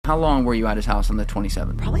How long were you at his house on the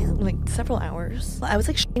 27th? Probably like several hours. I was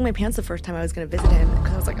like shitting my pants the first time I was going to visit him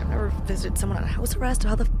because I was like, I've never visited someone on a house arrest.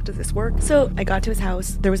 How the fuck does this work? So I got to his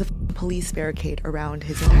house. There was a police barricade around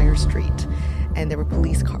his entire street. And there were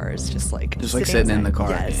police cars just sitting in the car.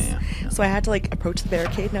 Yes. Yeah. So I had to like approach the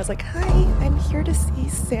barricade and I was like, hi, I'm here to see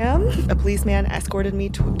Sam. A policeman escorted me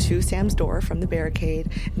to Sam's door from the barricade.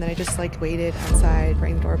 And then I just like waited outside,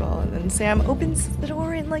 rang the doorbell. And then Sam opens the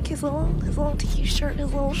door in like his little t-shirt,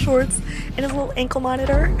 his little shorts, and his little ankle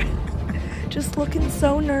monitor. Just looking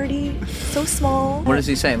so nerdy, so small. What does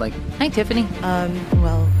he say? Like, hi, Tiffany.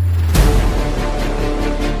 Well...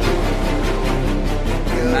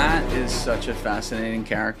 Matt is such a fascinating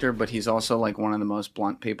character, but he's also like one of the most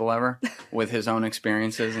blunt people ever with his own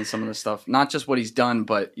experiences and some of the stuff. Not just what he's done,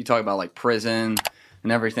 but you talk about like prison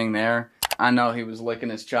and everything there. I know he was licking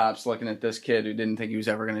his chops looking at this kid who didn't think he was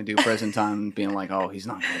ever going to do prison time and being like, oh, he's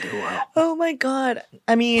not going to do well. Oh my God.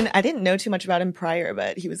 I mean, I didn't know too much about him prior,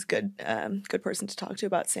 but he was a good person to talk to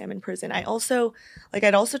about Sam in prison. I'd also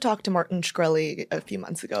talked to Martin Shkreli a few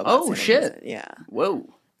months ago. About Sam shit. Yeah. Whoa.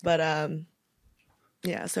 But,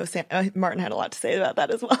 yeah, so Martin had a lot to say about that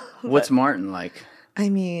as well. What's Martin like? I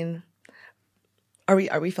mean, are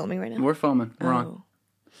we filming right now? We're filming. We're on.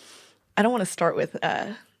 I don't want to start with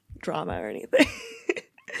drama or anything.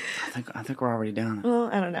 I think we're already down it. Well,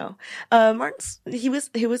 I don't know. Martin's he was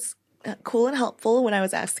cool and helpful when I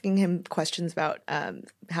was asking him questions about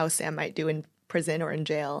how Sam might do in prison or in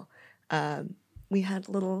jail. We had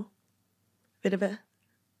a little bit of a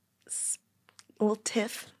little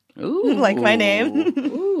tiff. Ooh. Like my name.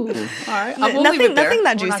 Ooh. All right. Nothing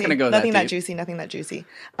that juicy. We're not gonna go nothing that that juicy. Nothing that juicy.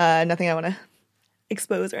 Nothing I want to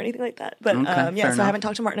expose or anything like that. But okay, so I haven't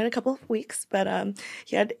talked to Martin in a couple of weeks. But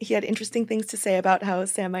he had interesting things to say about how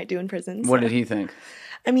Sam might do in prison. What did he think?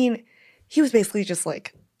 I mean, he was basically just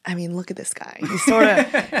like, I mean, look at this guy.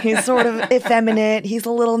 He's sort of effeminate. He's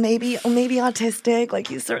a little maybe autistic. Like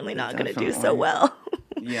he's certainly not going to do so well.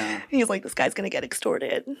 Yeah. He's like, this guy's going to get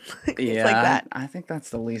extorted. Yeah. Like that. I think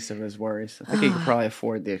that's the least of his worries. I think he could probably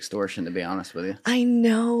afford the extortion, to be honest with you. I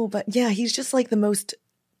know, but yeah, he's just like the most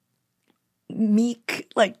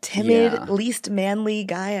meek, like timid, least manly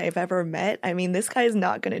guy I've ever met. I mean, this guy's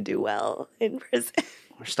not going to do well in prison.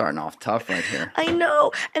 We're starting off tough right here. I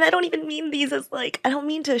know. And I don't even mean these as like, I don't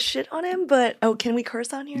mean to shit on him, but, can we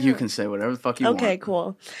curse on here? You can say whatever the fuck you want. Okay,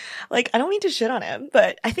 cool. Like, I don't mean to shit on him,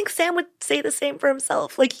 but I think Sam would say the same for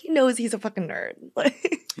himself. Like, he knows he's a fucking nerd.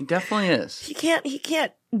 Like, he definitely is. He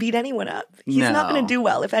can't beat anyone up. He's not going to do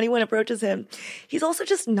well if anyone approaches him. He's also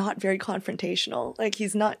just not very confrontational. Like,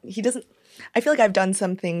 I feel like I've done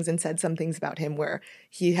some things and said some things about him where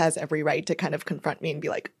he has every right to kind of confront me and be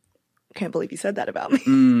like, can't believe you said that about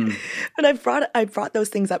me. But I've brought those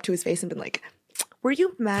things up to his face and been like, were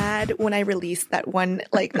you mad when I released that one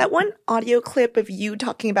audio clip of you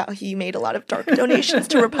talking about how you made a lot of dark donations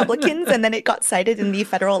to Republicans and then it got cited in the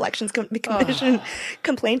Federal Elections Commission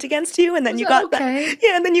complaint against you and then you got that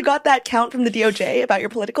and then you got that count from the DOJ about your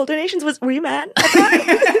political donations? Were you mad at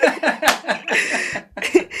that?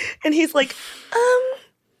 And he's like,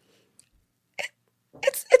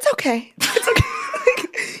 it's okay. It's okay.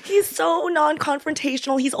 He's so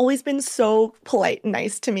non-confrontational. He's always been so polite and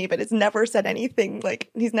nice to me, but has never said anything. Like,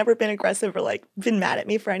 he's never been aggressive or, like, been mad at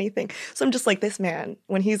me for anything. So I'm just like, this man,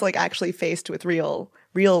 when he's, like, actually faced with real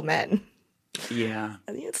men. Yeah.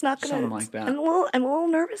 I mean, it's not going to... Something like that. I'm a little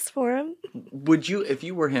nervous for him. Would you, if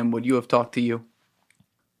you were him, would you have talked to you?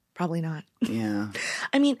 Probably not. Yeah.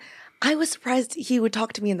 I mean, I was surprised he would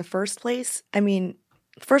talk to me in the first place. I mean,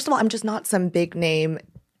 first of all, I'm just not some big name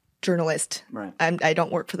journalist. Right. I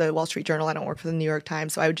don't work for the Wall Street Journal. I don't work for the New York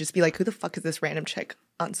Times. So I would just be like, who the fuck is this random chick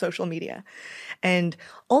on social media? And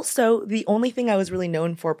also, the only thing I was really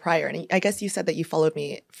known for prior, and I guess you said that you followed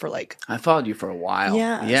me for like... I followed you for a while.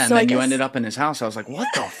 Yeah. Yeah, and so then you ended up in his house. I was like, what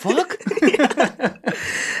the fuck? Yeah.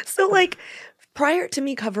 So like, prior to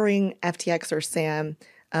me covering FTX or Sam,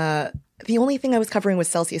 the only thing I was covering was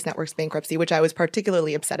Celsius Network's bankruptcy, which I was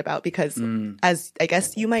particularly upset about because, as I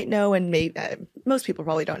guess you might know, and maybe most people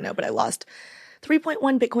probably don't know, but I lost 3.1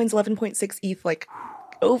 Bitcoins, 11.6 ETH, like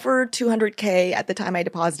over 200K at the time I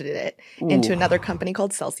deposited it into another company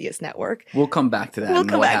called Celsius Network. We'll come back to that. We'll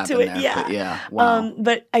come back to it, there. yeah. But yeah, wow.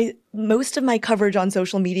 But most of my coverage on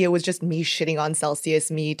social media was just me shitting on Celsius,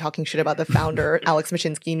 me talking shit about the founder, Alex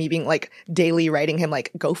Mashinsky, me being like daily writing him like,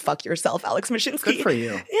 go fuck yourself, Alex Mashinsky. Good for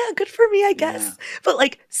you. Yeah, good for me, I guess. Yeah. But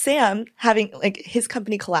like Sam having like his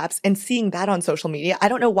company collapse and seeing that on social media, I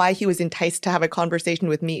don't know why he was enticed to have a conversation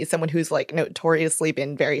with me, someone who's like notoriously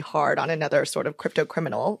been very hard on another sort of crypto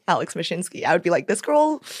criminal, Alex Mashinsky. I would be like, this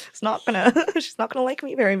girl is not gonna, she's not gonna like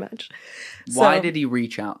me very much. Why did he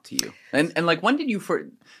reach out to you? And like, when did you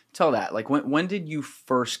tell that? Like, when did you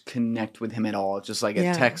first connect with him at all? Just like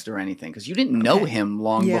a text or anything? Because you didn't know him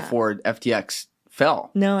long before FTX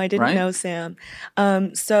fell. No, I didn't know Sam.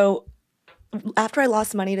 So after I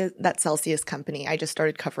lost money to that Celsius company, I just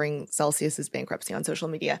started covering Celsius's bankruptcy on social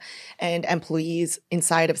media. And employees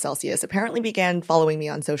inside of Celsius apparently began following me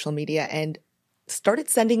on social media and started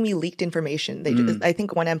sending me leaked information. I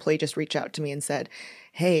think one employee just reached out to me and said,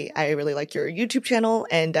 hey, I really like your YouTube channel,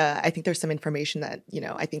 and I think there's some information that,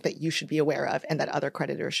 I think that you should be aware of and that other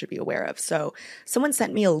creditors should be aware of. So someone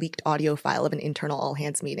sent me a leaked audio file of an internal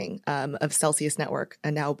all-hands meeting of Celsius Network,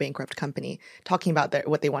 a now bankrupt company, talking about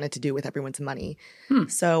what they wanted to do with everyone's money.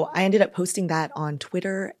 So I ended up posting that on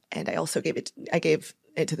Twitter, and I also gave it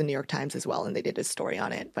to the New York Times as well, and they did a story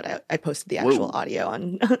on it. But I posted the actual audio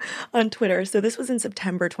on Twitter. So this was in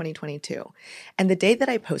September 2022. And the day that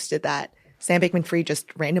I posted that, Sam Bankman-Fried just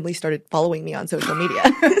randomly started following me on social media.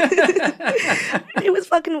 It was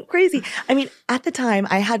fucking crazy. I mean, at the time,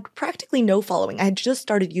 I had practically no following. I had just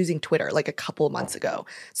started using Twitter like a couple months ago.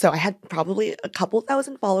 So I had probably a couple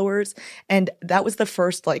thousand followers. And that was the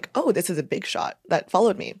first like, oh, this is a big shot that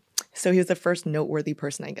followed me. So he was the first noteworthy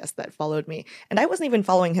person, I guess, that followed me. And I wasn't even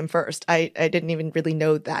following him first. I didn't even really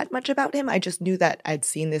know that much about him. I just knew that I'd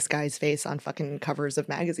seen this guy's face on fucking covers of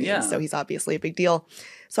magazines. Yeah. So he's obviously a big deal.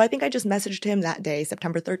 So I think I just messaged him that day,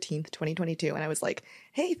 September 13th, 2022. And I was like,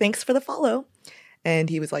 hey, thanks for the follow. And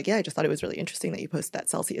he was like, yeah, I just thought it was really interesting that you posted that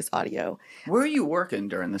Celsius audio. Where are you working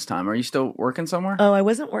during this time? Are you still working somewhere? Oh, I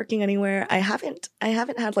wasn't working anywhere. I haven't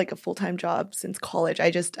had like a full-time job since college. I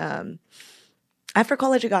just, after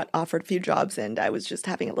college, I got offered a few jobs, and I was just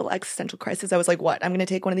having a little existential crisis. I was like, what? I'm going to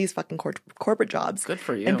take one of these fucking corporate jobs. Good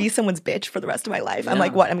for you. And be someone's bitch for the rest of my life. Yeah. I'm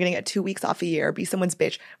like, what? I'm going to get 2 weeks off a year, be someone's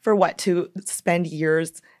bitch for what? To spend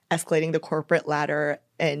years escalating the corporate ladder,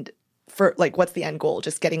 and for like, what's the end goal?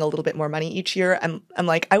 Just getting a little bit more money each year. I'm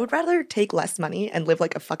like, I would rather take less money and live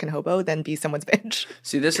like a fucking hobo than be someone's bitch.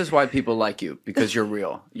 See, this is why people like you, because you're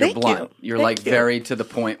real. You're blunt. You're like very to the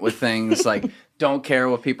point with things. Like, don't care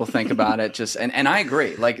what people think about it. Just and I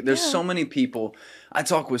agree. Like, there's so many people. I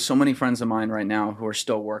talk with so many friends of mine right now who are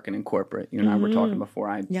still working in corporate. You and I were talking before.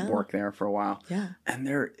 I worked there for a while. Yeah. And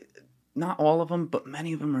they're not all of them, but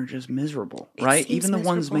many of them are just miserable, right? Even the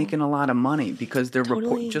ones making a lot of money, because they're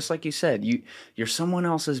just like you said, you're someone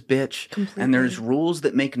else's bitch. Completely. And there's rules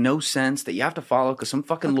that make no sense that you have to follow because some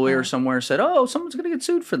fucking lawyer somewhere said, oh, someone's going to get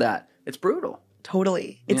sued for that. It's brutal.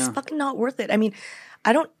 Totally. It's fucking not worth it. I mean,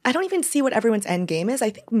 I don't even see what everyone's end game is. I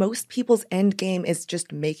think most people's end game is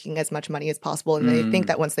just making as much money as possible. And they think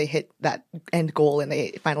that once they hit that end goal and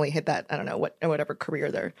they finally hit that, I don't know, whatever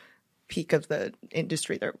career, their peak of the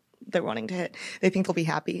industry they're wanting to hit, they think they'll be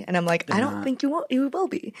happy. And I'm like, I don't think you will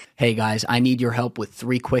be. Hey guys, I need your help with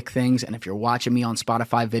 3 quick things. And if you're watching me on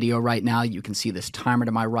Spotify video right now, you can see this timer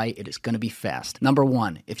to my right. It is going to be fast. Number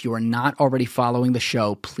 1, if you are not already following the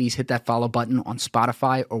show, please hit that follow button on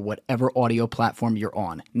Spotify or whatever audio platform you're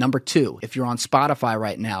on. Number 2, if you're on Spotify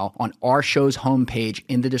right now, on our show's homepage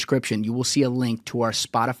in the description, you will see a link to our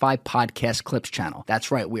Spotify podcast clips channel.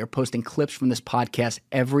 That's right. We are posting clips from this podcast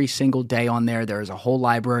every single day on there. There is a whole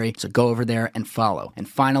library. So go over there and follow. And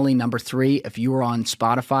finally, number 3, if you are on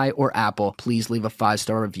Spotify or Apple, please leave a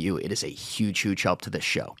 5-star review. It is a huge, huge help to this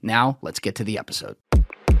show. Now, let's get to the episode.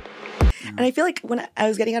 And I feel like when I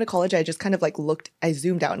was getting out of college, I just kind of like I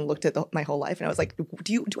zoomed out and looked at my whole life. And I was like,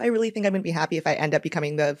 do I really think I'm going to be happy if I end up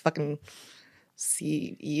becoming the fucking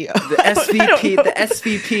CEO? The SVP, the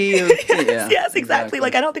SVP. Yes, exactly.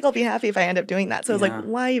 Like, I don't think I'll be happy if I end up doing that. So I was like,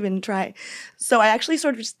 why even try? So I actually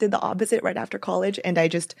sort of just did the opposite right after college. And I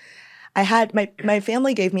had my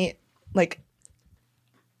family gave me like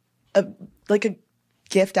a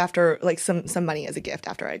gift after, like some money as a gift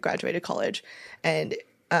after I graduated college. And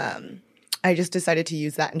I just decided to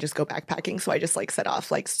use that and just go backpacking. So I just like set off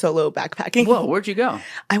like solo backpacking. Whoa, where'd you go?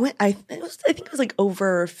 I think it was like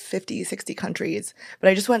over 50, 60 countries. But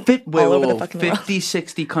I just went all over the fucking 50,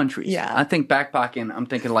 60 countries. Yeah. I think backpacking, I'm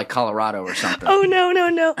thinking like Colorado or something. Oh,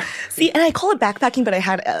 no. See, and I call it backpacking, but I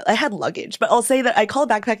had luggage. But I'll say that I call it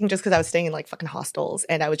backpacking just because I was staying in like fucking hostels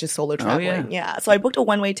and I was just solo traveling. Yeah. So I booked a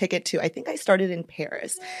one-way ticket I think I started in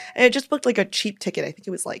Paris. And I just booked like a cheap ticket. I think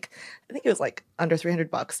it was like under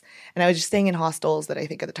 $300. And I was just staying in hostels that I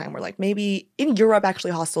think at the time were like maybe in Europe,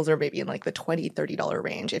 actually hostels are maybe in like the $20-$30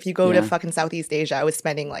 range. If you go to fucking Southeast Asia, I was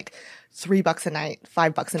spending like $3 a night,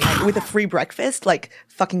 $5 a night with a free breakfast, like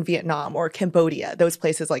fucking Vietnam or Cambodia, those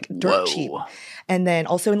places like dirt cheap. And then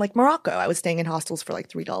also in like Morocco, I was staying in hostels for like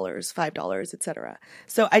 $3, $5, etc.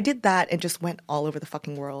 So I did that and just went all over the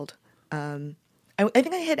fucking world. I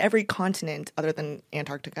think I hit every continent other than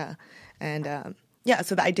Antarctica. And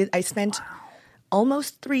so I spent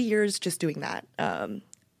almost 3 years just doing that.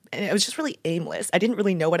 And it was just really aimless. I didn't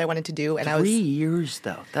really know what I wanted to do. And 3 years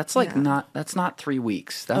though. That's like that's not 3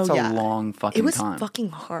 weeks. That's a long fucking time. It was fucking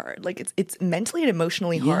hard. Like it's mentally and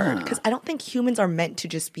emotionally hard because I don't think humans are meant to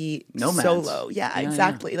just be solo. Yeah,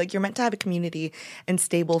 exactly. Like you're meant to have a community and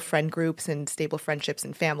stable friend groups and stable friendships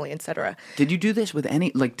and family, etc. Did you do this with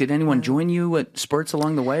did anyone join you at spurts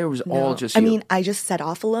along the way, or was it all just you? I mean, I just set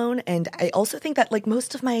off alone, and I also think that like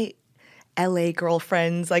most of my LA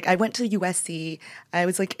girlfriends, like I went to USC, I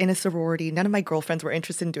was like in a sorority. None of my girlfriends were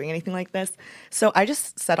interested in doing anything like this. So I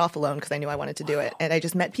just set off alone because I knew I wanted to do it. And I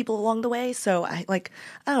just met people along the way. So I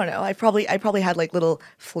don't know, I probably had like little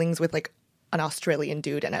flings with like an Australian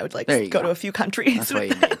dude, and I would like go to a few countries. That's what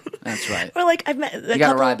you need. That's right. Or like I've met you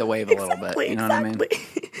got to ride the wave a little bit. You know what I mean?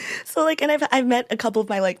 So like, and I've met a couple of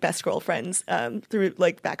my like best girlfriends through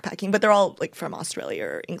like backpacking, but they're all like from Australia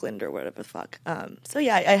or England or whatever the fuck. So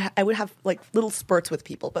yeah, I would have like little spurts with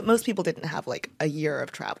people, but most people didn't have like a year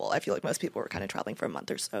of travel. I feel like most people were kind of traveling for a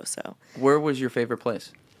month or so. So where was your favorite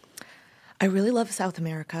place? I really love South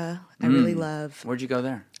America. I really love. Where'd you go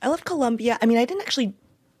there? I love Colombia. I mean, I didn't actually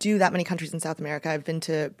do that many countries in South America. I've been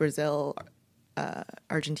to Brazil,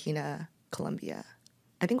 Argentina, Colombia.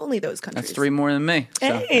 I think only those countries. That's 3 more than me.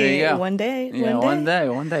 So hey, there you go. One day. Yeah, one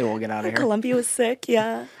day we'll get out of here. Colombia was sick,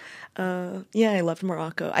 yeah. I loved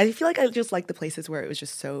Morocco. I feel like I just like the places where it was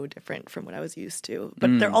just so different from what I was used to.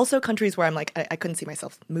 But there are also countries where I'm like, I couldn't see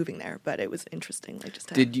myself moving there, but it was interesting. Like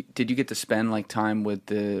just did you get to spend like time with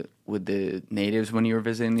the natives when you were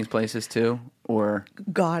visiting these places too? Or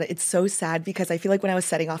God, it's so sad because I feel like when I was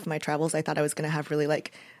setting off my travels, I thought I was going to have really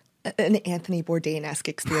like an Anthony Bourdain-esque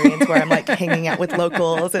experience where I'm like hanging out with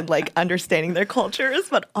locals and like understanding their cultures.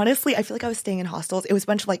 But honestly, I feel like I was staying in hostels. It was a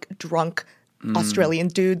bunch of like drunk Australian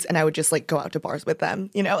dudes, and I would just like go out to bars with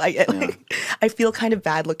them. You know, I feel kind of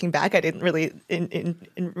bad looking back. I didn't really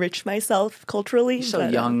enrich myself culturally. You're so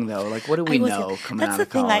young though. Like, what do we know coming out of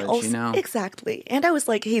college? You know, exactly. And I was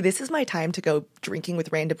like, hey, this is my time to go drinking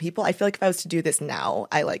with random people. I feel like if I was to do this now,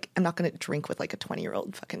 I'm not going to drink with like a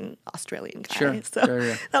 20-year-old fucking Australian guy. Sure.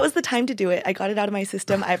 That was the time to do it. I got it out of my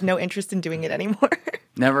system. I have no interest in doing it anymore.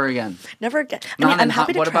 Never again. Never again. I mean, I'm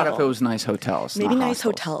happy to What travel. about if it was nice hotels? Maybe nice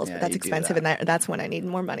hotels, yeah, but that's expensive, and that's when I need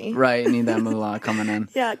more money. Right, you need that moolah coming in.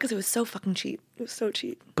 Yeah, because it was so fucking cheap. It was so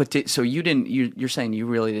cheap. But so you didn't? You're saying you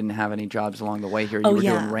really didn't have any jobs along the way here. You were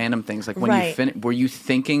doing random things. Like when you finished, were you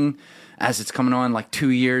thinking as it's coming on like 2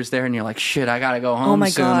 years there, and you're like, shit, I gotta go home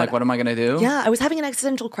soon. God. Like, what am I gonna do? Yeah, I was having an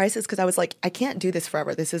existential crisis because I was like, I can't do this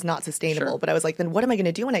forever. This is not sustainable. Sure. But I was like, then what am I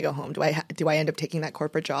gonna do when I go home? Do I end up taking that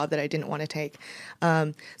corporate job that I didn't want to take?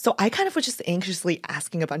 So I kind of was just anxiously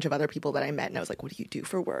asking a bunch of other people that I met, and I was like, what do you do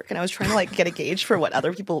for work? And I was trying to like get a gauge for what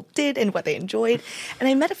other people did and what they enjoyed. And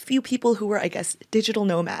I met a few people who were, I guess, digital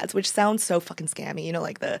nomads, which sounds so fucking scammy. You know,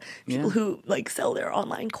 like the people who like sell their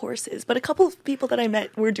online courses. But a couple of people that I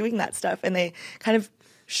met were doing that stuff, and they kind of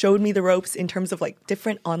showed me the ropes in terms of like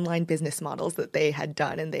different online business models that they had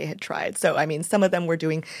done and they had tried. So, I mean, some of them were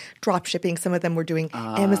doing drop shipping, some of them were doing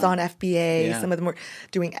Amazon FBA, some of them were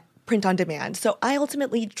doing print on demand. So I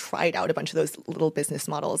ultimately tried out a bunch of those little business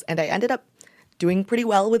models, and I ended up doing pretty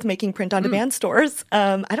well with making print on demand stores.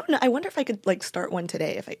 I don't know. I wonder if I could like start one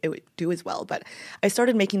today if it would do as well. But I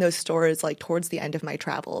started making those stores like towards the end of my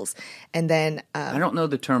travels, and then I don't know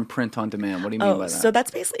the term print on demand. What do you mean by that? So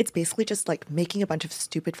it's basically just like making a bunch of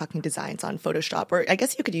stupid fucking designs on Photoshop, or I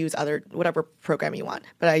guess you could use whatever program you want.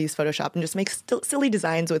 But I use Photoshop and just make silly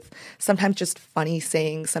designs with sometimes just funny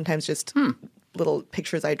sayings, sometimes just little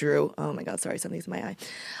pictures I drew. Oh my God, sorry, something's in my eye.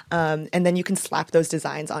 And then you can slap those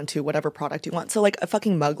designs onto whatever product you want. So like a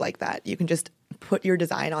fucking mug like that, you can just put your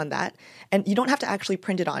design on that, and you don't have to actually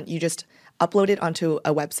print it on. You just upload it onto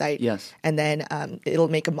a website. Yes. And then it'll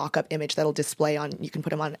make a mock-up image that'll display on, you can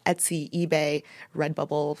put them on Etsy, eBay,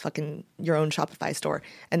 Redbubble, fucking your own Shopify store.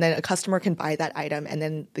 And then a customer can buy that item, and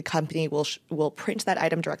then the company will print that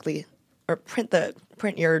item directly, or print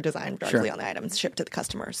your design directly on the items, shipped to the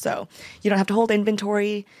customer. So you don't have to hold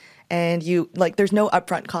inventory, and there's no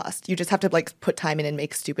upfront cost. You just have to like put time in and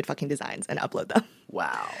make stupid fucking designs and upload them.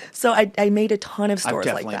 Wow. So I made a ton of stores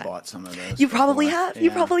like that. I've definitely bought some of those. You probably have. Yeah.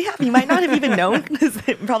 You probably have. You might not have even known because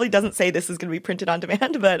it probably doesn't say this is going to be printed on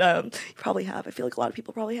demand, but you probably have. I feel like a lot of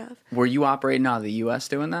people probably have. Were you operating out of the U.S.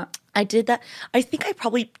 doing that? I did that. I think I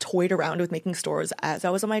probably toyed around with making stores as I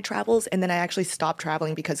was on my travels, and then I actually stopped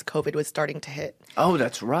traveling because COVID was starting to hit. Oh,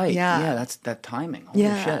 that's right. Yeah. Yeah, that's that timing. Holy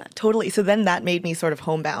shit. Totally. So then that made me sort of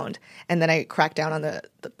homebound, and then I cracked down on the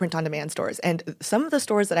print-on-demand stores. And some of the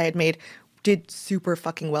stores that I had made did super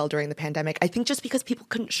fucking well during the pandemic. I think just because people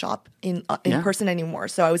couldn't shop in person anymore.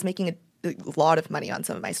 So I was making a lot of money on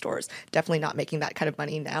some of my stores. Definitely not making that kind of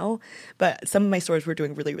money now, but some of my stores were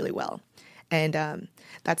doing really, really well. And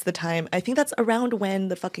that's the time. I think that's around when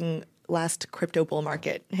the fucking last crypto bull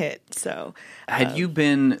market hit. So had you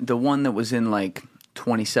been the one that was in like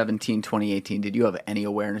 2017, 2018, did you have any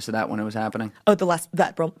awareness of that when it was happening? Oh,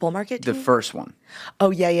 that bull market? The first one. Oh,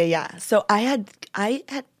 yeah. So I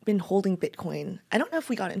had been holding Bitcoin. I don't know if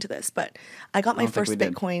we got into this, but I got my first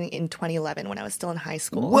Bitcoin in 2011 when I was still in high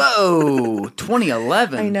school. Whoa,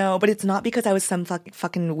 2011. I know, but it's not because I was some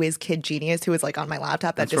fucking whiz kid genius who was like on my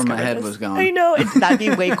laptop that That's where my head this. was going. I know, that'd be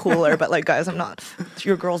way cooler, but like, guys, I'm not,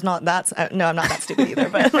 your girl's not that, no, I'm not that stupid either,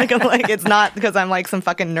 but like, I'm like, it's not because I'm like some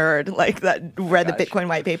fucking nerd, like that read the Bitcoin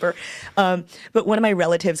white paper. But one of my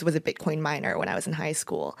relatives was a Bitcoin miner when I was in high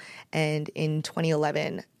school. And in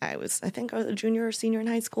 2011, I think I was a junior or senior in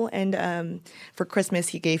high school. And for Christmas,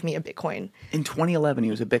 he gave me a Bitcoin. In 2011, he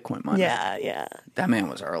was a Bitcoin miner. Yeah. That man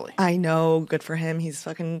was early. I know. Good for him. He's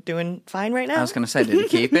fucking doing fine right now. I was going to say, did he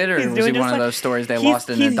keep it? Or was he one of those stories they lost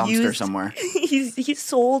in a dumpster somewhere? He's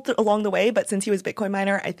sold along the way, but since he was a Bitcoin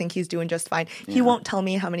miner, I think he's doing just fine. Yeah. He won't tell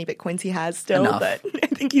me how many Bitcoins he has still, but I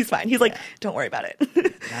think he's fine. He's like, don't worry about it.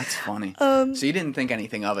 That's funny. So you didn't think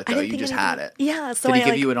anything of it, though? You just had it? Yeah. So did he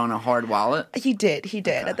give you it on a hard wallet? He did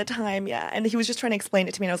at the time, yeah. And he was just trying to explain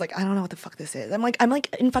it to me, and I was like, I don't know what the fuck this is. I'm like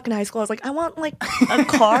in fucking high school. I was like, I want like a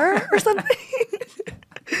car or something.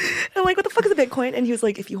 I'm like, what the fuck is a Bitcoin? And he was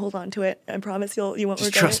like, if you hold on to it, I promise you won't regret it.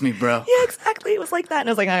 Just trust me, bro. Yeah, exactly. It was like that. And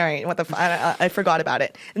I was like, all right, what the fuck? I forgot about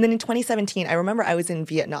it. And then in 2017, I remember I was in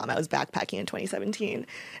Vietnam. I was backpacking in 2017.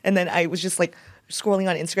 And then I was just like scrolling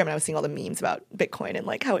on Instagram and I was seeing all the memes about Bitcoin and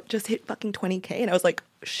like how it just hit fucking 20K. And I was like,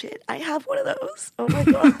 shit, I have one of those. Oh my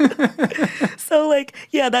God. So like,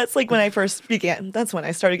 yeah, that's like when I first began. That's when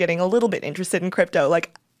I started getting a little bit interested in crypto.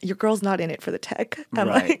 Like, your girl's not in it for the tech. I'm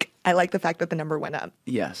like, I like the fact that the number went up.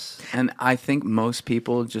 Yes. And I think most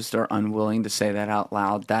people just are unwilling to say that out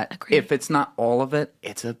loud. That Agreed. If it's not all of it,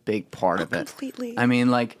 it's a big part of it. Completely. I mean,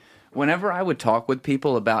 like, whenever I would talk with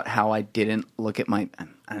people about how I didn't look at I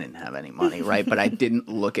didn't have any money, right? But I didn't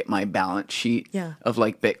look at my balance sheet of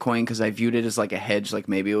like Bitcoin because I viewed it as like a hedge, like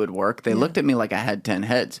maybe it would work. They looked at me like I had 10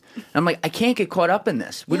 heads. And I'm like, I can't get caught up in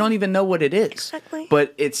this. We don't even know what it is. Exactly.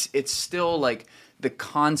 But it's still like the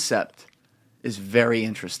concept is very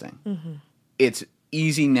interesting. Mm-hmm. It's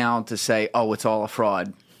easy now to say, oh, it's all a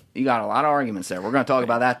fraud. You got a lot of arguments there. We're going to talk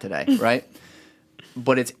about that today, right?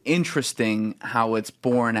 But it's interesting how it's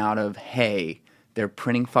born out of, hey, they're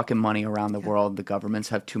printing fucking money around the world. The governments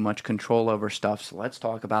have too much control over stuff. So let's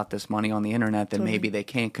talk about this money on the internet that maybe they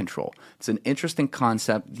can't control. It's an interesting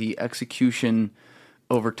concept. The execution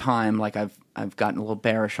over time, like I've gotten a little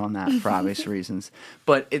bearish on that for obvious reasons.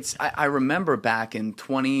 But I remember back in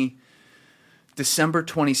December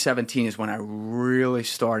 2017 is when I really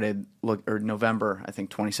started or November, I think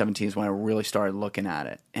 2017 is when I really started looking at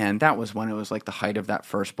it. And that was when it was like the height of that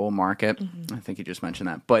first bull market. Mm-hmm. I think you just mentioned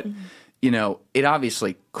that. But, you know, it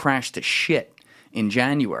obviously crashed to shit in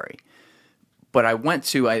January. But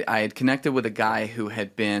I had connected with a guy who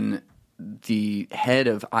had been the head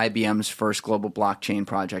of IBM's first global blockchain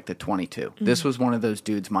project at 22. Mm-hmm. This was one of those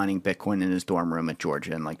dudes mining Bitcoin in his dorm room at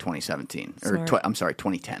Georgia in like 2017. Or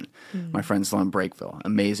 2010. Mm-hmm. My friend Sloan Breakville.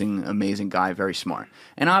 Amazing guy, very smart.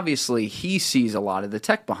 And obviously he sees a lot of the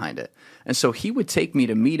tech behind it. And so he would take me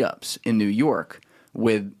to meetups in New York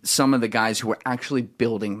with some of the guys who were actually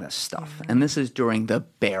building this stuff. Mm-hmm. And this is during the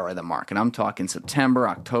bear of the market. I'm talking September,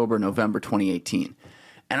 October, November 2018.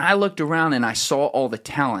 And I looked around and I saw all the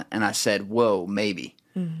talent and I said, whoa, maybe.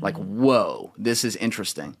 Mm-hmm. Like, whoa, this is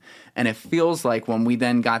interesting. And it feels like when we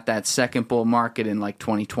then got that second bull market in like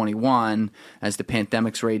 2021, as the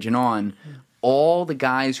pandemic's raging on, all the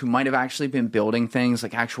guys who might have actually been building things,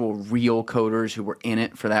 like actual real coders who were in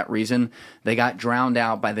it for that reason, they got drowned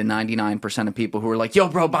out by the 99% of people who were like, yo,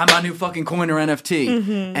 bro, buy my new fucking coin or NFT.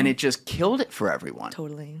 Mm-hmm. And it just killed it for everyone.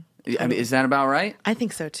 Totally. I mean, is that about right? I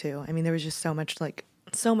think so too. I mean, there was just so much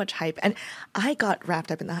hype, and I got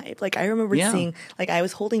wrapped up in the hype. Like I remember seeing, like I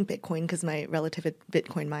was holding Bitcoin because my relative had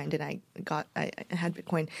Bitcoin mined, and I had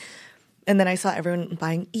Bitcoin. And then I saw everyone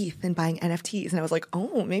buying ETH and buying NFTs, and I was like,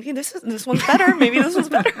 oh, maybe this one's better. Maybe this one's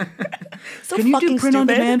better. So can you fucking do print stupid. on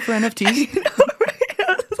demand for NFTs?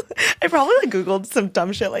 I probably like Googled some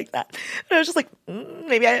dumb shit like that. And I was just like,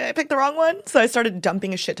 maybe I picked the wrong one. So I started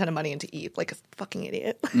dumping a shit ton of money into ETH like a fucking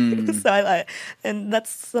idiot. And that's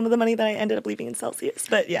some of the money that I ended up leaving in Celsius.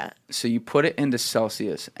 But yeah. So you put it into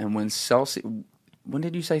Celsius, and when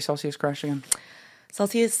did you say Celsius crashed again?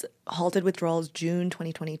 Celsius halted withdrawals June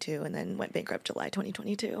 2022 and then went bankrupt July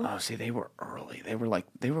 2022. Oh, see, they were early. They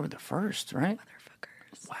were the first, right?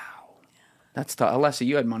 Motherfuckers. Wow. Yeah. That's tough. Alessia,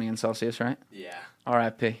 you had money in Celsius, right? Yeah.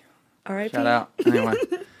 R.I.P. R.I.P. Shout out. Anyway.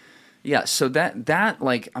 Yeah, so that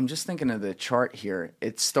like, I'm just thinking of the chart here.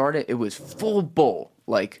 It was full bull,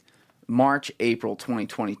 like March, April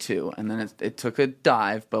 2022, and then it took a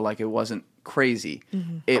dive, but like it wasn't crazy.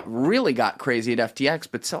 Mm-hmm. It really got crazy at FTX,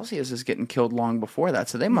 but Celsius is getting killed long before that.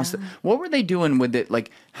 So they must have, what were they doing with it? Like,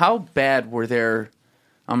 how bad were their,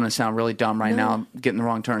 I'm going to sound really dumb right now, I'm getting the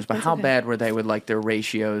wrong terms, but how bad were they with like their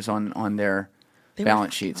ratios on their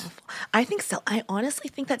balance sheets? Awful. I honestly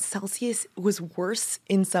think that Celsius was worse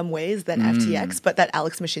in some ways than FTX, but that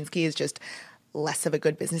Alex Mashinsky is just less of a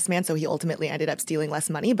good businessman, so he ultimately ended up stealing less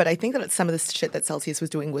money. But I think that some of the shit that Celsius was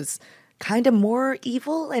doing was kind of more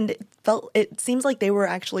evil, and it seems like they were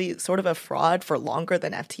actually sort of a fraud for longer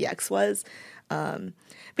than FTX was. But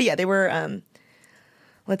yeah, they were.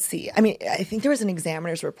 Let's see. I mean, I think there was an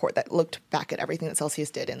examiner's report that looked back at everything that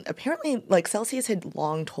Celsius did. And apparently, like, Celsius had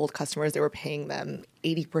long told customers they were paying them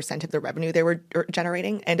 80% of the revenue they were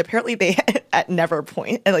generating. And apparently they, at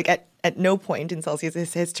no point in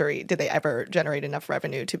Celsius's history did they ever generate enough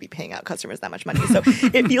revenue to be paying out customers that much money. So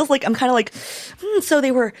it feels like I'm kind of like, so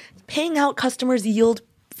they were paying out customers yield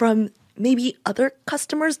from maybe other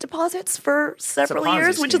customers' deposits for several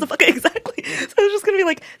years, which is a fucking, exactly. So I was just going to be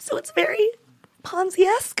like, so it's very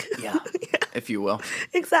Ponzi-esque. Yeah, if you will.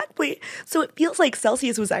 Exactly. So it feels like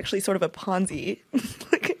Celsius was actually sort of a Ponzi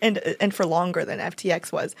and for longer than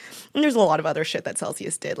FTX was. And there's a lot of other shit that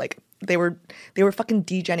Celsius did. Like they were fucking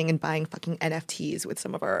degenning and buying fucking NFTs with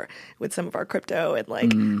some of our crypto and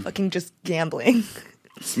like fucking just gambling.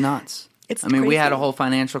 It's nuts. It's crazy. We had a whole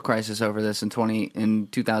financial crisis over this in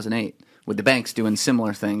 2008 with the banks doing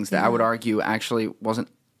similar things that I would argue actually wasn't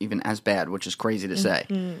even as bad, which is crazy to say.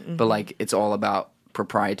 But like, it's all about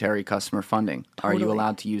proprietary customer funding. Totally. Are you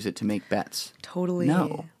allowed to use it to make bets? Totally.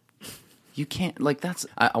 No. You can't. Like,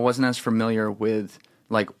 I wasn't as familiar with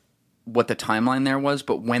like what the timeline there was,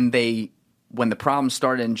 but when the problem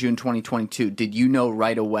started in June 2022, did you know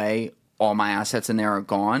right away all my assets in there are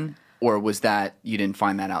gone? Or was that you didn't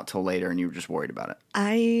find that out till later and you were just worried about it?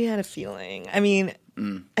 I had a feeling. I mean,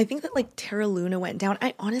 I think that like Terra Luna went down.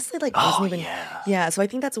 I honestly wasn't even. Yeah. So I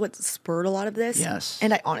think that's what spurred a lot of this. Yes.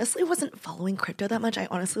 And I honestly wasn't following crypto that much. I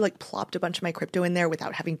honestly like plopped a bunch of my crypto in there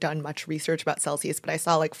without having done much research about Celsius. But I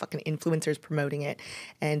saw like fucking influencers promoting it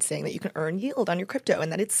and saying that you can earn yield on your crypto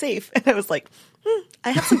and that it's safe. And I was like, I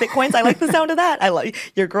have some Bitcoins. I like the sound of that.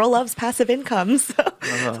 Your girl loves passive income. So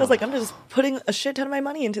I was like, I'm just putting a shit ton of my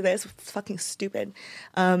money into this. It's fucking stupid.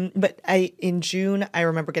 But in June, I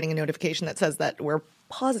remember getting a notification that says that we're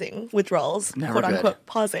pausing withdrawals, quote unquote,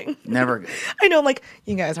 pausing. Never good. I know, I'm like,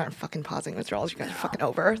 you guys aren't fucking pausing withdrawals. You guys are fucking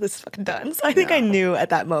over. This is fucking done. So I think I knew at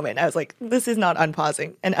that moment. I was like, this is not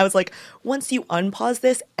unpausing. And I was like, once you unpause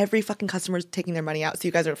this, every fucking customer's taking their money out. So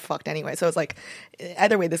you guys are fucked anyway. So I was like,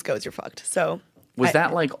 either way this goes, you're fucked. So was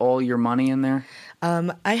that like all your money in there?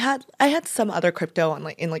 I had some other crypto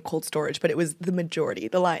in cold storage, but it was the majority.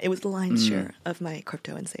 It was the lion's share of my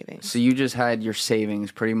crypto and savings. So you just had your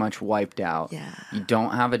savings pretty much wiped out. Yeah. You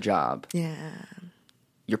don't have a job. Yeah.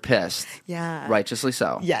 You're pissed. Yeah. Righteously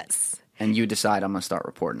so. Yes. And you decide I'm gonna start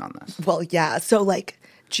reporting on this. Well, yeah. So like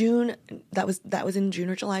June, that was in June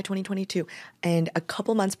or July 2022. And a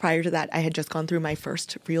couple months prior to that, I had just gone through my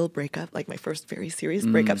first real breakup, like my first very serious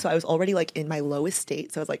breakup. So I was already like in my lowest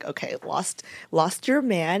state. So I was like, okay, lost your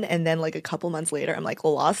man. And then like a couple months later, I'm like,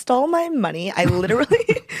 lost all my money. I literally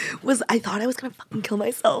I thought I was going to fucking kill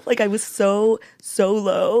myself. Like I was so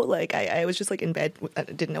low. Like I was just like in bed. I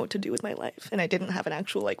didn't know what to do with my life. And I didn't have an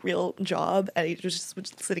actual like real job. I was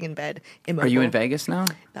just sitting in bed. Immobile. Are you in Vegas now?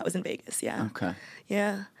 That was in Vegas, yeah. Okay.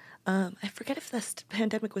 Yeah. I forget if the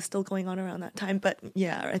pandemic was still going on around that time, but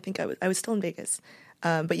yeah, I think I was still in Vegas.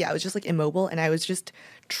 But yeah, I was just like immobile and I was just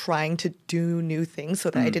trying to do new things so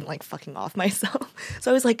that I didn't like fucking off myself. So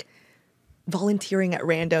I was like volunteering at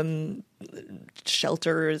random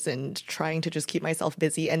shelters and trying to just keep myself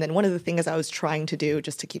busy. And then one of the things I was trying to do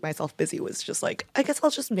just to keep myself busy was just like, I guess I'll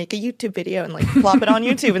just make a YouTube video and like plop it on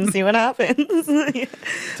YouTube and see what happens. Yeah.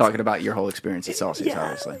 Talking about your whole experience at Celsius,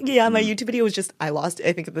 obviously. Yeah, my YouTube video was just, I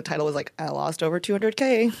think the title was like, I lost over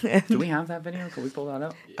 200K. Do we have that video? Can we pull that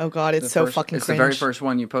up? Oh God, it's so fucking cringe. It's the very first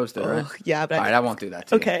one you posted, right? Yeah, but all right, I won't do that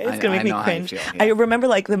to okay, you. it's going to make me cringe. I remember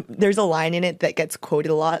like there's a line in it that gets quoted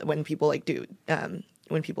a lot when people like do,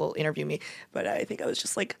 when people interview me, but I think I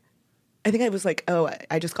was like, oh,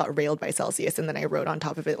 I just got railed by Celsius, and then I wrote on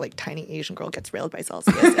top of it like tiny Asian girl gets railed by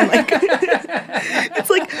Celsius, and like it's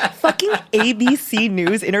like fucking ABC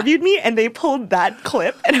News interviewed me, and they pulled that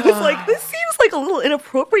clip, and I was like, this seems like a little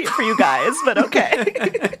inappropriate for you guys, but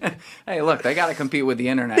okay. Hey, look, they got to compete with the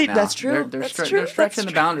internet now. That's true. They're stretching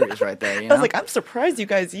the boundaries right there. You know? I was like, I'm surprised you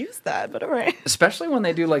guys use that, but all right. Especially when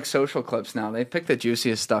they do like social clips now, they pick the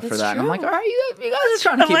juiciest stuff for that. True. And I'm like, all right, you guys are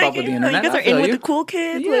trying to keep up with the internet. You guys are in with the cool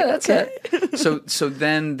kids. Yeah, like, that's it. So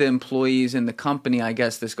then the employees in the company, I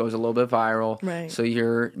guess this goes a little bit viral. Right. So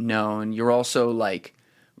you're known. You're also like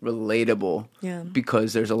relatable. Yeah.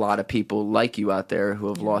 Because there's a lot of people like you out there who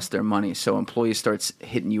have lost their money. So employees starts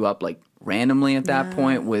hitting you up like randomly at that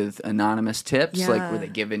point with anonymous tips. Yeah. Like were they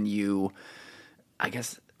giving you, I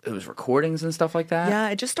guess it was recordings and stuff like that? Yeah,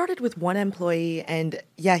 it just started with one employee, and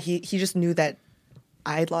yeah, he just knew that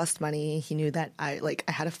I'd lost money. He knew that I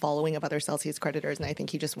had a following of other Celsius creditors, and I think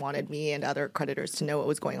he just wanted me and other creditors to know what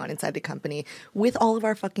was going on inside the company with all of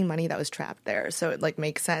our fucking money that was trapped there. So it like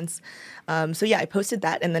makes sense. So yeah, I posted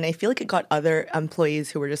that, and then I feel like it got other employees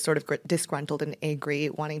who were just sort of disgruntled and angry,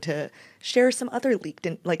 wanting to share some other leaked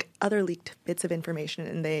bits of information,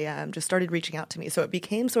 and they just started reaching out to me. So it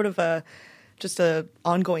became sort of just a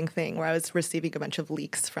ongoing thing where I was receiving a bunch of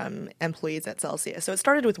leaks from employees at Celsius. So it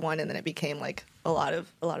started with one, and then it became like a lot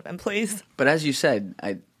of employees. But as you said,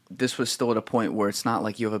 this was still at a point where it's not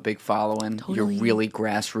like you have a big following. Totally. You're really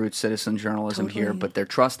grassroots citizen journalism here, but they're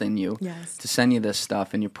trusting you to send you this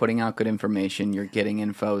stuff, and you're putting out good information. You're getting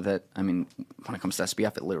info that, I mean, when it comes to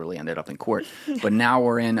SBF, it literally ended up in court. But now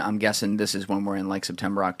I'm guessing this is when we're in like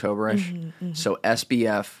September, October-ish. Mm-hmm. So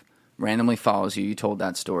SBF randomly follows you. You told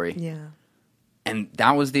that story. Yeah. And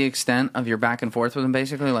that was the extent of your back and forth with him,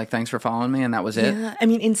 basically? Like, thanks for following me, and that was it? Yeah. I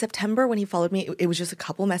mean, in September, when he followed me, it was just a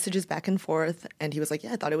couple messages back and forth. And he was like,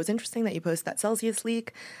 yeah, I thought it was interesting that you posted that Celsius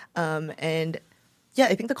leak. And yeah,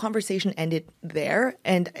 I think the conversation ended there.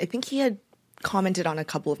 And I think he had commented on a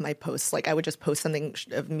couple of my posts. Like, I would just post something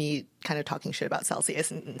of me kind of talking shit about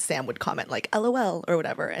Celsius, and Sam would comment like LOL or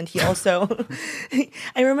whatever. And he also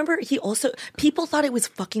I remember people thought it was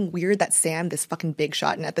fucking weird that Sam, this fucking big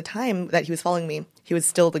shot, and at the time that he was following me, he was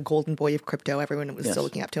still the golden boy of crypto. Everyone was still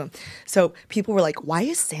looking up to him. So people were like, why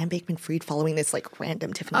is Sam Bankman-Fried following this like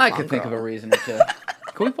random Tiffany Fong I could think of a reason or two.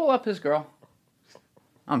 Can we pull up his girl?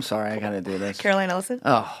 I'm sorry, I gotta do this. Caroline Ellison?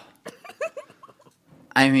 Oh.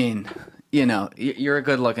 I mean, you know, you're a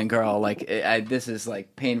good-looking girl. Like, this is,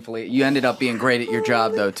 like, painfully... You ended up being great at your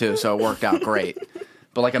job, though, too, so it worked out great.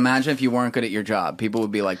 But, like, imagine if you weren't good at your job. People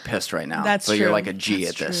would be, like, pissed right now. That's true. You're, like, a G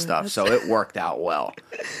at this stuff, so it worked out well.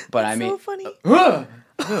 But, I mean... so funny. Oh,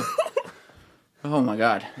 my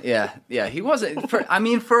God. Yeah, he wasn't... For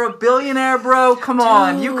a billionaire, bro, come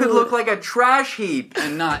on. You could look like a trash heap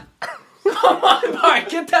and not... Come on, all right,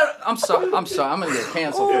 get that. I'm sorry. I'm going to get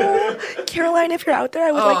canceled for that. Caroline, if you're out there,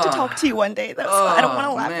 I would like to talk to you one day, though. So I don't want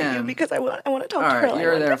to laugh at you because I want to talk to Caroline. All right,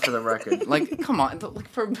 you're there for the record. Like, come on. Like,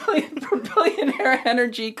 for billionaire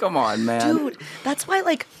energy, come on, man. Dude, that's why,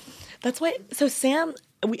 so Sam...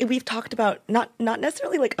 We've talked about, not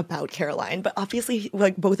necessarily, like, about Caroline, but obviously,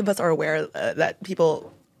 like, both of us are aware that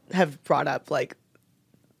people have brought up, like,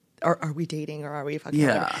 are we dating or are we fucking?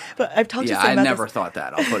 Yeah. Whatever. But I've talked to Sam I about never this. thought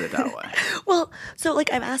that. I'll put it that way. Well, so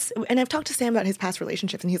like I've asked, and I've talked to Sam about his past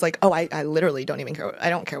relationships, and he's like, "Oh, I literally don't even care.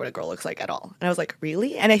 I don't care what a girl looks like at all." And I was like,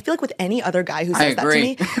 "Really?" And I feel like with any other guy who says that to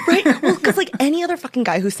me, right? Well, because like any other fucking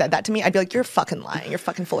guy who said that to me, I'd be like, "You're fucking lying. You're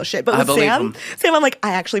fucking full of shit." But with Sam, I'm like,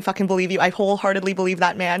 I actually fucking believe you. I wholeheartedly believe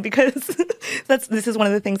that man because this is one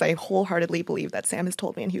of the things I wholeheartedly believe that Sam has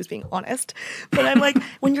told me, and he was being honest. But I'm like,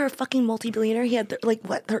 when you're a fucking multi-billionaire, he had like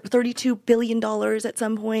what $32 billion at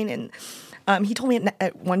some point, and he told me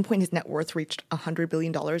at one point his net worth reached $100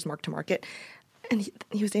 billion mark to market, and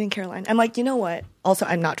he was dating Caroline. I'm like, you know what? Also,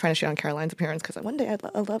 I'm not trying to shit on Caroline's appearance because one day I'd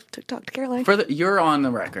love to talk to Caroline. You're on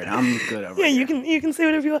the record. I'm good over here. You can say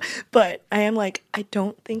whatever you want, but I am like, I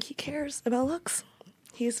don't think he cares about looks.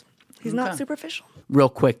 He's He's not superficial. Real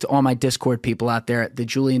quick, to all my Discord people out there, the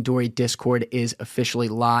Julian Dory Discord is officially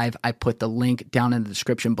live. I put the link down in the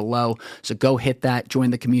description below. So go hit that,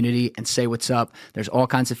 join the community, and say what's up. There's all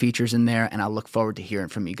kinds of features in there, and I look forward to hearing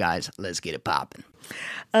from you guys. Let's get it popping.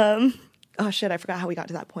 Oh, shit, I forgot how we got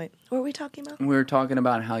to that point. What were we talking about? We were talking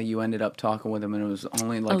about how you ended up talking with him, and it was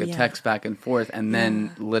only like a text back and forth, and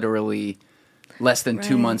then literally less than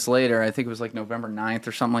 2 months later, I think it was like November 9th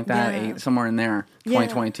or something like that, somewhere in there,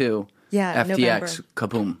 2022. Yeah, FTX,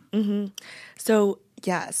 November. kaboom.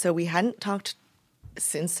 So we hadn't talked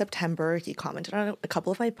since September. He commented on a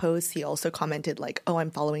couple of my posts. He also commented like, oh, I'm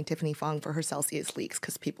following Tiffany Fong for her Celsius leaks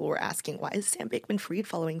because people were asking, why is Sam Bankman-Fried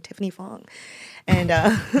following Tiffany Fong? And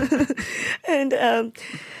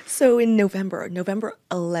so in November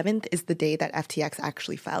 11th is the day that FTX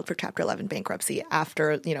actually filed for Chapter 11 bankruptcy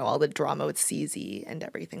after, all the drama with CZ and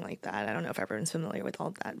everything like that. I don't know if everyone's familiar with all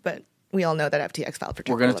of that, but we all know that FTX filed for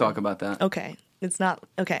Chapter 11. We're going to talk about that. Okay. It's not.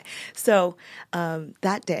 Okay. So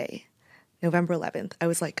that day, November 11th, I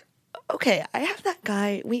was like, okay, I have that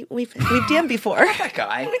guy. We've DM'd before. That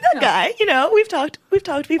guy. Guy. We've talked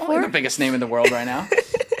before. Only the biggest name in the world right now.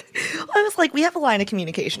 I was like, we have a line of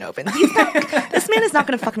communication open. This man is not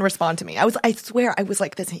going to fucking respond to me. I swear, I was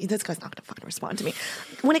like, this guy's not going to fucking respond to me.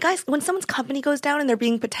 When someone's company goes down and they're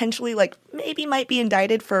being potentially like, maybe might be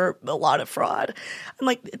indicted for a lot of fraud, I'm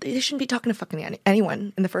like, they shouldn't be talking to fucking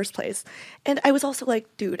anyone in the first place. And I was also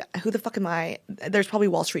like, dude, who the fuck am I? There's probably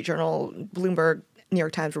Wall Street Journal, Bloomberg, New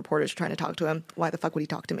York Times reporters trying to talk to him. Why the fuck would he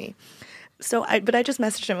talk to me? But I just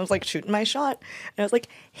messaged him. I was like shooting my shot. And I was like,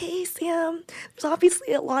 hey, Sam, there's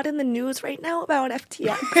obviously a lot in the news right now about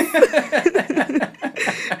FTX.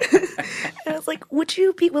 And I was like, would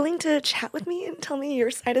you be willing to chat with me and tell me your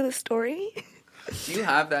side of the story? Do you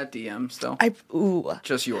have that DM still?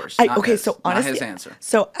 Just yours. So honestly, not his answer.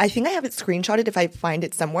 So I think I have it screenshotted if I find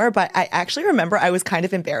it somewhere. But I actually remember I was kind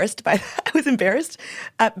of embarrassed by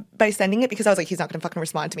sending it because I was like, he's not going to fucking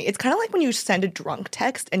respond to me. It's kind of like when you send a drunk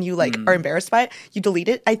text and you like are embarrassed by it, you delete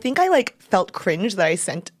it. I think I like felt cringe that I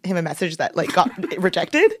sent him a message that like got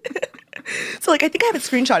rejected. So like I think I have it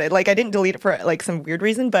screenshotted. Like I didn't delete it for like some weird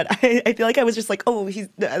reason, but I feel like I was just like, oh,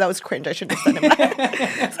 that was cringe. I shouldn't have sent him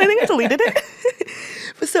that. So I think I deleted it.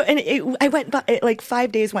 So I went by like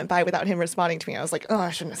 5 days went by without him responding to me. I was like, oh,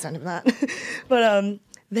 I shouldn't have sent him that. But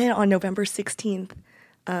then on November 16th,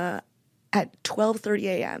 at 12:30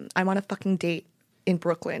 a.m., I'm on a fucking date in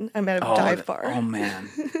Brooklyn. I'm at a dive bar. Oh man,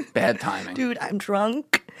 bad timing, dude. I'm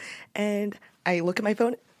drunk, and I look at my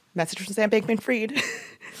phone. Message from Sam Bankman-Fried.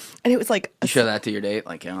 And it was like... You show that to your date?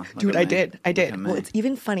 Like, yeah. Dude, I did. Well, it's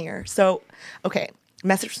even funnier. So, okay.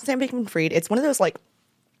 Message from Sam Bankman-Fried. It's one of those, like,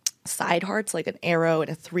 side hearts, like an arrow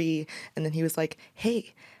and a 3. And then he was like,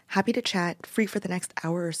 hey, happy to chat, free for the next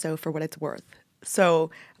hour or so for what it's worth.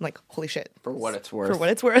 So, I'm like, holy shit. For what it's worth. For what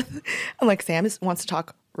it's worth. I'm like, Sam wants to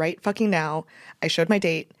talk right fucking now. I showed my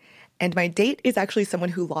date. And my date is actually someone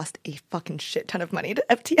who lost a fucking shit ton of money to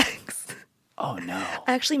FTX. Oh no!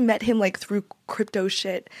 I actually met him like through crypto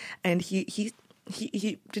shit, and he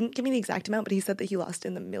didn't give me the exact amount, but he said that he lost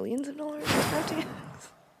in the millions of dollars.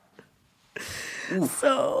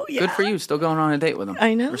 So yeah, good for you. Still going on a date with him.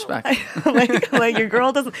 I know. Respect. Like your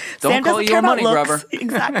girl doesn't. Don't Sam call doesn't you care a about money looks. grubber.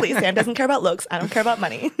 Exactly. Sam doesn't care about looks. I don't care about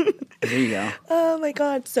money. There you go. Oh my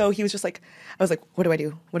god. So he was just like, I was like, what do I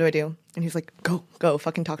do? What do I do? And he was like, go,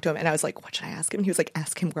 fucking talk to him. And I was like, what should I ask him? And he was like,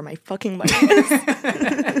 ask him where my fucking money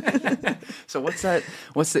is. So what's that?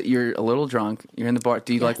 You're a little drunk. You're in the bar.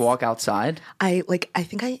 Do you like walk outside? I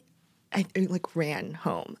think I ran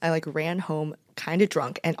home. I ran home kind of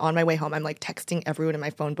drunk, and on my way home I'm like texting everyone in my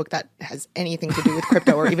phone book that has anything to do with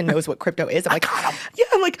crypto or even knows what crypto is.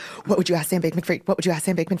 I'm like, what would you ask Sam Bankman-Fried? What would you ask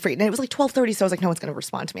Sam Bankman-Fried? And it was like 12:30, so I was like, no one's going to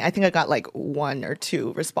respond to me. I think I got like 1 or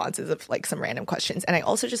 2 responses of like some random questions. And I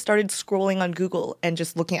also just started scrolling on Google and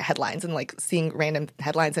just looking at headlines and like seeing random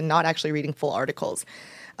headlines and not actually reading full articles.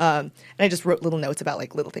 And I just wrote little notes about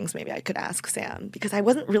like little things maybe I could ask Sam because I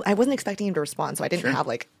wasn't expecting him to respond, so I didn't have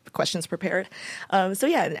like questions prepared. So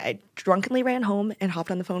yeah, I drunkenly ran home and hopped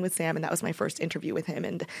on the phone with Sam, and that was my first interview with him.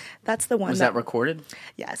 And that's the one. Was that recorded?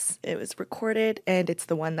 Yes, it was recorded, and it's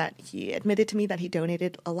the one that he admitted to me that he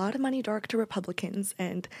donated a lot of money dark to Republicans,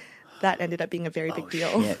 and that ended up being a very big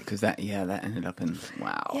deal. Because that ended up in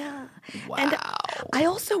wow. Yeah. Wow. And I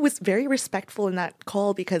also was very respectful in that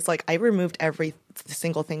call because like I removed every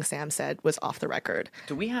single thing Sam said was off the record.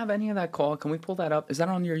 Do we have any of that call? Can we pull that up? Is that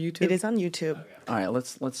on your YouTube? It is on YouTube. Okay. All right,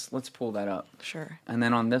 let's pull that up. Sure. And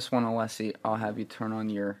then on this one, Alessi, I'll have you turn on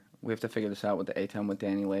your. We have to figure this out with the A10 with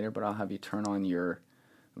Danny later, but I'll have you turn on your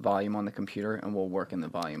volume on the computer, and we'll work in the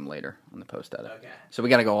volume later on the post edit. Okay. So we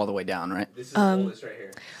got to go all the way down, right? This is the oldest right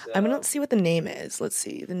here. So, I'm gonna see what the name is. Let's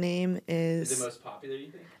see. The name is. Is it most popular? You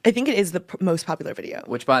think? I think it is the most popular video.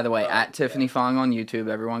 Which, by the way, at Tiffany Fong on YouTube,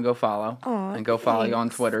 everyone go follow. Aw, and go follow you on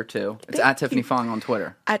thanks. Twitter, too. It's Thank at Tiffany Fong on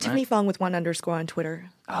Twitter. At right? Tiffany Fong with 1_ on Twitter.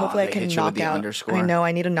 Hopefully I they can hit you with knock the out. underscore. I know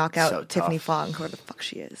I need to knock out So Tiffany tough. Fong, whoever the fuck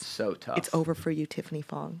she is. So tough. It's over for you, Tiffany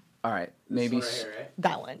Fong. All right. Maybe. This one right here, right?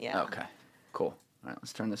 That one, yeah. Okay. Cool. All right.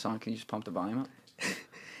 Let's turn this on. Can you just pump the volume up?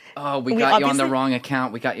 Oh, we We got you on the obviously- wrong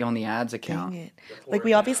account. We got you on the ads account. Dang it. Like,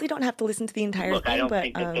 we obviously don't have to listen to the entire Look, thing, I don't but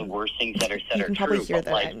think that the worst things that are said you are can probably true, hear but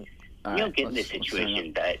that like, I'm... All you don't right, get in the let's turn it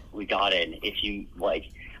situation that we got in if you like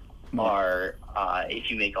are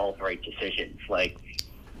if you make all the right decisions. Like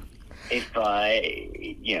if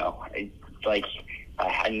you know, like I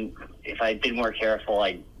hadn't, if I'd been more careful,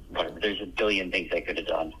 there's a billion things I could have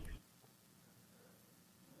done.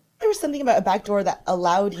 There was something about a backdoor that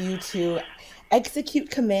allowed you to execute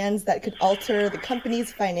commands that could alter the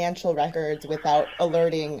company's financial records without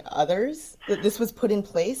alerting others. That this was put in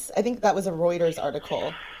place. I think that was a Reuters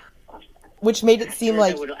article, which made it seem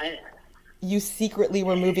like you secretly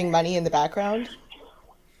were moving money in the background.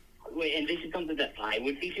 Wait, and this is something that I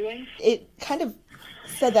would be doing? It kind of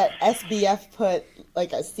said that SBF put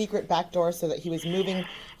like a secret backdoor so that he was moving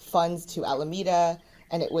funds to Alameda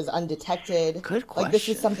and it was undetected. Good Like this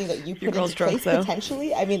question. is something that you Your put girl's into place drunk, though.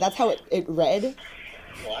 potentially. I mean, that's how it read.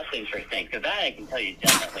 Well, that's interesting, because that I can tell you is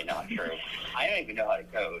definitely not true. I don't even know how to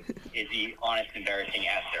code, is the honest, embarrassing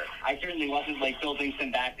answer. I certainly wasn't, like, building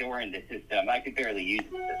some backdoor in the system. I could barely use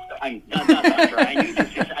the system. That's not true.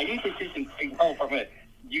 I knew the system pretty well from a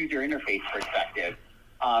user interface perspective,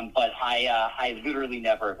 but I literally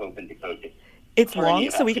never have opened the code. It's For any long,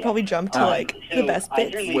 of so we us, could yeah. probably jump to like the So best I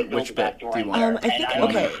bits. certainly Which built a bit backdoor do you in want? there, I think and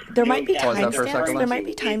okay. don't There know might be Pause that for a timestamps. second, There Lexi. might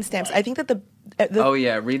be timestamps. I think that the Oh,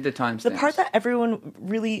 yeah. Read the timestamps. the part that everyone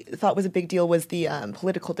really thought was a big deal was the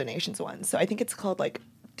political donations one. So I think it's called like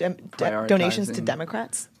donations to Prioritizing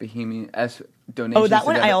Democrats. Bohemian donations. Oh, that to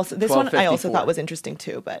one Demo- this one I also 1254. thought was interesting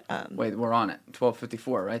too. But Wait, we're on it.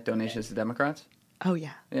 1254, right? Donations to Democrats? oh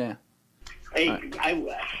yeah, Yeah.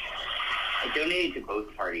 I donated to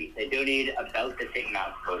both parties. I donated about the same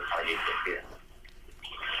amount to both parties this year.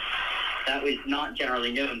 That was not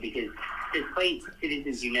generally known because despite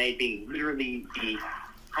Citizens United being literally the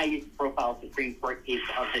highest profile Supreme Court case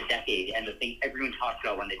of the decade and the thing everyone talks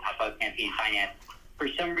about when they talk about campaign finance, for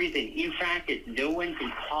some reason, in practice, no one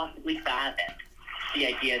can possibly fathom the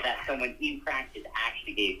idea that someone in practice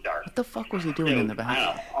actually gave dark. What the fuck was he doing in the I back?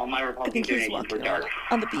 don't know. All my Republican think he was donations were walking dark.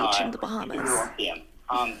 on the beach in the Bahamas. we were PM.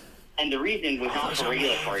 And the reason was not for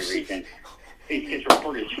regulatory reasons. It's because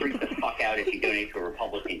reporters freak the fuck out if you donate to a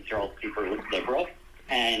Republican. They're all super liberal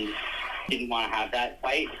and didn't want to have that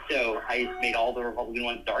fight. So I just made all the Republican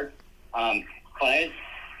ones dark. But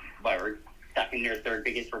whatever, second or third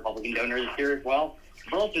biggest Republican donor this year as well.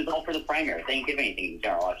 Girls was all for the primary. They didn't give anything in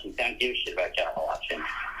general elections. They don't give a shit about general elections.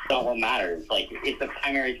 It's not what matters. Like it's the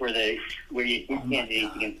primaries where you do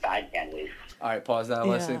candidates against bad candidates. All right, pause that,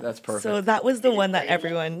 Leslie. That's perfect. So that was the one that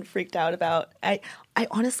everyone freaked out about. I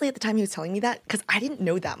honestly, at the time he was telling me that, because I didn't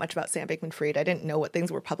know that much about Sam Bankman-Fried. I didn't know what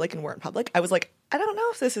things were public and weren't public. I was like, I don't know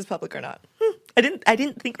if this is public or not. I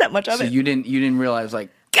didn't think that much of So it. you didn't realize, like,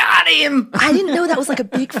 got him! I didn't know that was like a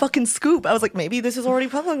big fucking scoop. I was like, maybe this is already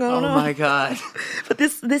public. I don't know. Oh my God. But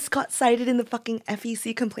this got cited in the fucking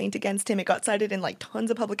FEC complaint against him. It got cited in like tons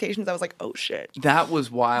of publications. I was like, oh shit. That was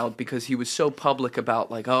wild because he was so public about,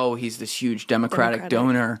 like, oh, he's this huge Democratic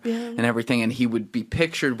donor and everything, and he would be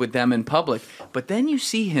pictured with them in public. But then you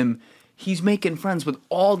see him, he's making friends with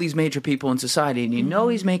all these major people in society, and you know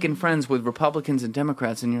he's making friends with Republicans and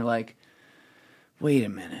Democrats, and you're like, wait a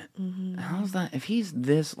minute, how's that? If he's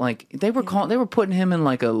this, like, they were putting him in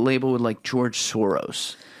like a label with like George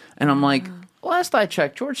Soros, and I'm like, last I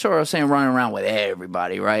checked, George Soros ain't running around with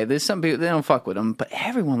everybody, right? There's some people they don't fuck with him, but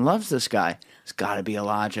everyone loves this guy. It's got to be a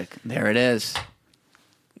logic. There it is.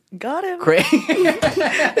 Got him. Great.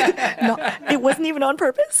 No, it wasn't even on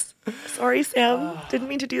purpose. Sorry, Sam. Didn't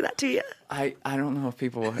mean to do that to you. I don't know if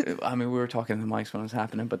people. I mean, we were talking to the mics when it was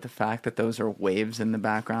happening, but the fact that those are waves in the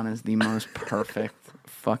background is the most perfect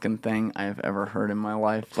fucking thing I've ever heard in my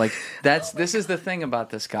life. Like this is the thing about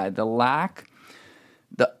this guy: the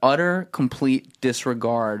utter, complete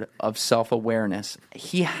disregard of self-awareness.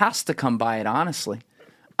 He has to come by it honestly.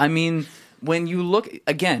 I mean, when you look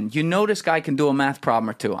again, you know this guy can do a math problem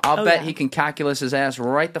or two. I'll bet he can calculus his ass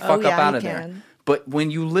right the fuck up out of there. But when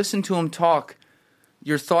you listen to him talk,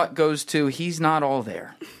 your thought goes to he's not all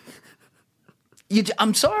there.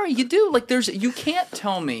 I'm sorry, you do. Like, you can't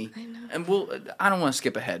tell me, and I don't want to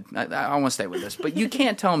skip ahead. I want to stay with this, but you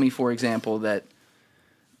can't tell me, for example, that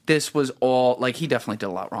this was all, like, he definitely did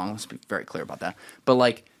a lot wrong. Let's be very clear about that. But,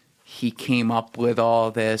 like, he came up with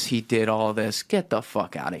all this, he did all this. Get the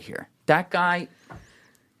fuck out of here. That guy,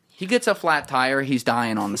 he gets a flat tire, he's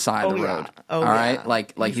dying on the side of the road. All right?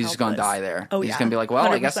 Like he's just going to die there. He's going to be like, well,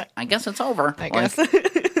 100%. I guess it's over. I guess.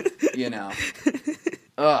 You know.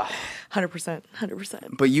 Ugh.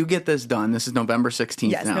 100%. But you get this done. This is November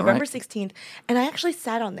 16th yes, now, November right? 16th. And I actually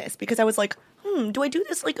sat on this because I was like, do I do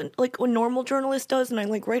this like a normal journalist does and I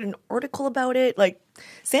like write an article about it? Like,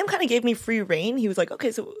 Sam kind of gave me free reign. He was like,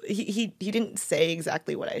 okay, so he didn't say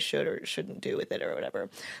exactly what I should or shouldn't do with it or whatever.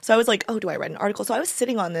 So I was like, oh, do I write an article? So I was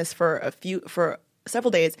sitting on this for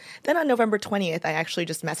several days. Then on November 20th, I actually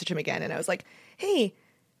just messaged him again and I was like, hey,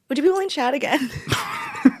 would you be willing to chat again?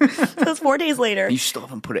 So it was 4 days later. You still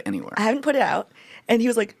haven't put it anywhere. I haven't put it out. And he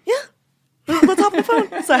was like, yeah, let's hop on the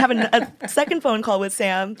phone. So I have a second phone call with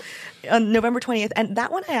Sam on November 20th. And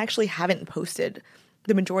that one I actually haven't posted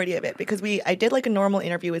the majority of it because I did like a normal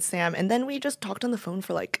interview with Sam. And then we just talked on the phone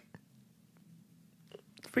for like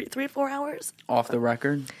 3 to 4 hours. Off the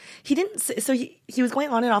record? He didn't say, so he was going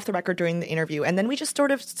on and off the record during the interview. And then we just sort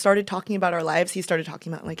of started talking about our lives. He started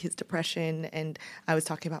talking about like his depression and I was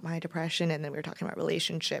talking about my depression. And then we were talking about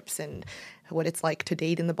relationships and what it's like to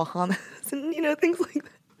date in the Bahamas and, things like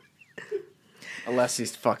that.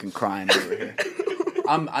 Alessi's fucking crying over here.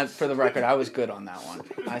 For the record, I was good on that one.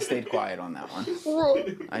 I stayed quiet on that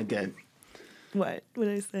one. I did. What did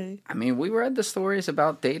I say? I mean, we read the stories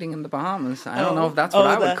about dating in the Bahamas. I don't know if that's what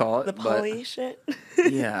I would call it. The poly shit?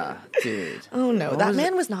 Yeah, dude. Oh, no. That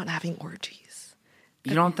man was not having orgies.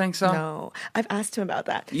 You don't think so? No. I've asked him about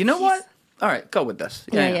that. You know what? All right, go with this.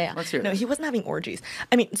 Yeah. Let's hear it. No, he wasn't having orgies.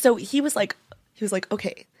 I mean, so he was like,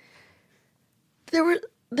 okay.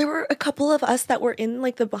 There were a couple of us that were in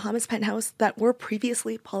like the Bahamas penthouse that were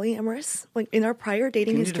previously polyamorous, like in our prior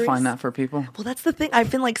dating histories. Can you define that for people? Well, that's the thing. I've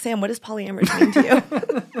been like, Sam, what does polyamorous mean to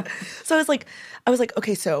you? So I was like,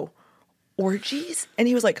 okay, so orgies? And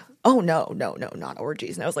he was like, oh, no, not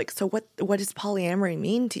orgies. And I was like, so what does polyamory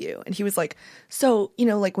mean to you? And he was like, so,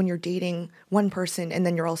 like when you're dating one person and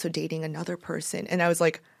then you're also dating another person. And I was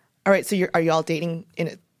like, all right, so are you all dating in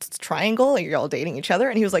a triangle? Or you're all dating each other?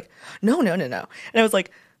 And he was like, no. And I was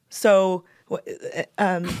like, so what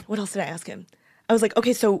else did I ask him? I was like,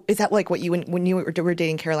 okay, so is that like what you when you were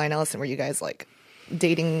dating Caroline Ellison, were you guys like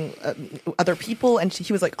dating other people? And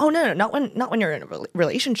he was like, oh no, not when you're in a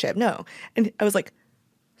relationship, no. And I was like,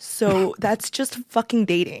 so that's just fucking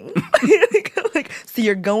dating. Like, so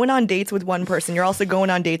you're going on dates with one person, you're also going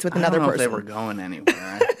on dates with another person. I don't know if they were going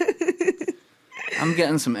anywhere. I'm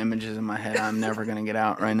getting some images in my head I'm never going to get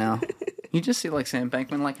out right now. You just see like Sam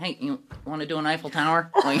Bankman like, hey, you want to do an Eiffel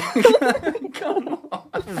Tower? Like, come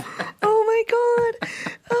on. Oh my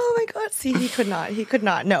God. See, he could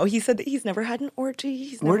not. No, he said that he's never had an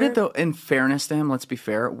orgy. In fairness to him, let's be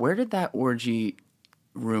fair, where did that orgy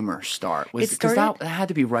rumor start? Because that had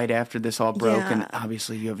to be right after this all broke, yeah. And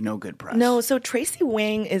obviously you have no good press. No, so Tracy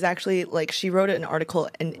Wang is actually like, she wrote an article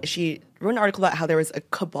about how there was a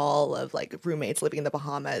cabal of like roommates living in the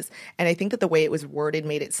Bahamas, and I think that the way it was worded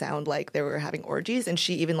made it sound like they were having orgies, and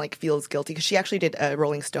she even like feels guilty because she actually did a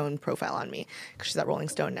Rolling Stone profile on me because she's at Rolling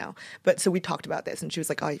Stone now. But so we talked about this, and she was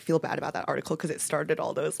like, oh, I feel bad about that article because it started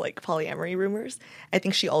all those like polyamory rumors. I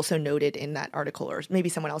think she also noted in that article, or maybe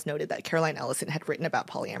someone else noted, that Caroline Ellison had written about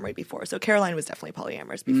polyamory before. So Caroline was definitely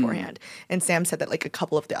polyamorous beforehand. And Sam said that like a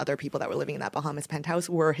couple of the other people that were living in that Bahamas penthouse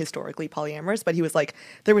were historically polyamorous, but he was like,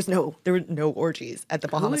 there were no orgies at the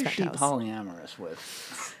Bahamas penthouse. Who is she polyamorous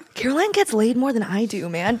with? Caroline gets laid more than I do,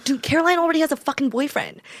 man. Dude, Caroline already has a fucking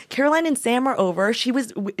boyfriend. Caroline and Sam are over. She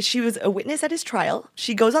was a witness at his trial.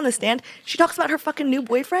 She goes on the stand. She talks about her fucking new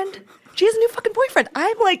boyfriend. She has a new fucking boyfriend.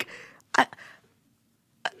 I'm like,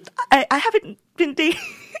 I haven't been dating.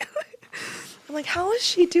 I'm like, how is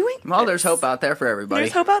she doing? Well, there's hope out there for everybody.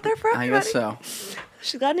 There's hope out there for everybody. I guess so.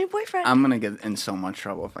 She got a new boyfriend. I'm going to get in so much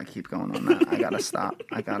trouble if I keep going on that. I got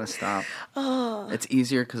to stop. Oh. It's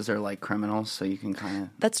easier because they're like criminals, so you can kind of...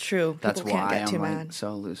 That's true. That's People why I'm like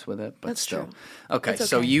so loose with it, but that's still. True. Okay,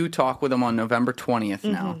 so you talk with them on November 20th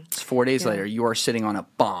now. It's 4 days later. You are sitting on a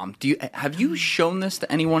bomb. Have you shown this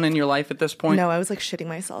to anyone in your life at this point? No, I was like shitting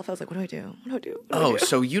myself. I was like, what do I do?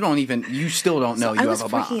 So you still don't know you have a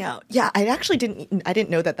bomb. I was freaking out. Yeah, I actually didn't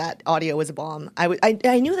know that audio was a bomb.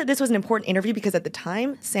 I knew that this was an important interview because at the time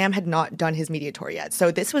time, Sam had not done his media tour yet.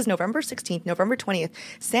 So this was November 16th, November 20th.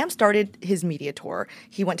 Sam started his media tour.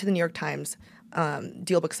 He went to the New York Times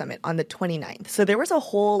Dealbook Summit on the 29th. So there was a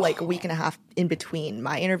whole week and a half in between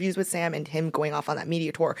my interviews with Sam and him going off on that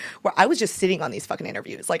media tour where I was just sitting on these fucking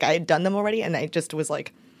interviews. Like I had done them already and I just was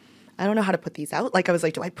like, I don't know how to put these out. Like I was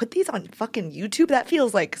like, do I put these on fucking YouTube? That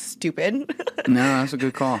feels like stupid. No, that's a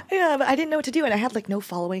good call. Yeah, but I didn't know what to do and I had like no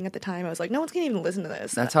following at the time. I was like, no one's gonna even listen to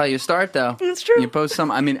this. That's how you start, though. It's true. You post some.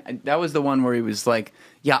 I mean, that was the one where he was like,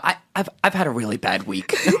 "Yeah, I've had a really bad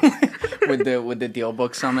week with the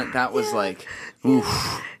Dealbook Summit." That was like,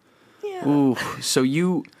 oof, Yeah. oof. So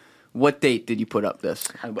what date did you put up this?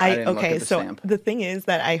 I didn't look at the stamp. The thing is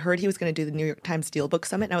that I heard he was going to do the New York Times Dealbook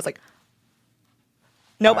Summit, and I was like,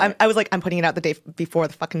 nope. Right. I was like, I'm putting it out the day before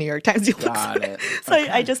the fucking New York Times Dealbook Got Summit. it. So Okay.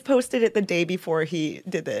 I just posted it the day before he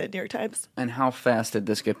did the New York Times. And how fast did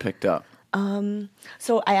this get picked up?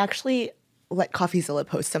 So I actually let CoffeeZilla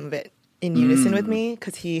post some of it in unison with me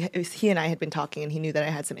because he and I had been talking, and he knew that I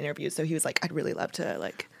had some interviews. So he was like, I'd really love to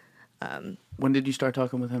like. When did you start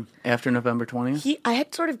talking with him? After November 20th? I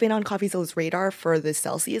had sort of been on CoffeeZilla's radar for the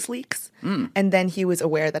Celsius leaks. And then he was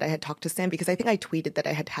aware that I had talked to Sam because I think I tweeted that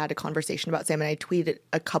I had had a conversation about Sam, and I tweeted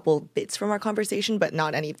a couple bits from our conversation, but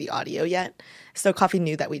not any of the audio yet. So Coffee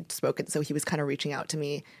knew that we'd spoken, so he was kind of reaching out to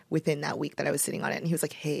me within that week that I was sitting on it, and he was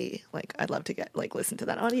like, hey, like, I'd love to listen to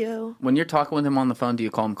that audio. When you're talking with him on the phone, do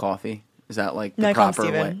you call him Coffee? Is that like the No, I call him proper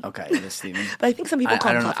way? Steven. Okay, it is Steven. But I think some people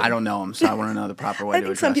call him Coffee. I don't know him, so I want to know the proper way I to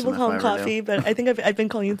think address some people him call if him I ever Coffee, do. but I think I've been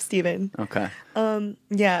calling him Steven. Okay.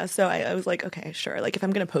 Yeah, so I was like, okay, sure. Like, if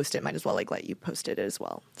I'm going to post it, might as well, like, let you post it as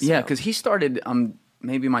well. So. Yeah, because he started,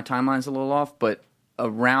 maybe my timeline's a little off, but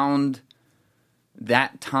around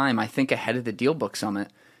that time, I think ahead of the Dealbook Summit,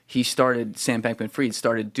 Sam Bankman-Fried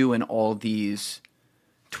started doing all these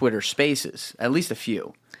Twitter spaces, at least a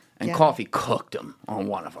few. And Yeah. Coffee cooked him on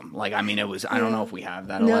one of them. Like, I mean, it was, I don't know if we have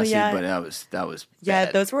that, No, Alessi, yeah. but that was Yeah,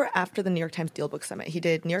 bad. those were after the New York Times Dealbook Summit. He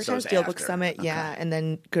did New York So it Times was Dealbook after. Summit, Okay. yeah, and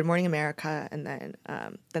then Good Morning America, and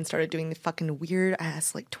then started doing the fucking weird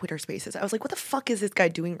ass like Twitter Spaces. I was like, what the fuck is this guy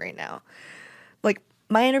doing right now? Like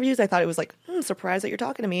my interviews, I thought it was like, surprised that you're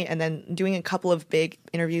talking to me, and then doing a couple of big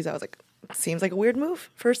interviews, I was like, seems like a weird move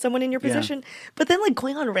for someone in your Yeah. position. But then like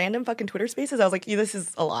going on random fucking Twitter Spaces, I was like, this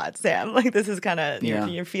is a lot, Sam. Like this is kind of Yeah.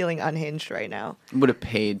 you're feeling unhinged right now. Would have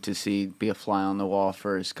paid to be a fly on the wall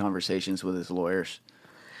for his conversations with his lawyers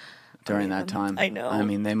during that time. I know. I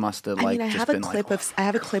mean, they must have like I just have a been clip like, of I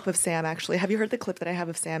have a clip of Sam actually. Have you heard the clip that I have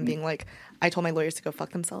of Sam being like, I told my lawyers to go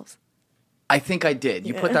fuck themselves? I think I did.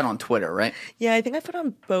 You put Yeah. that on Twitter, right? Yeah, I think I put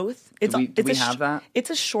on both. It's Do we have that? It's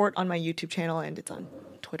a short on my YouTube channel and it's on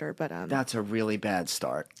Twitter, but That's a really bad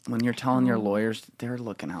start. When you're telling your lawyers, they're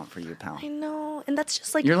looking out for you, pal. I know, and that's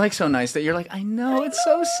just like You're like so nice that you're like, I know, it's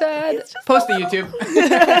so sad. It's just Post so to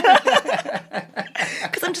YouTube.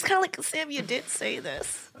 because I'm just kind of like, Sam, you did say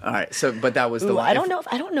this. All right, so but that was the Ooh, one. I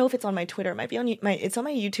don't know if it's on my Twitter. It might be on it's on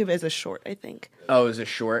my YouTube as a short, I think. Oh, is it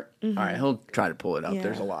short? All right, he'll try to pull it up. Mm-hmm. Yeah.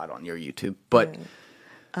 There's a lot on your YouTube, but.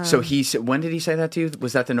 So he said, when did he say that to you?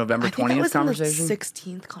 Was that the November I think 20th that was conversation? In the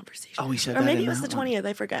 16th conversation. Oh, he said or that maybe in it was the that one. 20th.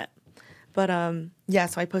 I forget. But yeah.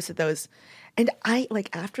 So I posted those, and I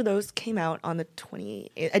like after those came out on the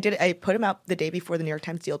 28th. I put them out the day before the New York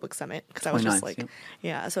Times Dealbook Summit because I was just 29th, like, yep.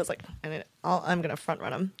 yeah. So I was like, I'm gonna front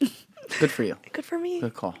run them. Good for you. Good for me.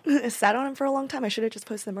 Good call. I sat on them for a long time. I should have just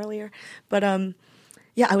posted them earlier. But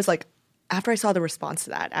yeah, I was like, after I saw the response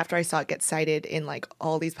to that, after I saw it get cited in like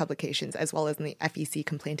all these publications as well as in the FEC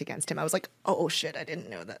complaint against him, I was like, oh shit, I didn't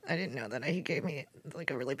know that he gave me like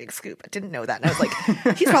a really big scoop. I didn't know that. And I was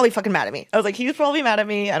like, he's probably fucking mad at me. I was like, he's probably mad at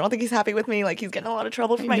me. I don't think he's happy with me. Like he's getting a lot of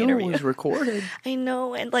trouble for my It interview. was recorded. I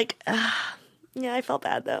know. And like, yeah, I felt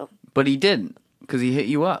bad though. But he didn't, because he hit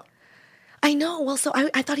you up. I know. Well, so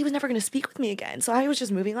I thought he was never going to speak with me again. So I was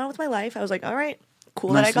just moving on with my life. I was like, all right,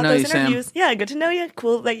 cool Nice that I to got know those you, Sam. interviews. Yeah, good to know you.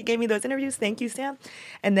 Cool that you gave me those interviews. Thank you, Sam.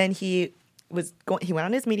 And then he went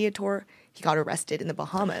on his media tour. He got arrested in the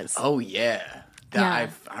Bahamas. Oh, yeah. Yeah.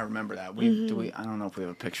 I remember that. I don't know if we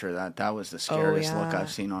have a picture of that. That was the scariest look yeah.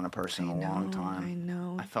 I've seen on a person in a long time. I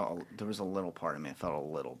know. I felt there was a little part of me. I felt a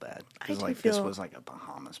little bad. I Because do like this feel- was like a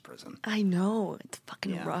Bahamas prison. I know. It's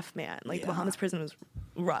fucking Yeah. rough, man. Like the Yeah. Bahamas prison was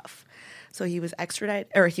rough. So he was extradited,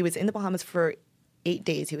 or he was in the Bahamas for 8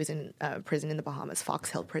 days. He was in prison in the Bahamas, Fox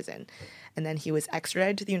Hill Prison. And then he was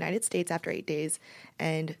extradited to the United States after 8 days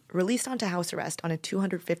and released onto house arrest on a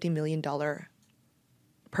 $250 million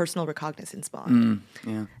personal recognizance bond.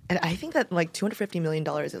 Yeah. And I think that like $250 million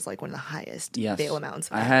is like one of the highest Yes. bail amounts.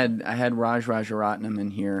 I had Raj Rajaratnam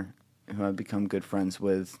in here, who I've become good friends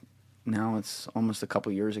with. Now it's almost a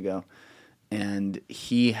couple years ago. and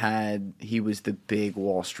he was the big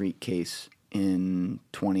Wall Street case in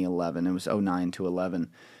 2011. It was 09 to 11,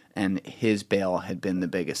 and his bail had been the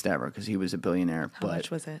biggest ever because he was a billionaire. How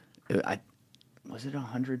much was it? Was it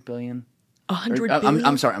 $100 billion? $100 billion?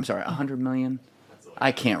 I'm sorry, $100 million.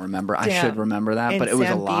 I can't remember. Damn. I should remember that, And but it was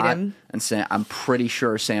a Sam beat lot. him. And Sam, I'm pretty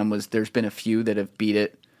sure Sam was. There's been a few that have beat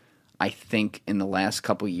it. I think in the last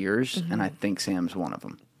couple years, and I think Sam's one of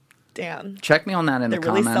them. Damn. Check me on that in They're the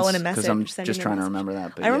really comments selling a message. I'm sending just a trying to message. remember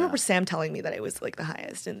that. But I remember Sam telling me that it was like the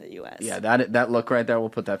highest in the U.S. Yeah, that look right there. We'll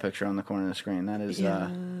put that picture on the corner of the screen. That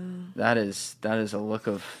is that is a look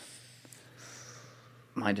of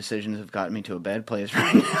my decisions have gotten me to a bad place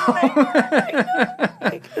right now.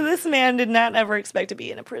 Like, this man did not ever expect to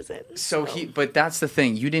be in a prison. But that's the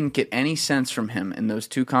thing. You didn't get any sense from him in those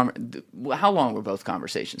two. How long were both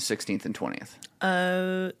conversations? 16th and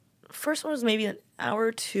 20th. First one was maybe an hour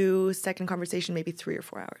or two. Second conversation, maybe 3 or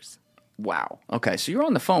 4 hours. Wow. Okay, so you're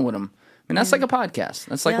on the phone with him. I mean, that's like a podcast.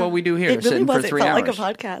 That's like what we do here, It really sitting was. for 3 It felt hours.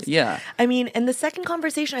 like a podcast. Yeah. I mean, in the second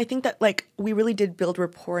conversation, I think that like we really did build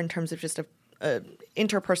rapport in terms of just a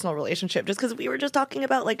interpersonal relationship, just because we were just talking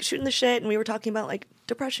about like shooting the shit, and we were talking about like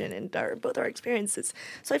depression and both our experiences.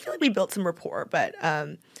 So I feel like we built some rapport, but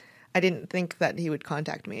I didn't think that he would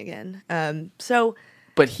contact me again.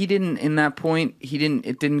 But he didn't. In that point,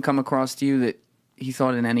 it didn't come across to you that he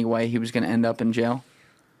thought in any way he was going to end up in jail.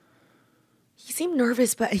 He seemed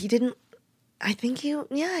nervous, but he didn't. I think he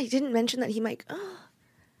didn't mention that he might.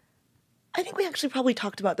 I think we actually probably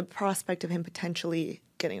talked about the prospect of him potentially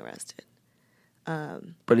getting arrested.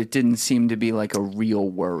 But it didn't seem to be like a real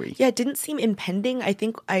worry. Yeah, it didn't seem impending. I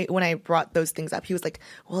think when I brought those things up, he was like,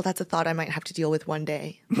 "Well, that's a thought I might have to deal with one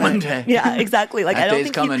day." But, One day. Yeah, exactly. Like That I don't day's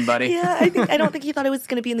think coming, buddy. Yeah, I don't think he thought it was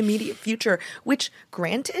going to be in the immediate future. Which,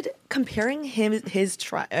 granted, comparing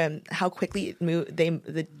how quickly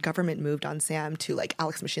the government moved on Sam to like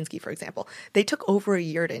Alex Mashinsky, for example, they took over a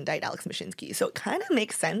year to indict Alex Mashinsky. So it kind of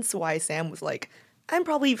makes sense why Sam was like, "I'm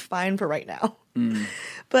probably fine for right now."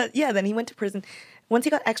 But yeah, then he went to prison. Once he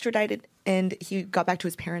got extradited and he got back to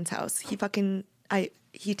his parents' house, he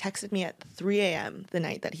texted me at 3 a.m. the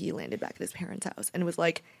night that he landed back at his parents' house and was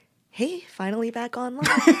like, "Hey, finally back online."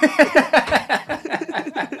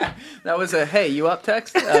 That was a "Hey, you up?"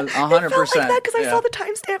 text. 100%. It felt like that because I saw the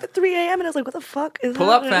timestamp at 3 a.m. and I was like, "What the fuck is Pull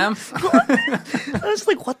up, happening?" fam. I was just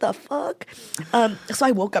like, "What the fuck?" So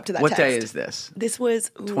I woke up to that. What text. day is this? This was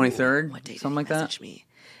 23rd? What day did Something he like that? message me?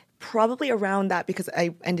 Probably around that because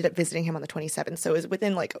I ended up visiting him on the 27th. So it was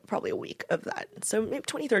within like probably a week of that. So maybe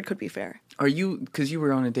 23rd could be fair. Are you, because you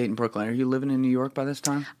were on a date in Brooklyn, are you living in New York by this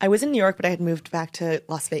time? I was in New York, but I had moved back to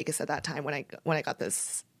Las Vegas at that time when I got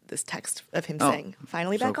this text of him saying,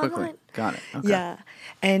 "Finally so back quickly. online." Got it. Okay. Yeah,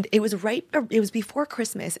 and it was before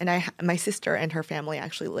Christmas, and my sister and her family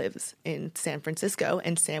actually lives in San Francisco,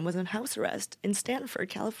 and Sam was in house arrest in Stanford,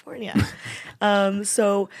 California.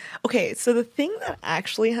 So the thing that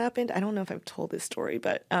actually happened, I don't know if I've told this story,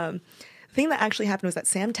 but the thing that actually happened was that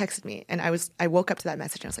Sam texted me, and I woke up to that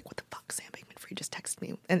message, and I was like, "What the fuck, Sam Bankman-Fried just texted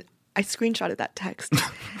me," and I screenshotted that text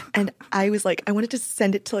and I was like, I wanted to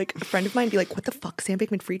send it to like a friend of mine and be like, "What the fuck? Sam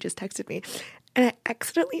Bankman-Fried just texted me." And I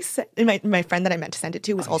accidentally sent, and my friend that I meant to send it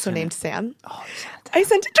to was also named Sam. Oh, I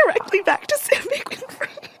sent it directly back to Sam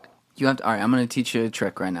Bankman-Fried. You have to, all right, I'm going to teach you a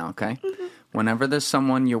trick right now, okay? Mm-hmm. Whenever there's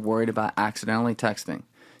someone you're worried about accidentally texting,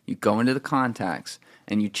 you go into the contacts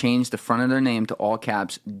and you change the front of their name to all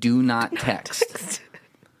caps, "Do not text."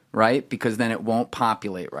 Right? Because then it won't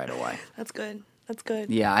populate right away. That's good. That's good.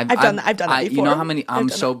 Yeah, I've done that before. You know how many? I'm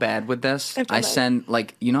so bad with this. I send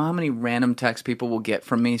you know how many random texts people will get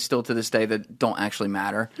from me still to this day that don't actually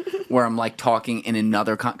matter. Where I'm like talking in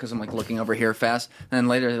another because I'm like looking over here fast, and then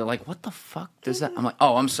later they're like, "What the fuck does that?" I'm like,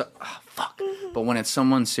 "Oh, fuck." But when it's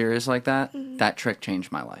someone serious like that, that trick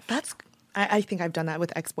changed my life. I think I've done that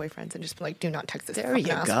with ex-boyfriends and just been like, "Do not text this." There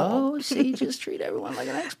you asshole. go. See, just treat everyone like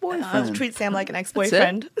an ex-boyfriend. I'll treat Sam like an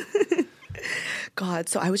ex-boyfriend. God,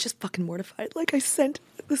 so I was just fucking mortified. Like I sent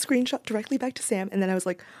the screenshot directly back to Sam, and then I was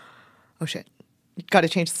like, "Oh shit, gotta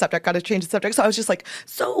change the subject." So I was just like,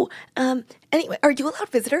 anyway, are you allowed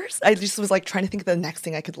visitors? I just was like trying to think of the next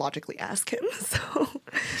thing I could logically ask him.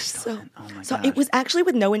 So it was actually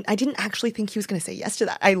with I didn't actually think he was going to say yes to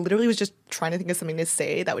that. I literally was just trying to think of something to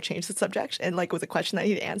say that would change the subject, and like it was a question that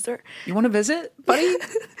he'd answer. "You want to visit, buddy?"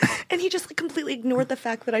 And he just like completely ignored the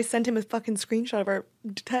fact that I sent him a fucking screenshot of our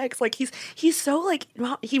text. Like he's so like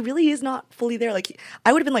he really is not fully there. Like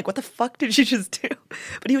I would have been like, "What the fuck did you just do?"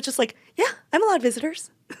 But he was just like, "Yeah, I'm allowed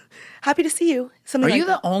visitors. Happy to see you. Something Are like you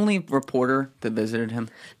that. the only reporter that visited him?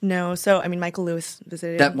 No, so I mean, Michael Lewis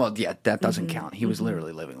visited That him. well, yeah, that doesn't count. He was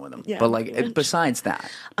literally living with him. Yeah, but like, pretty much. besides that,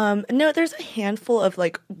 No, there's a handful of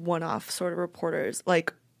like one-off sort of reporters.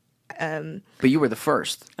 Like, but you were the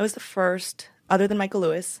first. I was the first, other than Michael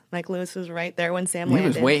Lewis. Michael Lewis was right there when Sam He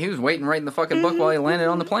landed. was waiting right in the fucking book while he landed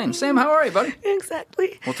on the plane. Sam, how are you, buddy?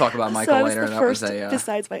 Exactly. We'll talk about Michael so I was later. The That first was a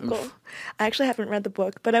besides Michael. I actually haven't read the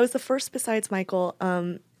book, but I was the first besides Michael.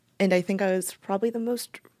 And I think I was probably the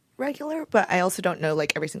most regular, but I also don't know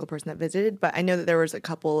like every single person that visited. But I know that there was a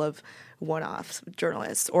couple of one-offs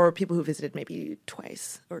journalists or people who visited maybe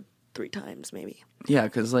twice or 3 times, maybe. Yeah,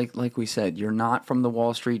 because like we said, you're not from the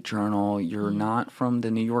Wall Street Journal. You're not from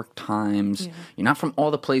the New York Times. Yeah. You're not from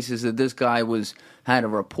all the places that this guy had a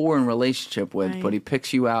rapport and relationship with. Right. But he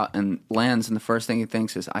picks you out and lands, and the first thing he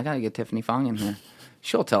thinks is, "I got to get Tiffany Fong in here.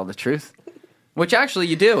 She'll tell the truth." Which actually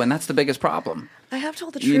you do, and that's the biggest problem. I have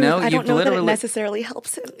told the truth. You know, I don't you've know that it literally- necessarily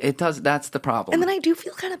helps him. It does. That's the problem. And then I do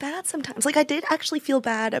feel kind of bad sometimes. Like I did actually feel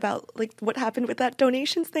bad about like what happened with that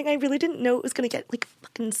donations thing. I really didn't know it was going to get like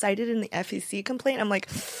fucking cited in the FEC complaint. I'm like,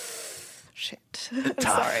 shit. I'm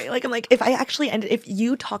sorry. Like I'm like, if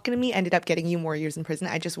you talking to me ended up getting you more years in prison,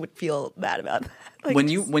 I just would feel bad about that. Like, when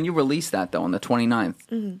you released that though on the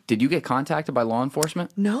 29th, did you get contacted by law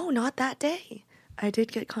enforcement? No, not that day. I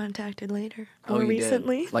did get contacted later. More you did?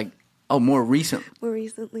 recently. More recent. More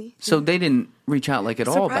recently. So they didn't reach out like at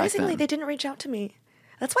all back Surprisingly, then. they didn't reach out to me.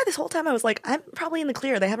 That's why this whole time I was like, I'm probably in the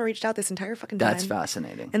clear. They haven't reached out this entire fucking time. That's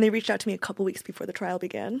fascinating. And they reached out to me a couple weeks before the trial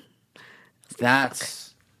began.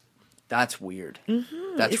 That's weird.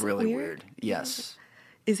 That's Is it really weird? weird. Yes.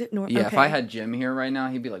 Is it normal? Yeah, if I had Jim here right now,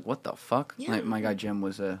 he'd be like, "What the fuck?" Yeah. My guy Jim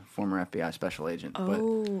was a former FBI special agent. But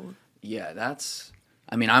Oh. yeah, that's.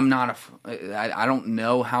 I mean, I'm not I don't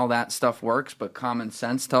know how that stuff works, but common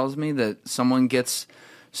sense tells me that someone gets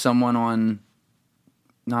someone on,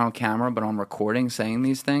 not on camera, but on recording saying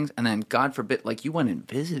these things, and then God forbid, like you went and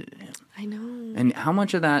visited him. I know. And how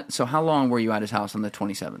much of that? So how long were you at his house on the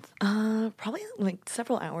 27th? Probably like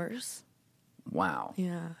several hours. Wow.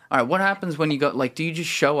 Yeah. All right. What happens when you go? Like, do you just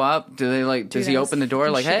show up? Do they like? Does Dude, he I was open the door?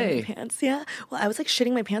 fucking Like, shitting hey. my pants. Yeah. Well, I was like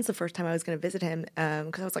shitting my pants the first time I was going to visit him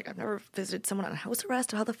because I was like, I've never visited someone on house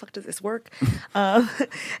arrest. How the fuck does this work?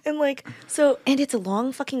 And like, so, and it's a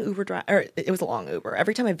long fucking Uber drive. Or it was a long Uber.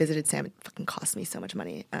 Every time I visited Sam, it fucking cost me so much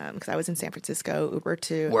money because I was in San Francisco. Uber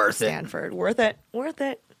to Worth it. Stanford. Worth it. Worth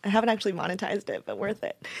it. I haven't actually monetized it, but worth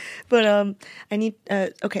it. But I need.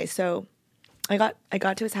 Okay, so. I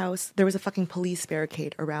got to his house. There was a fucking police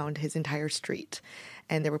barricade around his entire street,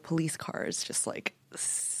 and there were police cars just like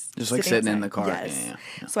sitting in the car. Yes.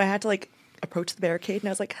 Yeah. So I had to like approach the barricade, and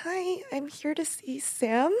I was like, "Hi, I'm here to see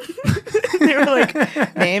Sam." They were like,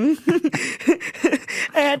 "Name."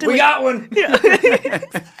 I had to. We got one. Yeah.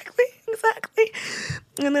 Exactly.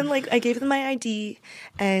 And then like I gave them my ID,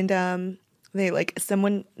 and they like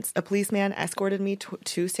a policeman escorted me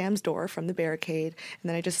to Sam's door from the barricade, and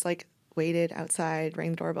then I just like waited outside,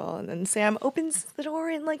 rang the doorbell, and then Sam opens the door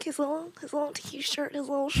in like his little t-shirt, his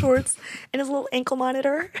little shorts, and his little ankle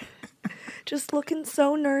monitor. Just looking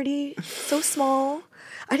so nerdy, so small.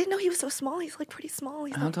 I didn't know he was so small. He's like pretty small.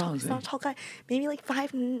 He's not tall. He's not a tall guy. Maybe like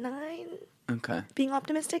 5'9". Okay. Being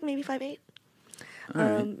optimistic, maybe 5'8".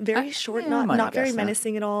 Right. Very short, I might have not very guessed that.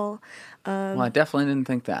 menacing at all. Well, I definitely didn't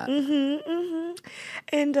think that.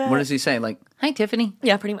 And What does he say? Like, "Hi, Tiffany."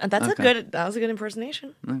 yeah, pretty much. That was a good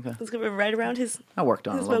impersonation. Okay. That's good. Right around his I worked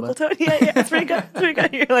on it a little vocal bit. tone. Yeah, it's pretty good. It's pretty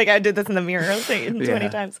good. You're like, I did this in the mirror. I was saying it 20 Yeah.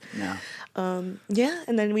 times. No. Yeah,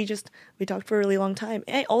 and then we talked for a really long time.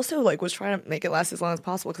 And I also like was trying to make it last as long as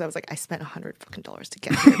possible because I was like, I spent $100 fucking to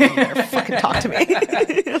get here. You better fucking talk to me.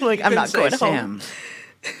 I'm like, I'm not Say, going home.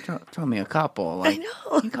 Sam, throw me a couple. Like, I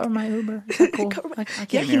know. You cover my Uber. Is that cool? I Yeah,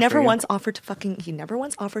 came he here never for you. once offered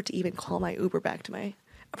to even call my Uber back to my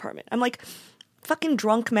apartment. I'm like, fucking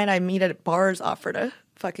drunk men I meet at bars offer to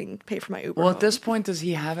fucking pay for my Uber. Well, at home. this point, does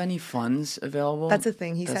he have any funds available? That's the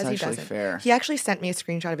thing. He That's says he actually doesn't. fair. He actually sent me a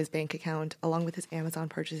screenshot of his bank account along with his Amazon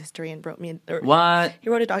purchase history and wrote me. What? He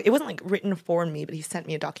wrote a doc. It wasn't like written for me, but he sent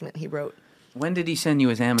me a document he wrote. When did he send you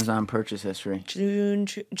his Amazon purchase history?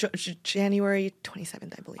 January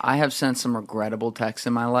 27th, I believe. I have sent some regrettable texts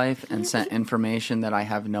in my life and sent information that I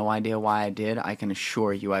have no idea why I did. I can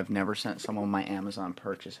assure you I've never sent someone my Amazon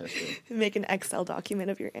purchase history. Make an Excel document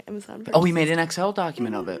of your Amazon purchase. Oh, he made an Excel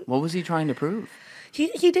document of it. What was he trying to prove? He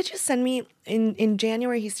did just send me in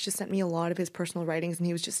January. He's just sent me a lot of his personal writings, and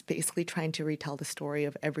he was just basically trying to retell the story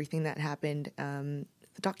of everything that happened. The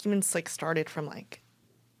documents like started from like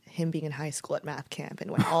him being in high school at math camp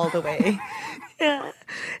and went all the way,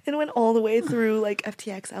 and went all the way through like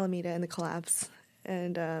FTX, Alameda, and the collapse,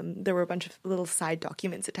 And there were a bunch of little side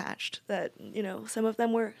documents attached that, some of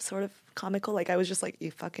them were sort of comical. Like, I was just like,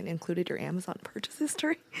 you fucking included your Amazon purchase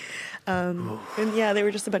history. And yeah, they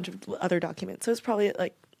were just a bunch of other documents. So it's probably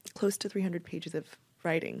like close to 300 pages of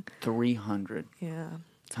writing. 300. Yeah.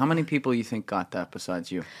 How many people you think got that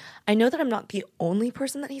besides you? I know that I'm not the only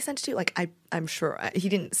person that he sent it to. Like, I'm sure. He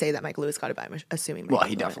didn't say that Mike Lewis got it, but I'm assuming Mike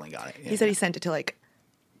He definitely got it. Yeah. He said he sent it to, like,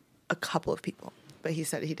 a couple of people. But he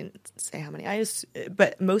said he didn't say how many.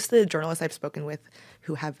 But most of the journalists I've spoken with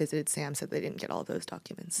who have visited Sam said they didn't get all of those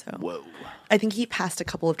documents. So Whoa. I think he passed a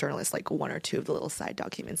couple of journalists, like one or two of the little side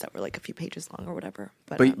documents that were like a few pages long or whatever.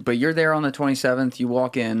 But you're there on the 27th. You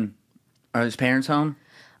walk in. Are his parents home?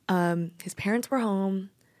 His parents were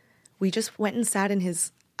home. We just went and sat in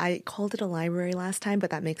his, I called it a library last time, but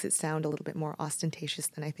that makes it sound a little bit more ostentatious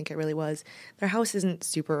than I think it really was. Their house isn't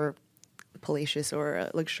super palatious or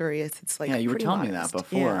luxurious. It's like, yeah, you were pretty telling modest. me that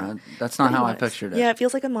before. Yeah. That's not Pretty how modest. I pictured it. Yeah, it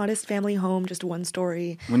feels like a modest family home, just one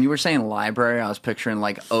story. When you were saying library, I was picturing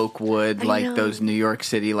like Oakwood, I like know. those New York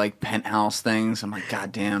City like penthouse things. I'm like,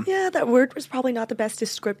 God damn. Yeah, that word was probably not the best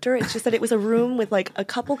descriptor. It's just that it was a room with like a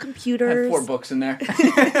couple I computers. had 4 books in there.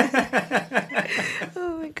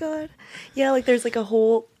 Oh my god. Yeah, like there's like a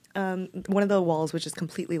whole one of the walls was just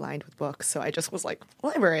completely lined with books. So I just was like,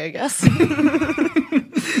 library, I guess.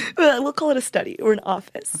 We'll call it a study or an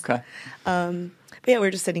office. Okay. But yeah, we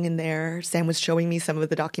were just sitting in there. Sam was showing me some of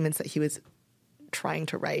the documents that he was trying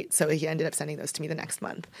to write. So he ended up sending those to me the next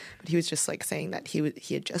month. But he was just like saying that he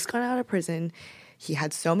had just gotten out of prison. He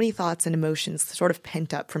had so many thoughts and emotions sort of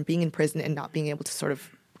pent up from being in prison and not being able to sort of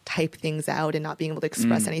type things out and not being able to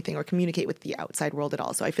express anything or communicate with the outside world at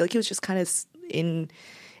all. So I feel like he was just kind of in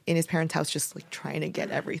his parents' house just like trying to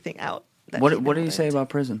get everything out. What did he say about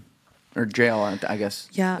prison? Or jail, I guess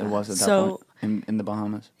Yeah, it was at that so- point in the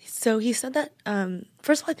Bahamas. So he said that,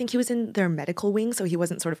 first of all, I think he was in their medical wing, so he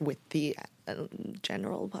wasn't sort of with the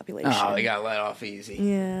general population. Oh, he got let off easy.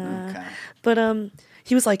 Yeah. Okay. But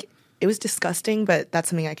he was like, it was disgusting, but that's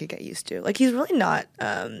something I could get used to. Like, he's really not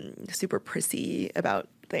super prissy about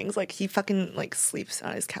things. Like, he fucking, like, sleeps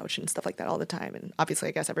on his couch and stuff like that all the time. And obviously,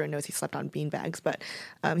 I guess everyone knows he slept on beanbags. But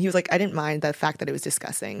he was like, I didn't mind the fact that it was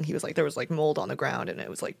disgusting. He was like, there was, like, mold on the ground, and it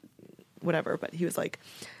was, like, whatever. But he was like,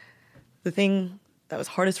 the thing that was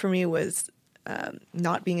hardest for me was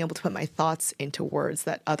not being able to put my thoughts into words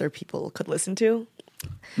that other people could listen to.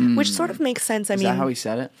 Which sort of makes sense. I Is mean, that how he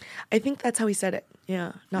said it? I think that's how he said it.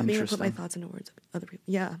 Yeah. Not being able to put my Interesting. thoughts into words of other people.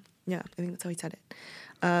 Yeah. Yeah. I think that's how he said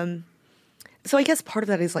it. So I guess part of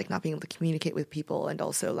that is like not being able to communicate with people and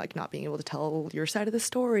also like not being able to tell your side of the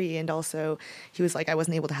story. And also he was like, I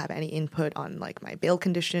wasn't able to have any input on like my bail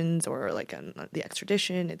conditions or like on the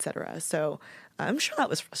extradition, etc. So I'm sure that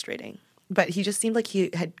was frustrating. But he just seemed like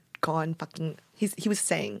he had gone fucking, he was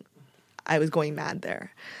saying I was going mad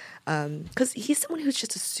there. Because he's someone who's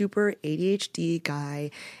just a super ADHD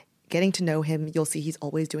guy. Getting to know him, you'll see he's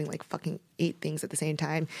always doing like fucking 8 things at the same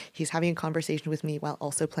time. He's having a conversation with me while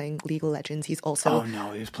also playing League of Legends. He's also Oh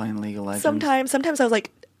no, he was playing League of Legends. sometimes I was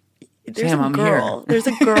like, there's Sam, a I'm girl. here. There's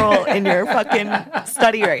a girl in your fucking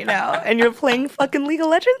study right now, and you're playing fucking League of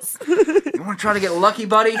Legends. You want to try to get lucky,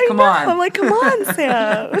 buddy? Come No, on. I'm like, come on,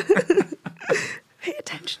 Sam. Pay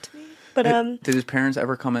attention to me. But Did his parents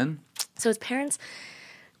ever come in? so his parents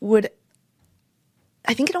would,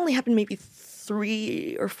 I think it only happened maybe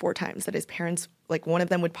 3 or 4 times that his parents, like one of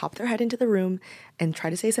them would pop their head into the room and try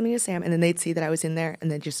to say something to Sam, and then they'd see that I was in there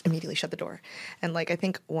and then just immediately shut the door. And like I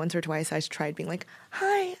think once or twice I tried being like,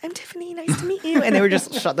 hi, I'm Tiffany, nice to meet you. And they would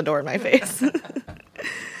just shut the door in my face.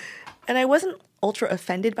 And I wasn't ultra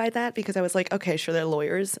offended by that because I was like, okay, sure, they're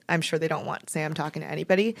lawyers. I'm sure they don't want Sam talking to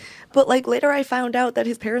anybody. But like later I found out that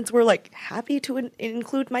his parents were like happy to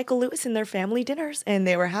include Michael Lewis in their family dinners. And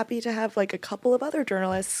they were happy to have like a couple of other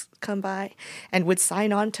journalists come by and would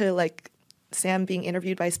sign on to like Sam being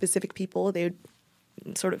interviewed by specific people. They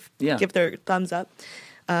would sort of give their thumbs up.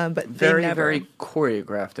 But Very, they never, very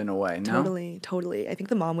choreographed in a way, no? Totally. I think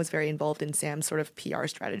the mom was very involved in Sam's sort of PR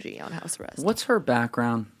strategy on house arrest. What's her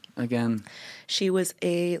background again? She was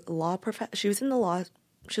a law professor. She was a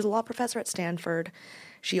law professor at Stanford.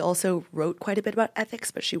 She also wrote quite a bit about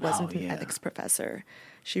ethics, but she wasn't an ethics professor.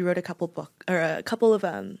 She wrote a couple of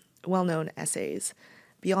well-known essays,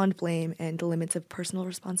 Beyond Blame and The Limits of Personal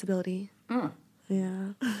Responsibility. Yeah.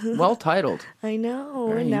 Well titled. I know.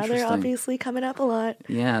 Very And now they're interesting. obviously coming up a lot.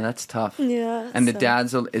 Yeah, that's tough. Yeah. And the so-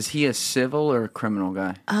 dad's, is he a civil or a criminal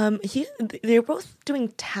guy? They're both doing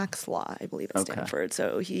tax law, I believe, at Okay. Stanford.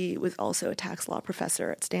 So he was also a tax law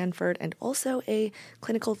professor at Stanford and also a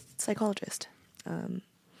clinical psychologist.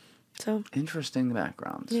 So interesting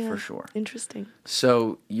backgrounds for sure. Interesting.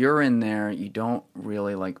 So you're in there. You don't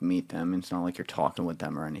really like meet them. It's not like you're talking with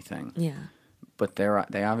them or anything. Yeah. But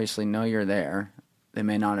they obviously know you're there. They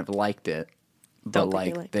may not have liked it, but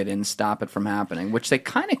like they didn't stop it from happening, which they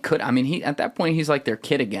kind of could. I mean, he at that point he's like their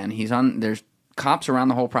kid again. There's cops around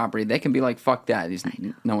the whole property. They can be like, "Fuck that!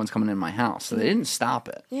 No one's coming in my house." So they didn't stop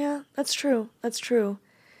it. Yeah, that's true. That's true.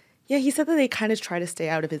 Yeah, he said that they kind of try to stay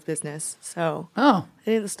out of his business, so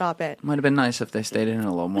they didn't stop it. Might have been nice if they stayed in a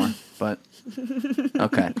little more, but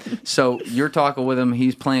okay. So you're talking with him.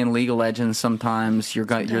 He's playing League of Legends sometimes. You're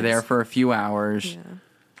there for a few hours.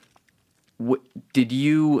 Yeah.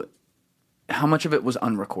 How much of it was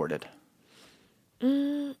unrecorded?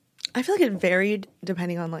 I feel like it varied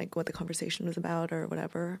depending on like what the conversation was about or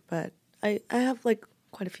whatever, but I have like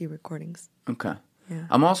quite a few recordings. Okay. Yeah.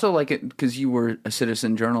 I'm also like it because you were a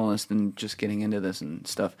citizen journalist and just getting into this and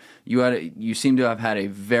stuff. You seem to have had a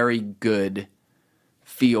very good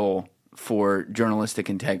feel for journalistic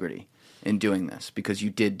integrity in doing this because you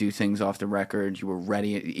did do things off the record. You were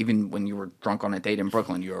ready, even when you were drunk on a date in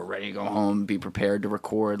Brooklyn. You were ready to go home, be prepared to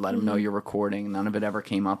record, let them know you're recording. None of it ever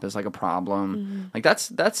came up as like a problem. Like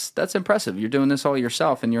that's impressive. You're doing this all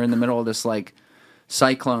yourself, and you're in the middle of this like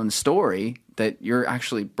cyclone story that you're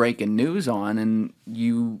actually breaking news on, and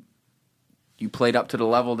you played up to the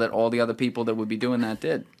level that all the other people that would be doing that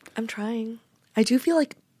did. I'm trying. I do feel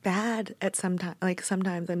like bad at sometimes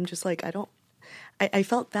I'm just like I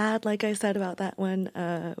felt bad, like I said about that one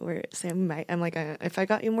where Sam I'm like if I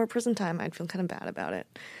got you more prison time I'd feel kind of bad about it.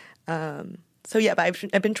 So yeah, but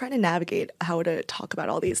I've been trying to navigate how to talk about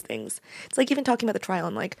all these things. It's like even talking about the trial,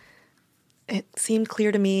 I'm like, it seemed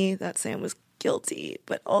clear to me that Sam was guilty,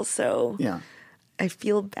 but also I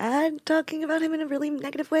feel bad talking about him in a really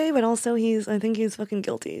negative way, but also I think he's fucking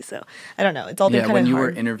guilty. So I don't know. It's all been kind of hard. When you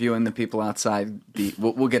were interviewing the people outside,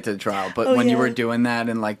 we'll get to the trial, but when you were doing that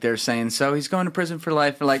and like they're saying, so he's going to prison for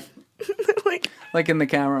life, like, like in the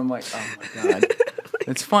camera, I'm like, oh my God.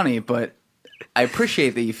 It's funny, but I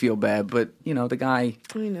appreciate that you feel bad, but you know, the guy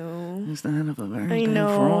is the head of a very big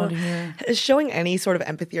fraud here. Showing any sort of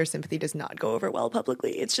empathy or sympathy does not go over well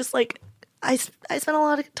publicly. It's just like, I spent a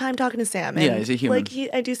lot of time talking to Sam. And he's a human. Like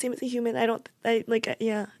I do see him as a human. I don't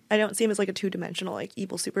see him as like a 2-dimensional like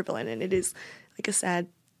evil supervillain. And it is like a sad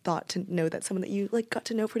thought to know that someone that you like got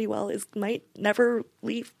to know pretty well might never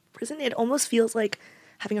leave prison. It almost feels like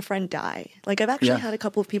having a friend die. Like I've actually had a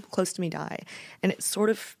couple of people close to me die, and it sort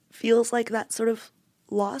of feels like that sort of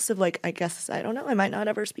loss of like, I guess, I don't know, I might not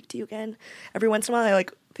ever speak to you again. Every once in a while I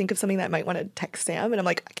like think of something that I might want to text Sam, and I'm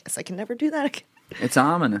like, I guess I can never do that again. It's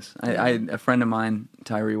ominous. A friend of mine,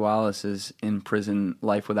 Tyree Wallace, is in prison,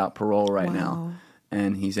 life without parole right now,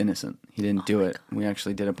 and he's innocent. He didn't do it. God. We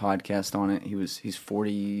actually did a podcast on it. He's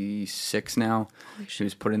 46 now. He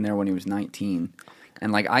was put in there when he was 19,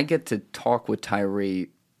 and like I get to talk with Tyree.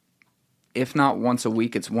 If not once a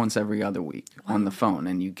week, it's once every other week on the phone,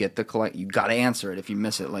 and you get you got to answer it. If you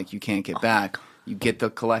miss it, like you can't get back. You get the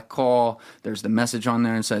collect call. There's the message on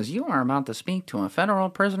there and says, you are about to speak to a federal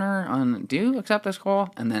prisoner. Do you accept this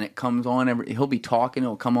call? And then it comes on. He'll be talking.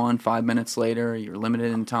 It'll come on 5 minutes later. You're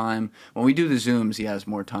limited in time. When we do the Zooms, he has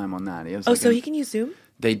more time on that. He can use Zoom?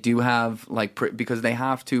 They do have, like, because they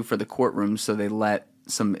have to for the courtrooms, so they let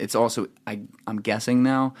some. It's also, I'm guessing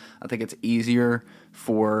now, I think it's easier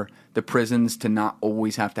for the prisons to not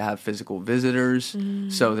always have to have physical visitors.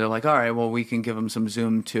 So they're like, all right, well, we can give them some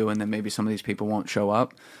Zoom too, and then maybe some of these people won't show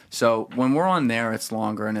up. So when we're on there, it's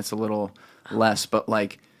longer and it's a little less. But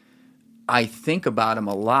like, I think about him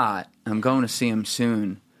a lot. I'm going to see him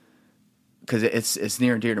soon because it's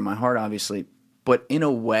near and dear to my heart, obviously. But in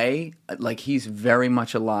a way, like he's very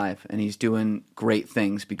much alive and he's doing great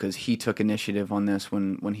things because he took initiative on this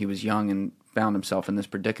when he was young and found himself in this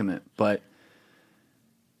predicament. But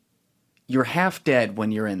you're half dead when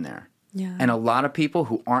you're in there. Yeah. And a lot of people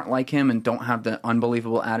who aren't like him and don't have the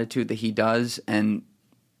unbelievable attitude that he does and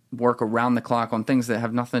work around the clock on things that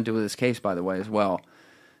have nothing to do with his case, by the way, as well,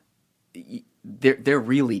 they're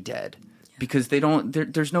really dead because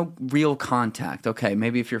there's no real contact. Okay,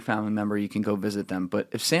 maybe if you're a family member, you can go visit them. But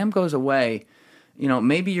if Sam goes away, you know,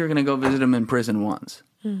 maybe you're going to go visit him in prison once.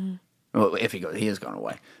 Mm-hmm. Well, if he is going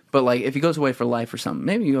away. But like if he goes away for life or something,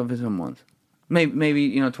 maybe you go visit him once.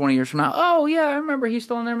 Maybe 20 years from now, oh yeah, I remember he's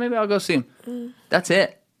still in there. Maybe I'll go see him. That's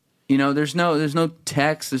it. You know, there's no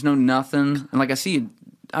text, there's no nothing. And like I see,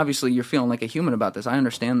 obviously you're feeling like a human about this. I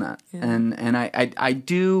understand that, and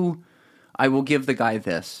I will give the guy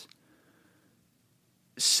this.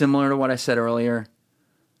 Similar to what I said earlier,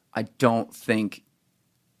 I don't think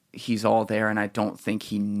he's all there, and I don't think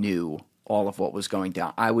he knew all of what was going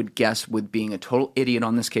down. I would guess, with being a total idiot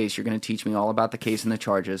on this case, you're going to teach me all about the case and the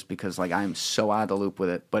charges because like I'm so out of the loop with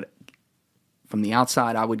it. But from the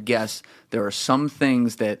outside, I would guess there are some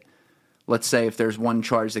things that, let's say if there's one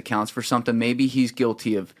charge that counts for something, maybe he's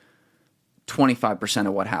guilty of 25%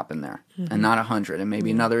 of what happened there and not 100, and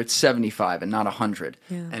maybe another it's 75 and not 100.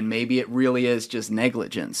 And maybe it really is just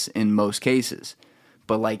negligence in most cases.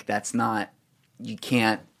 But like that's not, you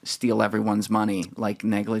can't steal everyone's money. Like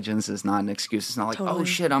negligence is not an excuse. It's not like, oh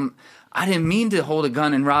shit, I didn't mean to hold a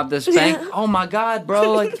gun and rob this bank. Oh my God,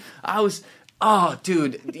 bro. Like oh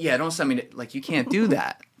dude, yeah, don't send me to, like you can't do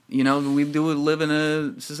that. You know, we do live in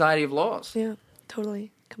a society of laws. Yeah,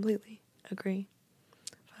 totally, completely agree.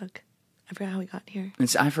 Fuck. I forgot how we got here.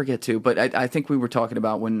 I forget too, but I think we were talking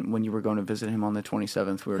about when you were going to visit him on the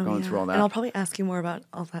 27th. We were going through all that. And I'll probably ask you more about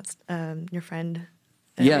all that, your friend.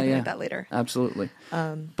 Yeah. Like that later. Absolutely.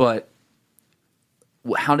 But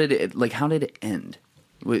how did it end?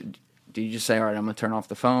 Did you just say, all right, I'm going to turn off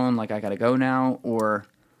the phone, like I got to go now? Or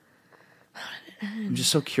how did it end? I'm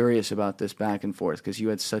just so curious about this back and forth because you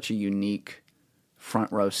had such a unique front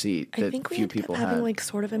row seat that few people had. Having like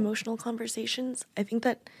sort of emotional conversations. I think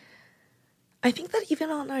that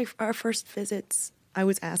even on our first visits, I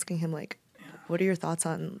was asking him, like, what are your thoughts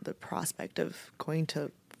on the prospect of going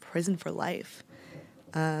to prison for life?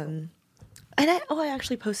 And I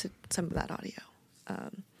actually posted some of that audio.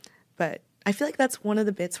 But I feel like that's one of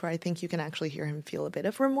the bits where I think you can actually hear him feel a bit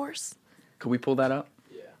of remorse. Could we pull that up?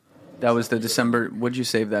 Yeah. That was the December. What'd you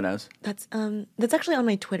save that as? That's actually on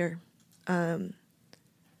my Twitter. So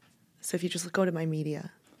if you just go to my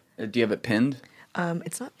media. Do you have it pinned?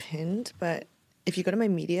 It's not pinned, but if you go to my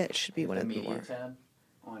media, it should be one of the more. Tab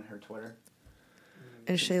on her Twitter.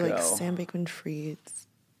 And it should say like Sam Bankman-Fried's.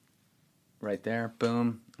 Right there,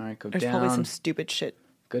 boom. All right, go There's down. probably some stupid shit.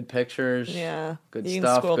 Good pictures. Yeah. Good you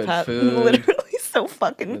stuff. Can Good past, food. Literally so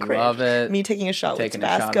fucking cringe. Love it. Me taking a shot with Taking a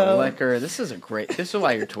shot Tabasco. of liquor. This is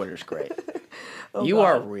why your Twitter's great. You God.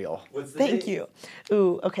 are real. What's the Thank date? you.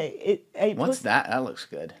 Ooh, okay. What's that? That looks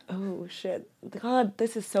good. Oh, shit. God,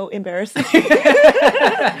 this is so embarrassing.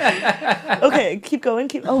 Okay, keep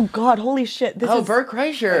going. Oh, God, holy shit. This is... Bert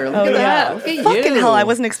Kreischer. Look at that. Look at Fucking you. hell, I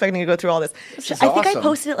wasn't expecting to go through all this. This is I think I awesome.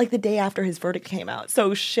 posted it like the day after his verdict came out.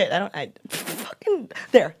 So shit, I fucking...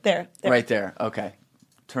 There. Right there. Okay.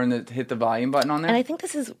 Hit the volume button on there. And I think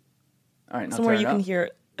this is All right, now somewhere turn you it can up. hear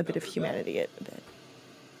a bit of humanity a bit.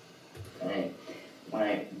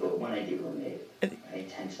 When I do roommate, I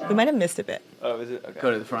tend to We might have missed a bit. Oh, is it? Okay.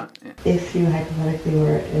 Go to the front. Yeah. If you hypothetically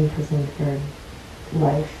were in prison for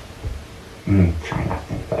life, try not to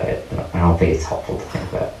think about it. I don't think it's helpful to think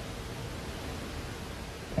about.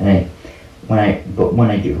 And when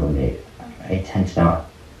I do roommate, I tend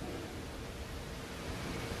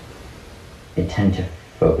to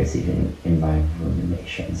focus even in my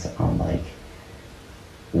ruminations on like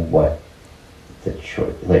what the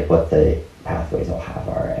what the pathways I'll have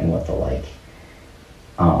are, and what the like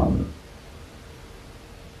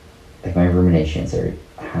my ruminations are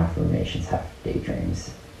half ruminations, half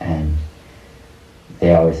daydreams, and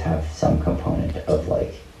they always have some component of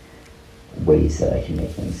like ways that I can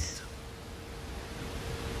make things,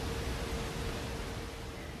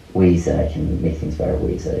 better, ways that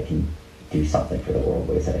I can do something for the world,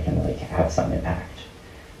 ways that I can like have some impact.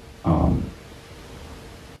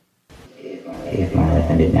 If my life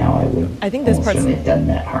ended now, I would I think this almost part's- certainly have done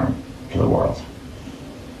that harm to the world.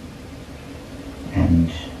 And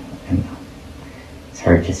it's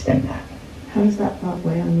hard to spin that. how does that thought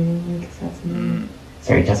weigh on you? Like, is that something?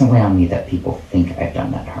 Sorry, it doesn't weigh on me that people think I've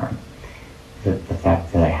done that harm. The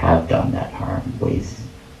fact that I have done that harm weighs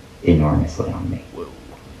enormously on me.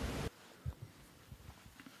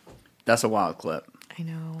 That's a wild clip. I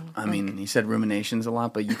know. I mean, he said ruminations a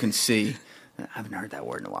lot, but you can see. I haven't heard that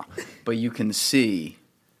word in a while. But you can see,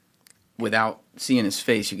 without seeing his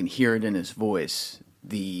face, you can hear it in his voice.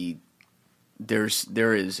 There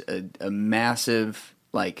is a massive,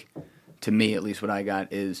 like, to me at least what I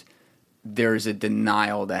got is there's a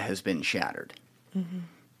denial that has been shattered. Mm-hmm.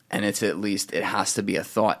 And it's at least, it has to be a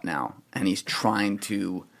thought now. And he's trying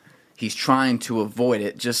to avoid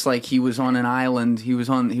it, just like he was on an island. He was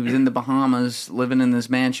in the Bahamas living in this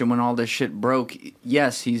mansion when all this shit broke.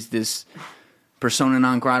 Yes, he's this persona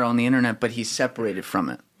non grata on the internet, but he's separated from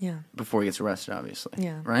it. Yeah. Before he gets arrested, obviously.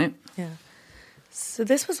 Yeah. Right? Yeah. So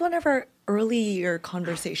this was one of our earlier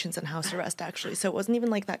conversations on house arrest, actually. So it wasn't even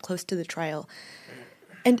like that close to the trial.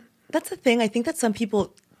 And that's the thing. I think that some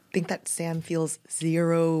people think that Sam feels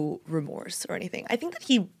zero remorse or anything. I think that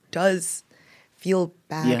he does feel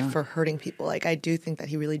bad for hurting people. Like, I do think that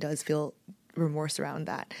he really does feel remorse around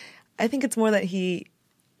that. I think it's more that he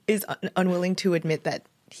is unwilling to admit that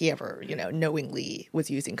he ever, knowingly was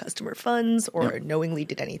using customer funds or knowingly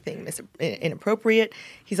did anything inappropriate.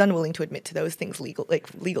 He's unwilling to admit to those things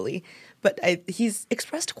legally. But he's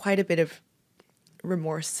expressed quite a bit of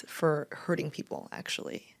remorse for hurting people,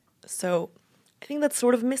 actually. So I think that's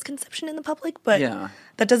sort of a misconception in the public, but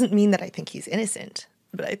that doesn't mean that I think he's innocent.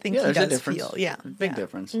 But I think he does feel, big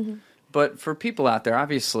difference. Mm-hmm. But for people out there,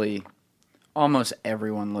 obviously, almost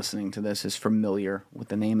everyone listening to this is familiar with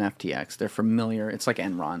the name FTX. They're familiar. It's like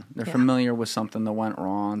Enron. They're familiar with something that went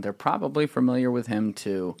wrong. They're probably familiar with him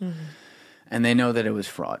too. Mm-hmm. And they know that it was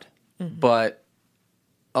fraud. Mm-hmm. But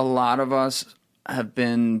a lot of us have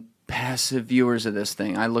been passive viewers of this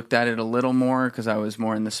thing. I looked at it a little more because I was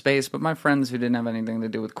more in the space, but my friends who didn't have anything to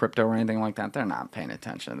do with crypto or anything like that, they're not paying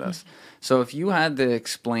attention to this. Mm-hmm. So if you had to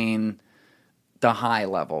explain the high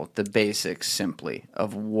level, the basics simply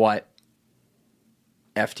of what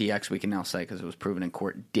FTX, we can now say because it was proven in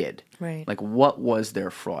court, did. Right. Like, what was their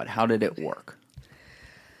fraud? How did it work?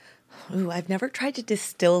 Ooh, I've never tried to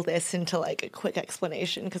distill this into like a quick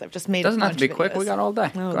explanation because I've just made Doesn't have to be quick. We got all day.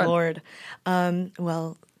 Oh, Lord.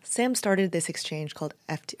 Well, Sam started this exchange called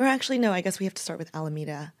or actually, no, I guess we have to start with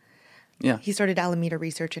Alameda. Yeah. He started Alameda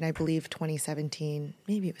Research in, I believe, 2017.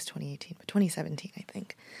 Maybe it was 2018, but 2017, I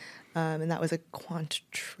think. And that was a quant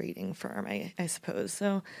trading firm, I suppose.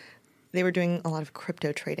 So they were doing a lot of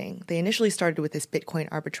crypto trading. They initially started with this Bitcoin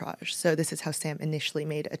arbitrage. So this is how Sam initially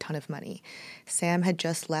made a ton of money. Sam had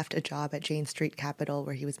just left a job at Jane Street Capital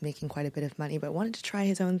where he was making quite a bit of money, but wanted to try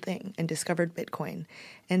his own thing and discovered Bitcoin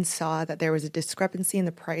and saw that there was a discrepancy in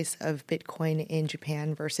the price of Bitcoin in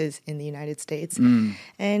Japan versus in the United States.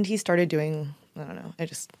 And he started doing, I don't know,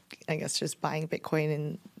 I guess just buying Bitcoin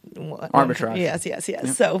and arbitrage. Yes. Yep.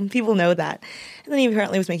 So people know that. And then he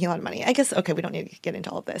apparently was making a lot of money. I guess, okay, we don't need to get into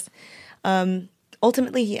all of this.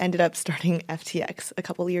 Ultimately, he ended up starting FTX a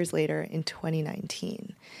couple years later in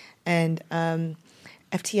 2019. And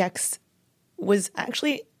FTX was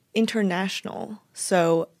actually international.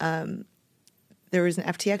 So there was an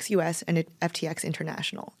FTX US and an FTX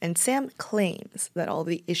International. And Sam claims that all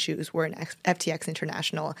the issues were in FTX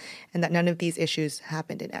International and that none of these issues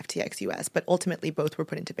happened in FTX US, but ultimately both were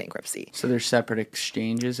put into bankruptcy. So they're separate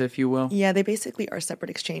exchanges, if you will? Yeah, they basically are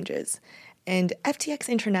separate exchanges. And FTX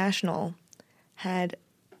International had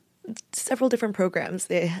several different programs.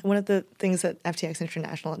 One of the things that FTX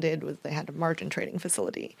International did was they had a margin trading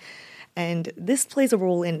facility. And this plays a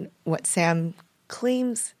role in what Sam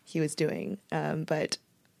claims he was doing, but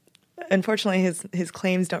unfortunately his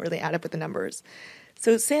claims don't really add up with the numbers.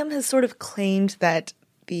 So Sam has sort of claimed that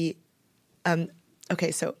so I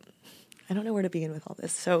don't know where to begin with all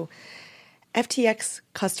this. So FTX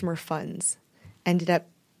customer funds ended up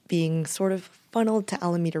being sort of funneled to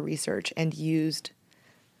Alameda Research and used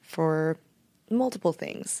for multiple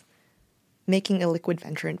things: making illiquid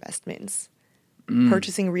venture investments,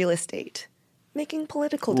 purchasing real estate, making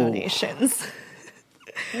political donations.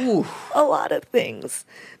 A lot of things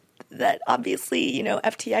that obviously,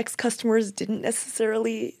 FTX customers didn't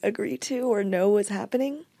necessarily agree to or know was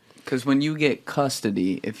happening. Because when you get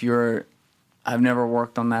custody, I've never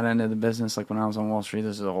worked on that end of the business. Like when I was on Wall Street,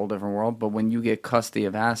 this is a whole different world. But when you get custody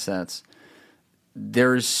of assets,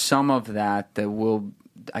 there's some of that will,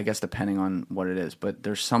 I guess depending on what it is, but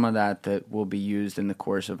there's some of that will be used in the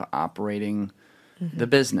course of operating the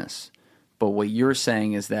business. But what you're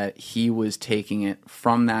saying is that he was taking it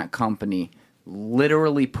from that company,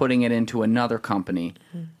 literally putting it into another company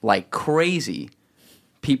like crazy.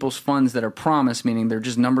 People's funds that are promised, meaning they're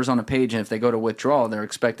just numbers on a page, and if they go to withdrawal, they're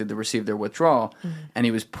expected to receive their withdrawal. And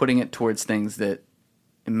he was putting it towards things that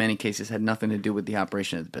in many cases had nothing to do with the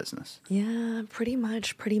operation of the business. Yeah, pretty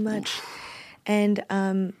much. And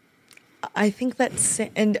I think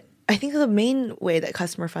the main way that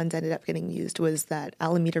customer funds ended up getting used was that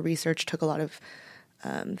Alameda Research took a lot of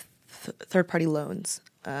third-party loans,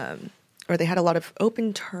 or they had a lot of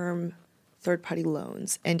open-term third-party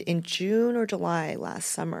loans. And in June or July last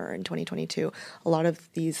summer in 2022, a lot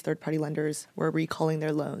of these third-party lenders were recalling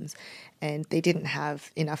their loans, and they didn't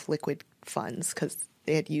have enough liquid funds because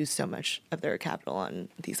they had used so much of their capital on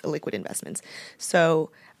these illiquid investments. So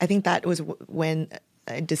I think that was when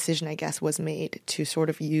a decision, I guess, was made to sort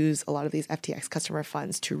of use a lot of these FTX customer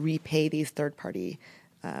funds to repay these third-party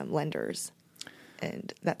lenders.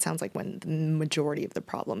 And that sounds like when the majority of the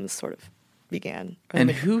problems sort of began.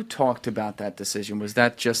 And who talked about that decision? Was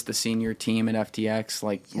that just the senior team at FTX,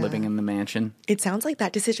 living in the mansion? It sounds like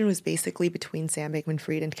that decision was basically between Sam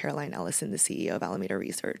Bankman-Fried and Caroline Ellison, the CEO of Alameda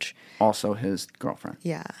Research. Also his girlfriend.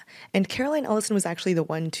 Yeah. And Caroline Ellison was actually the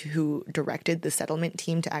one who directed the settlement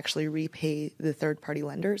team to actually repay the third-party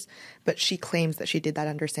lenders, but she claims that she did that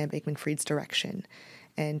under Sam Bankman-Fried's direction.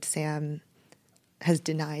 And Sam has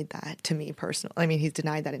denied that to me personally. I mean, he's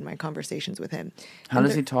denied that in my conversations with him. How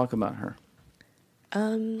does he talk about her?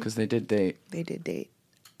 Because they did date. They did date.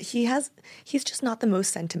 He's just not the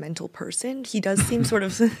most sentimental person. He does seem sort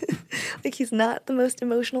of like he's not the most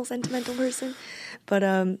emotional, sentimental person,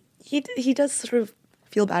 but he does sort of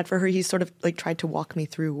feel bad for her. He's sort of like tried to walk me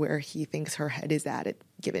through where he thinks her head is at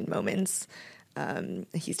given moments.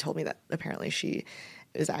 He's told me that apparently she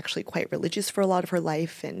is actually quite religious for a lot of her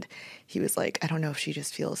life, and he was like, I don't know if she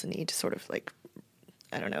just feels the need to sort of like,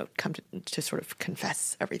 I don't know, come to sort of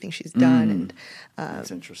confess everything she's done. And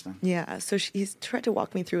that's interesting. Yeah, so he's tried to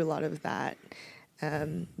walk me through a lot of that.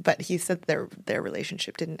 But he said their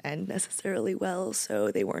relationship didn't end necessarily well,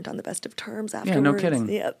 so they weren't on the best of terms afterwards. Yeah, no kidding.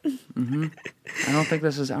 Yep. Mm-hmm. I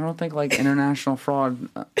don't think like international fraud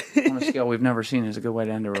on a scale we've never seen is a good way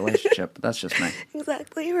to end a relationship. But that's just me.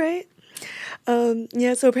 Exactly, right?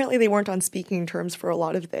 Yeah, so apparently they weren't on speaking terms for a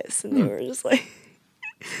lot of this, and they were just like,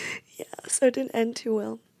 yeah, so it didn't end too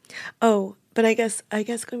well. Oh, but I guess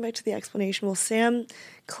going back to the explanation, well, Sam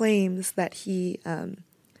claims that he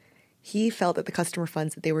felt that the customer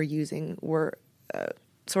funds that they were using were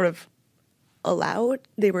sort of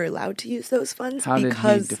they were allowed to use those funds. How did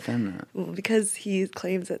he defend that? Well, because he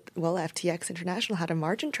claims that, FTX International had a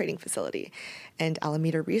margin trading facility, and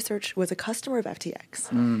Alameda Research was a customer of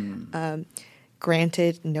FTX.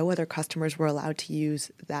 Granted, no other customers were allowed to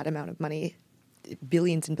use that amount of money,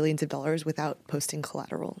 billions and billions of dollars, without posting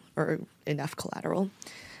collateral or enough collateral.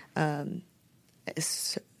 And I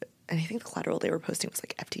think the collateral they were posting was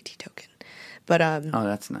like FTT token. But oh,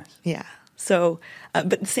 that's nice. Yeah. So,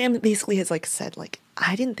 but Sam basically has said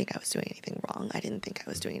I didn't think I was doing anything wrong. I didn't think I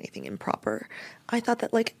was doing anything improper. I thought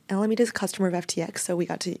that Alameda's a customer of FTX, so we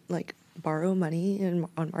got to borrow money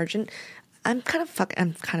on margin. I'm kind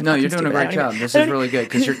of No, you're doing a great job. This is really good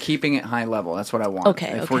because you're keeping it high level. That's what I want.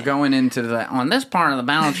 Okay. If we're going into on this part of the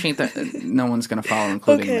balance sheet, that no one's going to follow,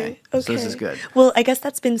 including me. So this is good. Well, I guess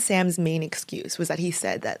that's been Sam's main excuse, was that he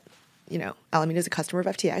said that, Alameda is a customer of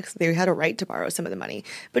FTX. They had a right to borrow some of the money.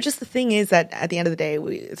 But just the thing is that at the end of the day,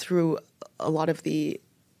 through a lot of the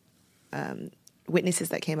witnesses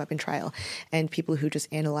that came up in trial and people who just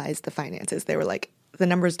analyzed the finances, they were like, the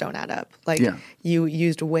numbers don't add up. You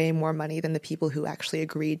used way more money than the people who actually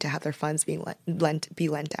agreed to have their funds being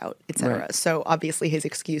lent out, etc. Right. So obviously his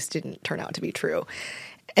excuse didn't turn out to be true.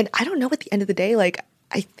 And I don't know, at the end of the day,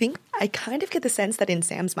 I think I kind of get the sense that in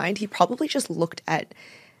Sam's mind, he probably just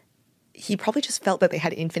felt that they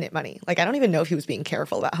had infinite money. I don't even know if he was being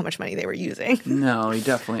careful about how much money they were using. No, he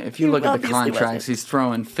definitely. If you look at the contracts, he's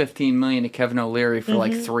throwing $15 million to Kevin O'Leary for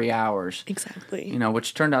 3 hours. Exactly.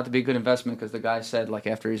 Which turned out to be a good investment because the guy said,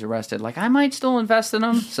 after he's arrested, I might still invest in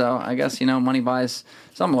him. So I guess, money buys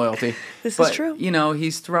some loyalty. This is true.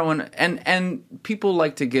 He's throwing, and people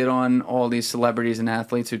like to get on all these celebrities and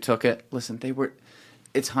athletes who took it. Listen,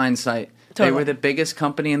 it's hindsight. Totally. They were the biggest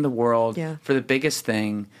company in the world for the biggest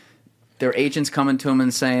thing. Their agent's coming to him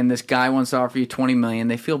and saying, this guy wants to offer you $20 million.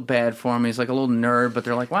 They feel bad for him. He's a little nerd, but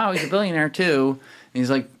they're like, wow, he's a billionaire too. And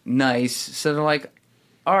he's nice. So they're like,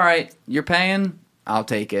 all right, you're paying? I'll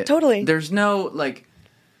take it. Totally. There's no,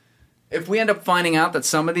 if we end up finding out that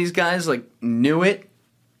some of these guys, knew it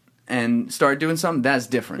and started doing something, that's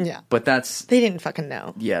different. Yeah. But that's... They didn't fucking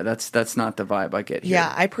know. Yeah, that's not the vibe I get here.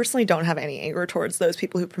 Yeah, I personally don't have any anger towards those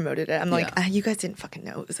people who promoted it. I'm you guys didn't fucking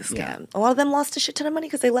know it was a scam. Yeah. A lot of them lost a shit ton of money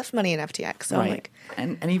because they left money in FTX. So right.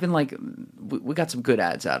 And even we got some good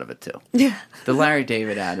ads out of it too. Yeah. The Larry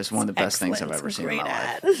David ad is one of the best things I've ever seen in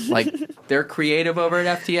my life. They're creative over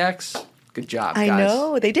at FTX. Good job, guys. I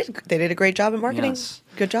know. They did a great job at marketing. Yes.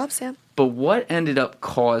 Good job, Sam. But what ended up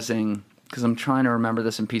causing... Because I'm trying to remember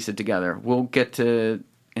this and piece it together. We'll get to,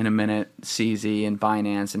 in a minute, CZ and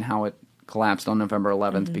Binance and how it collapsed on November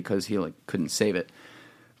 11th because he couldn't save it.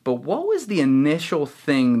 But what was the initial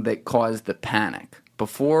thing that caused the panic?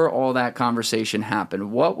 Before all that conversation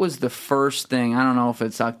happened, what was the first thing? I don't know if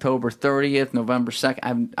it's October 30th, November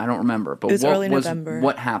 2nd. I don't remember. But it was early November.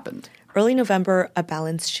 What happened? Early November, a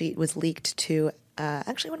balance sheet was leaked to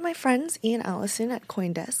actually one of my friends, Ian Allison at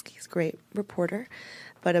CoinDesk. He's a great reporter.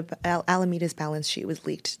 But Alameda's balance sheet was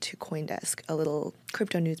leaked to CoinDesk, a little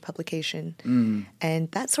crypto news publication.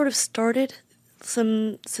 And that sort of started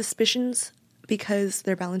some suspicions because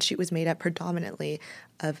their balance sheet was made up predominantly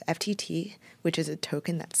of FTT, which is a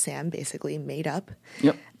token that Sam basically made up,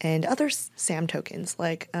 Yep. and other Sam tokens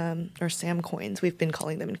like or Sam coins, we've been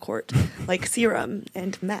calling them in court, like Serum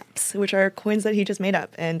and Maps, which are coins that he just made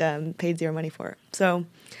up and paid zero money for. So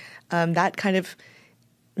that kind of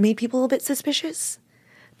made people a little bit suspicious.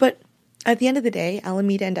 But at the end of the day,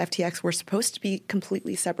 Alameda and FTX were supposed to be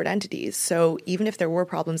completely separate entities. So even if there were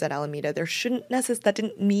problems at Alameda, that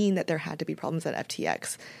didn't mean that there had to be problems at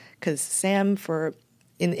FTX. Because Sam,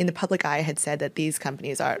 in the public eye, had said that these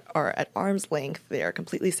companies are at arm's length. They are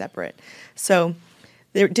completely separate. So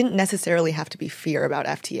there didn't necessarily have to be fear about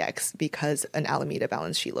FTX because an Alameda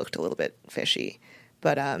balance sheet looked a little bit fishy.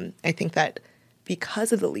 But I think that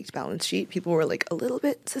because of the leaked balance sheet, people were like a little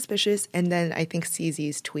bit suspicious. And then I think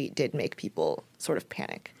CZ's tweet did make people sort of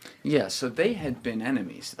panic. Yeah, so they had been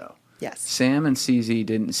enemies, though. Yes. Sam and CZ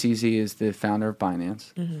didn't. CZ is the founder of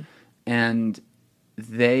Binance. Mm-hmm. And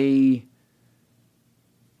they...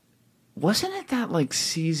 Wasn't it that, like,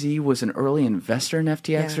 CZ was an early investor in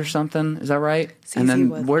FTX or something? Is that right? CZ and then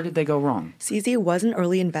was. Where did they go wrong? CZ was an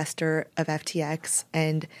early investor of FTX,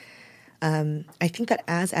 and I think that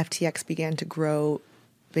as FTX began to grow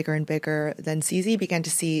bigger and bigger, then CZ began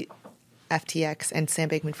to see FTX and Sam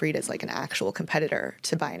Bankman-Fried as like an actual competitor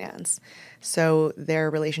to Binance. So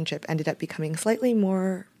their relationship ended up becoming slightly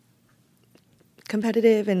more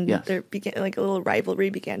competitive, and there began like a little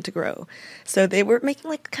rivalry began to grow. So they were making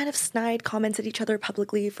like kind of snide comments at each other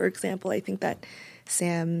publicly. For example, I think that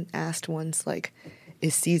Sam asked once, like,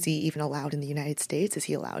 is CZ even allowed in the United States? Is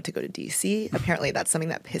he allowed to go to DC? Apparently that's something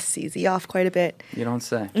that pissed CZ off quite a bit. You don't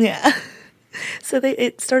say. Yeah. So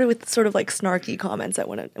it started with sort of like snarky comments at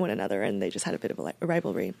one another, and they just had a bit of a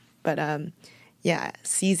rivalry. But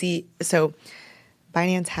CZ, so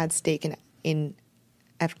Binance had stake in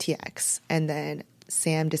FTX, and then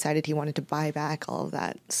Sam decided he wanted to buy back all of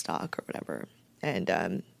that stock or whatever. And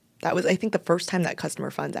that was, I think, the first time that customer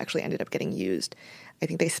funds actually ended up getting used. I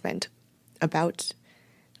think they spent about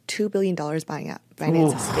 $2 billion buying up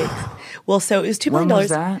Binance's stakes. Well, so it was $2 billion. When was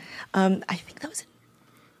that? I think that was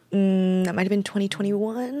that might have been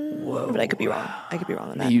 2021. Whoa. But I could be wrong.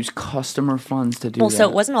 On that. They used customer funds to do that. Well, so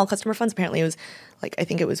it wasn't all customer funds. Apparently, it was like, I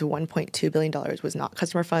think it was $1.2 billion was not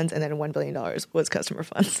customer funds, and then $1 billion was customer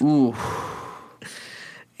funds. Ooh.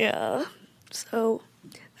 Yeah. So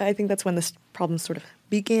I think that's when this problem sort of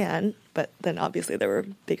began. But then obviously there were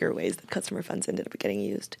bigger ways that customer funds ended up getting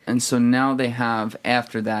used. And so now they have,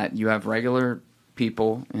 after that, you have regular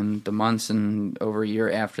people in the months and over a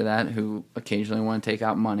year after that who occasionally want to take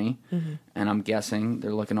out money. Mm-hmm. And I'm guessing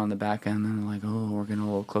they're looking on the back end and they're like, oh, we're getting a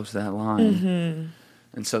little close to that line. Mm-hmm.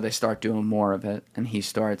 And so they start doing more of it. And he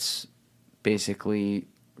starts basically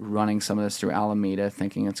running some of this through Alameda,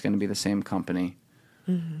 thinking it's going to be the same company.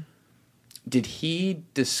 Mm-hmm. Did he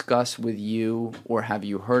discuss with you, or have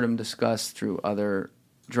you heard him discuss through other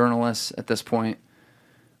journalists at this point,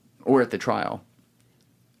 or at the trial,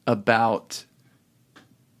 about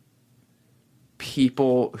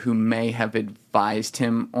people who may have advised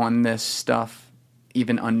him on this stuff,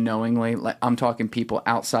 even unknowingly? Like, I'm talking people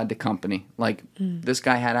outside the company. Like, this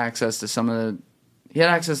guy had access to he had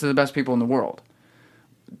access to the best people in the world.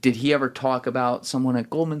 Did he ever talk about someone at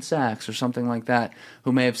Goldman Sachs or something like that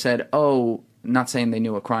who may have said, oh, not saying they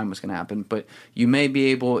knew a crime was going to happen, but you may be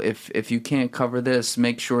able, if you can't cover this,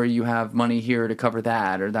 make sure you have money here to cover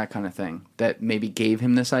that, or that kind of thing, that maybe gave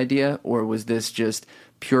him this idea? Or was this just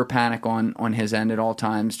pure panic on his end at all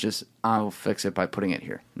times, just, I'll fix it by putting it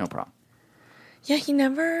here, no problem? Yeah, he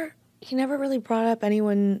never really brought up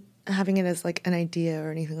anyone having it as like an idea or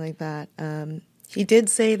anything like that. He did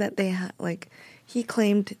say that they had he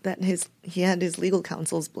claimed that he had his legal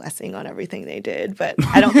counsel's blessing on everything they did, but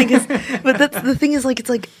I don't think but that's the thing is, like, it's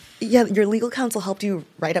like, yeah, your legal counsel helped you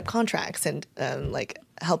write up contracts and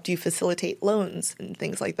helped you facilitate loans and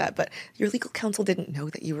things like that, but your legal counsel didn't know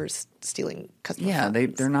that you were stealing customer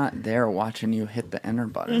funds. They're not there watching you hit the enter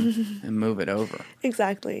button and move it over.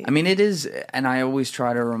 Exactly. I mean, it is, and I always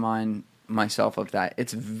try to remind myself of that.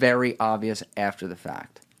 It's very obvious after the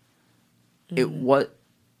fact. It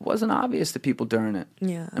wasn't obvious to people during it.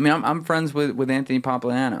 Yeah. I mean, I'm friends with Anthony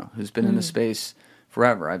Pompliano, who's been in the space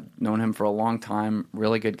forever. I've known him for a long time.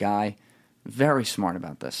 Really good guy. Very smart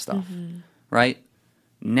about this stuff. Right?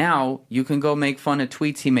 Now, you can go make fun of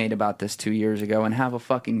tweets he made about this 2 years ago and have a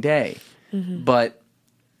fucking day. But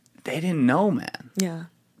they didn't know, man. Yeah.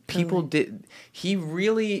 People did. He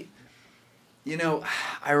really... You know,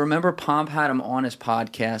 I remember Pomp had him on his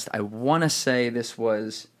podcast. I want to say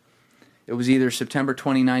it was either September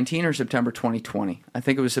 2019 or September 2020. I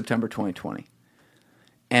think it was September 2020.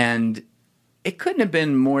 And it couldn't have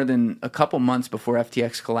been more than a couple months before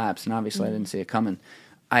FTX collapsed, and obviously I didn't see it coming.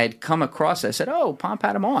 I had come across it. I said, oh, Pomp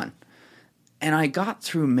had him on. And I got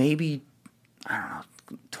through maybe, I don't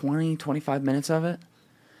know, 20, 25 minutes of it.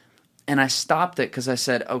 And I stopped it because I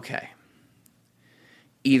said, okay,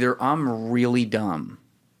 either I'm really dumb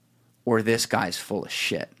or this guy's full of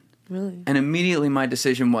shit. Really? And immediately my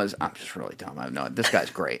decision was, I'm just really dumb. I know this guy's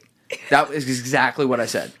great. That is exactly what I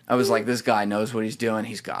said. I was like, this guy knows what he's doing.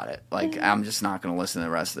 He's got it. Like, I'm just not going to listen to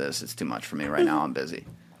the rest of this. It's too much for me right now. I'm busy.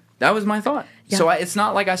 That was my thought. Yeah. So it's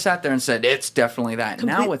not like I sat there and said, it's definitely that.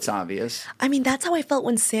 Now it's obvious. I mean, that's how I felt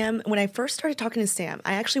when I first started talking to Sam.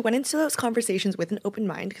 I actually went into those conversations with an open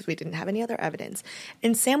mind because we didn't have any other evidence.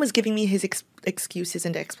 And Sam was giving me his excuses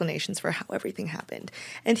and explanations for how everything happened.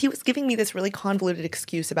 And he was giving me this really convoluted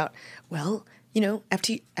excuse about, well, you know,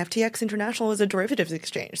 FTX International was a derivatives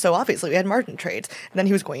exchange. So obviously we had margin trades. And then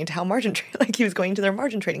he was going into how margin trade, like he was going to their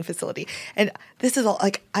margin trading facility. And this is all,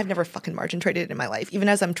 like, I've never fucking margin traded in my life. Even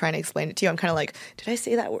as I'm trying to explain it to you, I'm kind of like, did I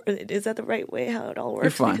say that word? Is that the right way how it all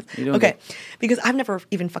works? You're fine. Because I've never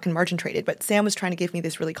even fucking margin traded. But Sam was trying to give me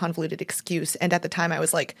this really convoluted excuse. And at the time I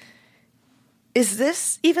was like, is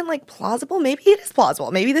this even, like, plausible? Maybe it is plausible.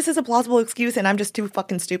 Maybe this is a plausible excuse and I'm just too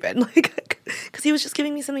fucking stupid. Like, because he was just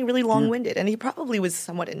giving me something really long-winded. And he probably was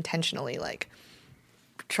somewhat intentionally, like,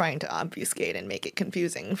 trying to obfuscate and make it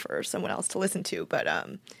confusing for someone else to listen to. But,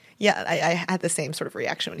 yeah, I had the same sort of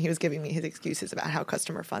reaction when he was giving me his excuses about how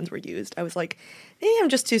customer funds were used. I was like, I'm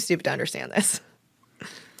just too stupid to understand this.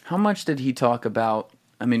 How much did he talk about?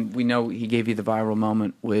 I mean, we know he gave you the viral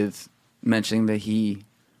moment with mentioning that he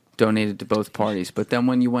donated to both parties. But then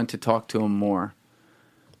when you went to talk to him more,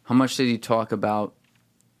 how much did he talk about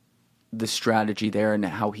the strategy there and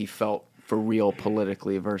how he felt for real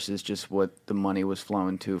politically versus just what the money was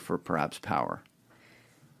flowing to for perhaps power?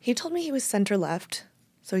 He told me he was center-left,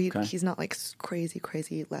 so he's not like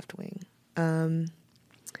crazy left-wing.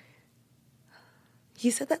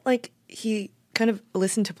 He said that, like, he kind of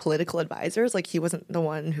listened to political advisors. Like, he wasn't the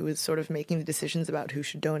one who was sort of making the decisions about who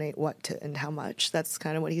should donate what to and how much. That's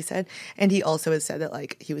kind of what he said. And he also has said that,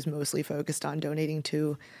 like, he was mostly focused on donating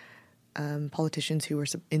to politicians who were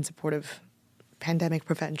in support of pandemic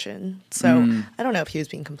prevention. So I don't know if he was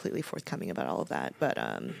being completely forthcoming about all of that. But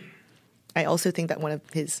I also think that one of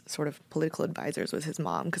his sort of political advisors was his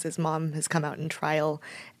mom, because his mom has come out in trial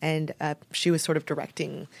and she was sort of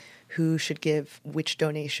directing who should give which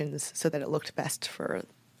donations so that it looked best for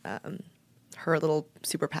her little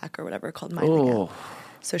super PAC or whatever called Mind Again.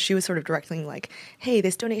 So she was sort of directing, like, hey,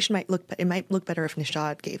 this donation might look better if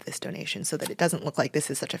Nishad gave this donation so that it doesn't look like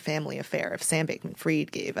this is such a family affair. If Sam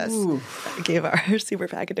Bankman-Fried gave our super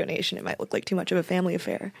PAC a donation, it might look like too much of a family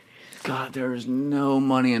affair. God, there is no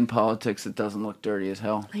money in politics that doesn't look dirty as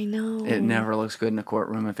hell. I know. It never looks good in a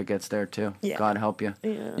courtroom if it gets there too. Yeah. God help you.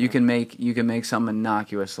 Yeah. You can make something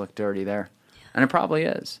innocuous look dirty there, and it probably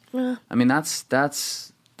is. Yeah. I mean, that's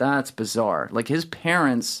bizarre. Like, his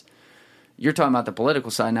parents. You're talking about the political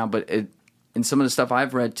side now, but in some of the stuff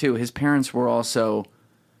I've read too, his parents were also.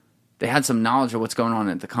 They had some knowledge of what's going on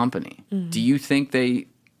at the company. Mm-hmm. Do you think they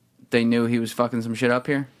knew he was fucking some shit up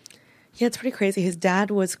here? Yeah, it's pretty crazy. His dad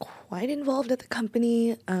was quite involved at the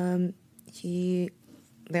company. They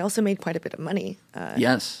also made quite a bit of money.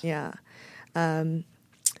 Yes. Yeah. But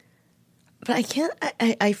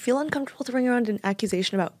I feel uncomfortable throwing around an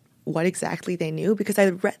accusation about what exactly they knew, because I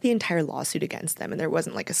read the entire lawsuit against them and there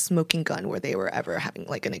wasn't like a smoking gun where they were ever having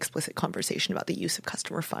like an explicit conversation about the use of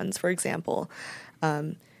customer funds, for example.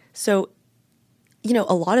 So, you know,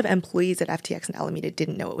 a lot of employees at FTX and Alameda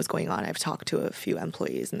didn't know what was going on. I've talked to a few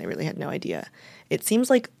employees and they really had no idea. It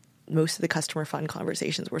seems like most of the customer fund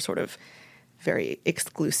conversations were sort of very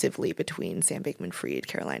exclusively between Sam Bankman-Fried,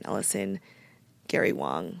 Caroline Ellison, Gary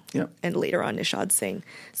Wang, and later on Nishad Singh.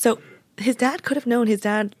 So his dad could have known. His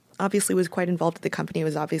dad obviously was quite involved with the company,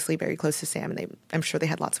 was obviously very close to Sam, and I'm sure they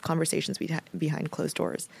had lots of conversations behind closed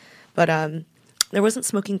doors. But there wasn't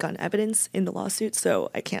smoking gun evidence in the lawsuit,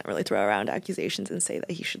 so I can't really throw around accusations and say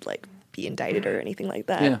that he should like be indicted or anything like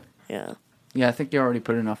that. Yeah, I think you already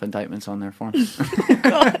put enough indictments on there for him.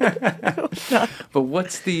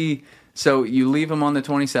 But so you leave him on the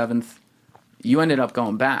 27th. You ended up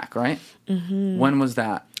going back, right? Mm-hmm. When was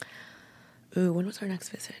that? Ooh, when was our next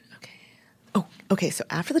visit? Okay, so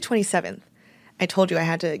after the 27th, I told you I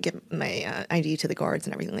had to give my ID to the guards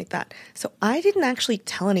and everything like that. So I didn't actually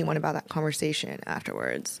tell anyone about that conversation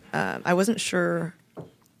afterwards. I wasn't sure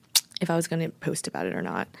if I was going to post about it or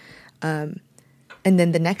not. And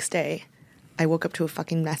then the next day, I woke up to a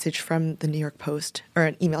fucking message from the New York Post, or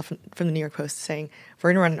an email from the New York Post saying, we're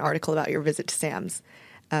going to run an article about your visit to Sam's.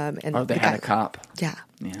 And they had a cop. Yeah.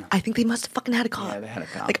 Yeah. I think they must have fucking had a cop. Yeah, they had a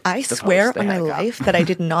cop. Like, I The swear Post, they on my had a cop. life that I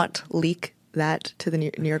did not leak that to the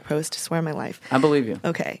New York Post. I swear on my life. I believe you.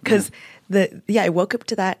 Okay. Because I woke up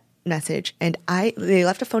to that message and they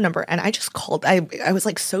left a phone number and I just called. I was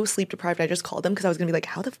like so sleep deprived. I just called them because I was going to be like,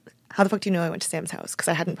 how the fuck do you know I went to Sam's house? Because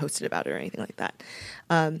I hadn't posted about it or anything like that.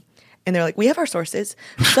 And they're like, we have our sources.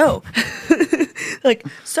 So, like,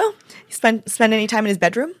 so you spend any time in his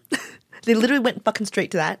bedroom? They literally went fucking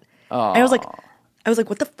straight to that. And I was like,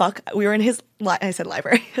 what the fuck? We were in his, I said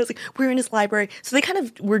library. I was like, we were in his library. So they kind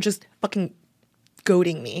of were just fucking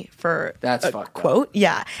goading me for That's a fucked quote. up.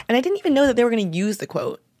 Yeah. And I didn't even know that they were going to use the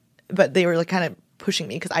quote, but they were like kind of pushing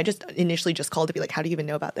me because I just initially just called to be like, how do you even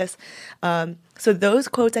know about this? So those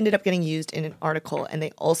quotes ended up getting used in an article, and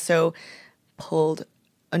they also pulled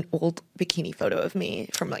an old bikini photo of me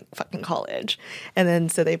from like fucking college. And then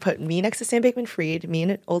so they put me next to Sam Bankman-Fried, me in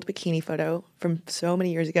an old bikini photo from so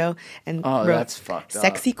many years ago, and wrote, that's fucked up.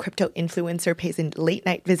 Sexy crypto influencer pays a late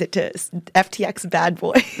night visit to FTX bad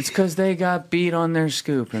boy. It's because they got beat on their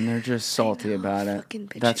scoop and they're just salty about it. Fucking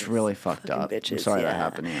bitches. That's really fucked Fucking up. I'm bitches, sorry that yeah.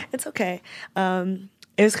 happened to you. It's okay.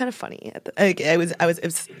 It was kind of funny.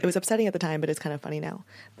 It was upsetting at the time, but it's kind of funny now.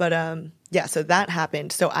 But yeah, so that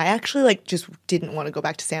happened. So I actually like just didn't want to go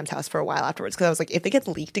back to Sam's house for a while afterwards because I was like, if it gets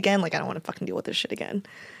leaked again, like I don't want to fucking deal with this shit again.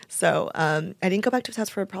 So I didn't go back to his house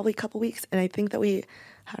for probably a couple weeks, and I think that we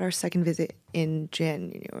had our second visit in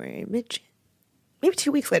January, maybe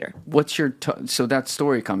 2 weeks later. What's your so that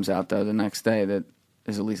story comes out though the next day that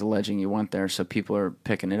is at least alleging you went there, so people are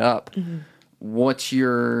picking it up. Mm-hmm. What's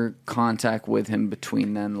your contact with him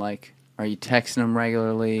between then? Like, are you texting him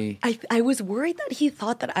regularly? I was worried that he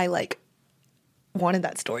thought that I like wanted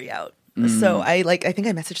that story out. So I think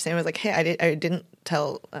I messaged Sam. I was like, hey, I didn't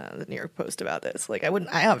tell the New York Post about this. Like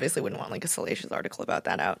I obviously wouldn't want like a salacious article about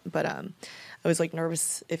that out. But I was like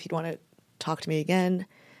nervous if he'd want to talk to me again.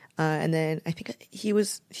 And then I think he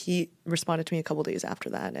responded to me a couple days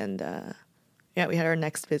after that. And yeah, we had our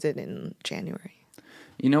next visit in January.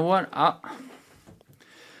 You know what?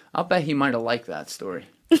 I'll bet he might have liked that story.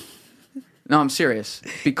 No, I'm serious.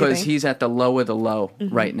 Because he's at the low of the low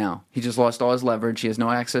right now. He just lost all his leverage. He has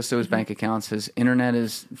no access to his bank accounts. His internet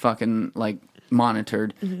is fucking, like,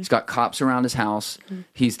 monitored. He's got cops around his house.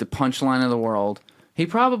 He's the punchline of the world. He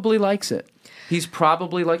probably likes it. He's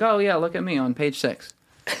probably like, oh, yeah, look at me on page 6.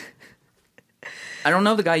 I don't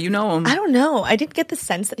know the guy. You know him. I don't know. I didn't get the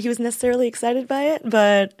sense that he was necessarily excited by it,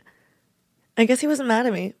 but I guess he wasn't mad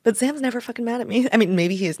at me. But Sam's never fucking mad at me. I mean,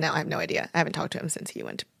 maybe he is now. I have no idea. I haven't talked to him since he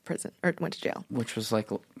went to prison or went to jail. Which was like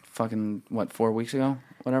fucking, 4 weeks ago?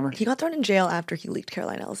 Whatever. He got thrown in jail after he leaked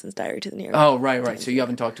Caroline Ellison's diary to the New York. Oh, right. So you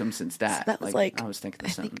haven't talked to him since that. So that was like I was thinking the I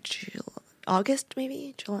same. think August,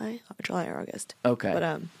 maybe July or August.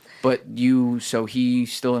 Okay. But so he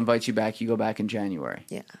still invites you back. You go back in January.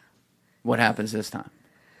 Yeah. What happens this time?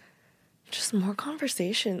 Just more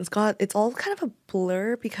conversations. God, it's all kind of a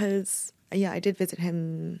blur because, yeah, I did visit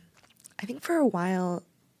him. I think for a while,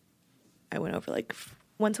 I went over like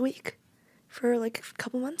once a week for like a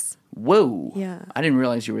couple months. Whoa. Yeah. I didn't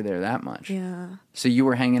realize you were there that much. Yeah. So you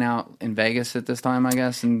were hanging out in Vegas at this time, I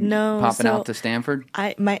guess, and popping out to Stanford?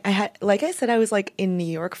 I had, like I said, I was like in New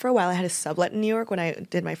York for a while. I had a sublet in New York when I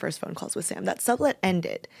did my first phone calls with Sam. That sublet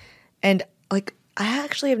ended. And like, I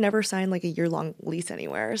actually have never signed like a year-long lease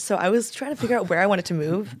anywhere. So I was trying to figure out where I wanted to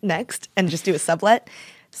move next and just do a sublet.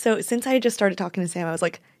 So since I just started talking to Sam, I was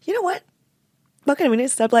like, you know what? Fuck it, we need a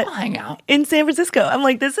sublet. I'll hang out in San Francisco. I'm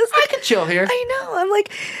like, this is I can chill here. I know. I'm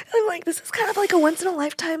like, this is kind of like a once in a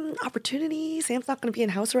lifetime opportunity. Sam's not going to be in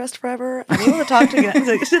house arrest forever. I'm able to talk to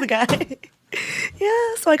the guy.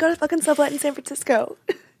 Yeah, so I got a fucking sublet in San Francisco.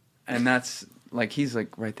 And that's like, he's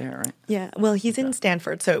like right there, right? Yeah, well, he's in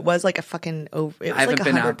Stanford, so it was like a fucking I haven't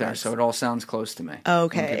been out there, so it all sounds close to me. Oh,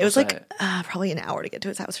 okay, it was like probably an hour to get to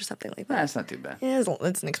his house or something like that. That's not too bad. Yeah,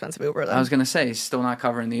 it's an expensive Uber though. I was gonna say he's still not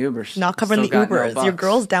covering the Ubers. Not covering Still the got no Ubers. Your bucks.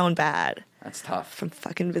 girl's down bad That's tough. from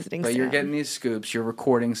fucking visiting. But Sam. you're getting these scoops. You're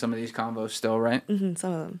recording some of these convos still, right? Mm-hmm,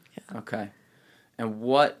 some of them. Yeah. Okay. And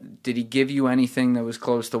what did he give you anything that was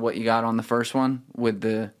close to what you got on the first one with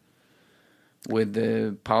the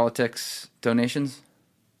politics donations?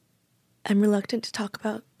 I'm reluctant to talk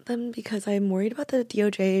about them because I'm worried about the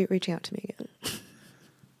DOJ reaching out to me again.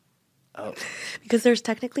 Oh. Because there's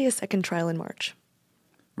technically a second trial in March.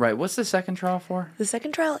 Right. What's the second trial for? The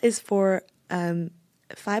second trial is for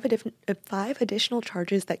 5 additional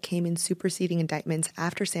charges that came in superseding indictments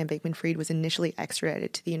after Sam Bankman-Fried was initially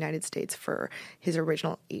extradited to the United States for his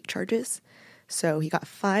original 8 charges. So he got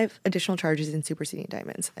 5 additional charges in superseding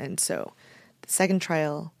indictments. And so the second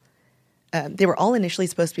trial they were all initially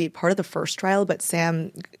supposed to be part of the first trial, but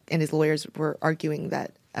Sam and his lawyers were arguing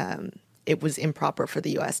that it was improper for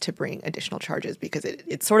the U.S. to bring additional charges because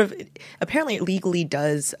it sort of apparently it legally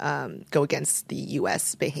does go against the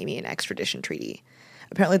U.S. Bahamian extradition treaty.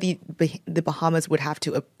 Apparently, the Bahamas would have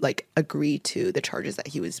to agree to the charges that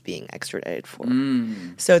he was being extradited for.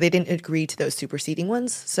 So they didn't agree to those superseding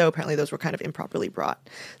ones. So apparently, those were kind of improperly brought.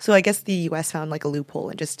 So I guess the U.S. found like a loophole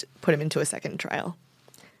and just put him into a second trial.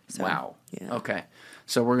 So, wow. Yeah. Okay.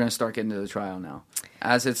 So we're going to start getting to the trial now.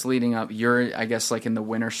 As it's leading up, you're, I guess, like in the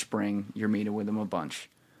winter, spring, you're meeting with him a bunch.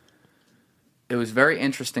 It was very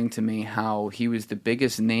interesting to me how he was the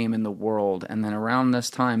biggest name in the world, and then around this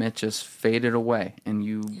time, it just faded away, and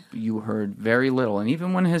you heard very little. And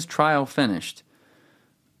even when his trial finished,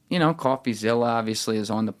 you know, CoffeeZilla obviously is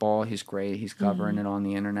on the ball. He's great. He's covering it on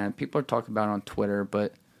the internet. People are talking about it on Twitter,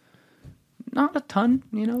 but not a ton.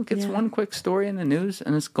 You know, gets one quick story in the news,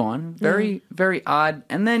 and it's gone. Very, very odd.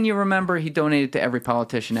 And then you remember he donated to every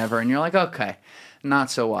politician ever, and you're like, okay, not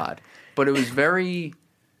so odd. But it was very...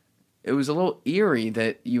 It was a little eerie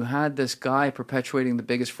that you had this guy perpetuating the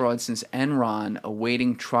biggest fraud since Enron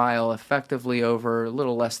awaiting trial effectively over a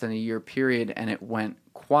little less than a year period, and it went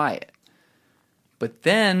quiet. But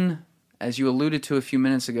then, as you alluded to a few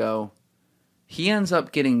minutes ago, he ends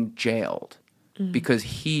up getting jailed because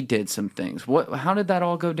he did some things. How did that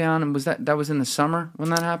all go down? And was that was in the summer when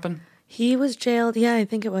that happened? He was jailed. Yeah, I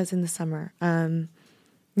think it was in the summer.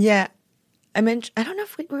 Yeah. I don't know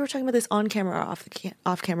if we were talking about this on camera or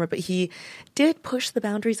off camera, but he did push the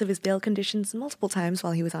boundaries of his bail conditions multiple times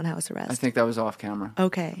while he was on house arrest. I think that was off camera.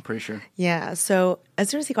 Okay. I'm pretty sure. Yeah. So as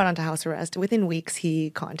soon as he got onto house arrest, within weeks, he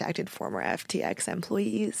contacted former FTX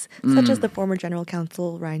employees, such as the former general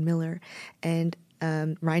counsel, Ryan Miller. And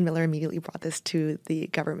Ryan Miller immediately brought this to the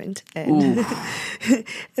government. And,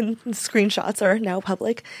 and screenshots are now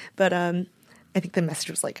public. But I think the message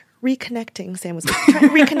was like, reconnecting. Sam was like,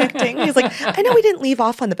 reconnecting. He was like, I know we didn't leave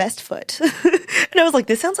off on the best foot. And I was like,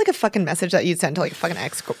 this sounds like a fucking message that you'd send to like a fucking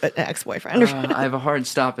ex-boyfriend. I have a hard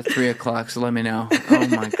stop at 3 o'clock, so let me know. Oh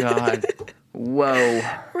my God. Whoa.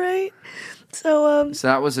 Right. So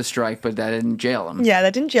that was a strike, but that didn't jail him. Yeah,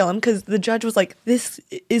 that didn't jail him because the judge was like, this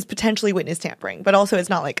is potentially witness tampering. But also it's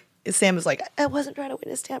not like, Sam was like, I wasn't trying to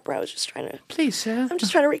witness tamper. I was just trying to... Please, Sam. I'm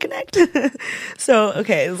just trying to reconnect. So,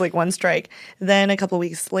 okay, it was like one strike. Then a couple of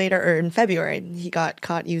weeks later, or in February, he got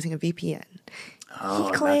caught using a VPN.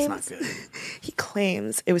 Oh, that's not good. He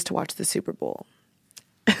claims it was to watch the Super Bowl.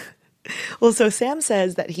 Well, so Sam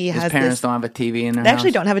says that he has His parents don't have a TV in their They house?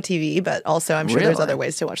 actually don't have a TV, but also I'm sure there's Really? other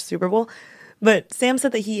ways to watch the Super Bowl. But Sam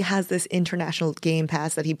said that he has this international game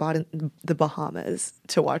pass that he bought in the Bahamas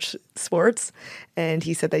to watch sports. And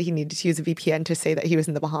he said that he needed to use a VPN to say that he was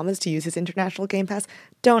in the Bahamas to use his international game pass.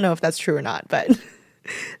 Don't know if that's true or not, but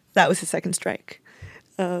that was his second strike.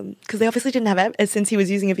 Because they obviously didn't have, since he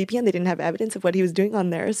was using a VPN, they didn't have evidence of what he was doing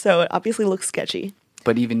on there. So it obviously looks sketchy.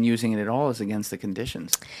 But even using it at all is against the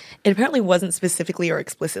conditions. It apparently wasn't specifically or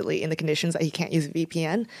explicitly in the conditions that he can't use a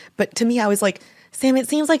VPN. But to me, I was like, Sam, it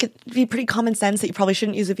seems like it'd be pretty common sense that you probably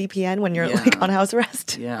shouldn't use a VPN when you're like on house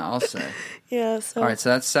arrest. Yeah, I'll say. Yeah. So all right, so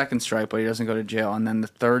that's second strike, but he doesn't go to jail. And then the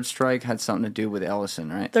third strike had something to do with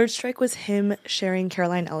Ellison, right? third strike was him sharing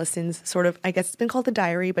Caroline Ellison's sort of, I guess it's been called the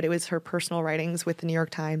diary, but it was her personal writings with the New York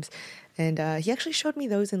Times. And he actually showed me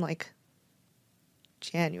those in like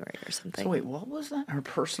January or something. So wait, what was that? Her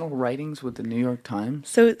personal writings with the New York Times?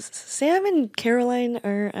 So Sam and Caroline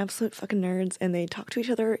are absolute fucking nerds, and they talk to each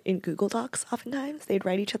other in Google Docs oftentimes. They'd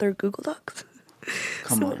write each other Google Docs.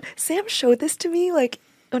 Come on. Sam showed this to me, like,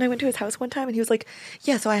 when I went to his house one time, and he was like,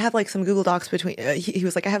 yeah, so I have, like, some Google Docs between... he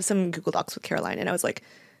was like, I have some Google Docs with Caroline. And I was like,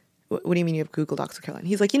 what do you mean you have Google Docs with Caroline?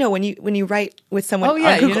 He's like, you know, when you write with someone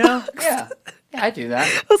on Google Docs. Yeah. Yeah, I do that.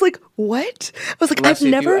 I was like, what? I was like, Leslie,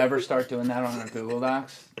 I've never... if you ever start doing that on our Google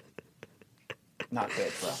Docs, not good,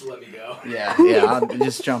 bro. Just let me go. Yeah, I'll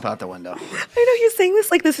just jump out the window. I know he's saying this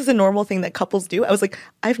like this is a normal thing that couples do. I was like,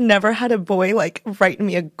 I've never had a boy like write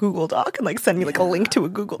me a Google Doc and like send me like a link to a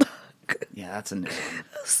Google Doc. Yeah, that's a new one.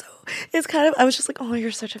 So it's kind of, I was just like, oh,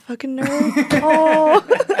 you're such a fucking nerd. Oh,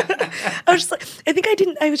 I was just like,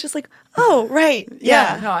 I was just like, oh, right.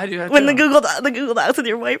 Yeah. No, I do that when too. the Google Docs with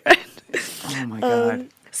your boyfriend. Oh my God.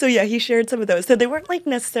 So yeah, he shared some of those. So they weren't like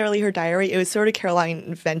necessarily her diary. It was sort of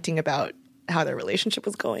Caroline venting about how their relationship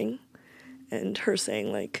was going, and her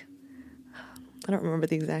saying like, I don't remember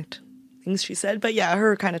the exact things she said, but yeah,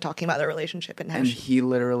 her kind of talking about their relationship and how And he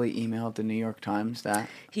literally emailed the New York Times that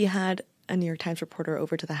he had a New York Times reporter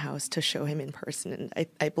over to the house to show him in person, and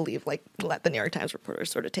I believe like let the New York Times reporter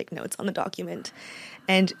sort of take notes on the document,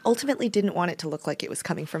 and ultimately didn't want it to look like it was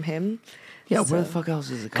coming from him. Yeah, So, where the fuck else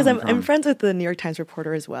is it coming because from? I'm friends with the New York Times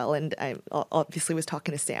reporter as well, and I obviously was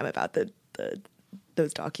talking to Sam about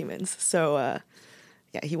those documents. So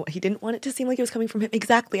yeah, he didn't want it to seem like it was coming from him.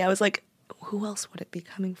 Exactly. I was like, who else would it be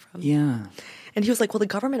coming from? Yeah. And he was like, well, the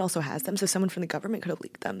government also has them, so someone from the government could have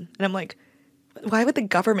leaked them. And I'm like, why would the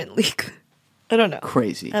government leak? I don't know.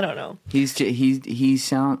 Crazy. I don't know. I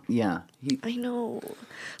I know.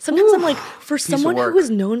 Sometimes I'm like, for someone who is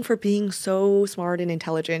known for being so smart and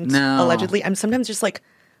intelligent, allegedly, I'm sometimes just like,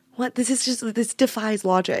 what? This defies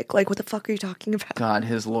logic. Like, what the fuck are you talking about? God,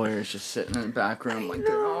 his lawyer's just sitting in the back room like,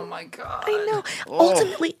 oh my God. I know. Oh.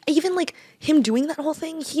 Ultimately, even like him doing that whole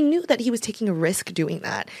thing, he knew that he was taking a risk doing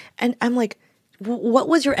that. And I'm like, what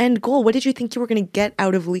was your end goal? What did you think you were going to get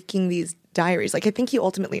out of leaking these diaries? Like, I think he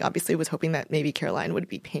ultimately obviously was hoping that maybe Caroline would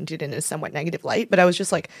be painted in a somewhat negative light. But I was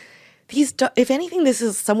just like, if anything, this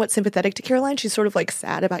is somewhat sympathetic to Caroline. She's sort of like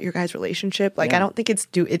sad about your guys' relationship. Like, Yeah. I don't think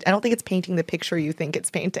it's painting the picture you think it's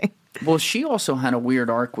painting. Well, she also had a weird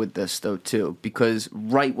arc with this, though, too, because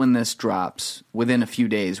right when this drops, within a few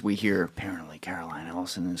days, we hear apparently Caroline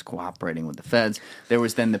Ellison is cooperating with the feds. There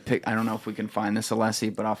was then the pic. I don't know if we can find this,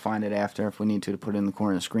 Alessi, but I'll find it after if we need to put it in the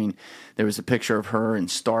corner of the screen. There was a picture of her in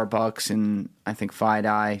Starbucks in, I think,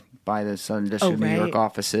 FIDI by the Southern District of New York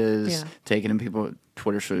offices, Yeah. taking in people.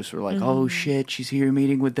 Twitter sleuths were like, oh shit, she's here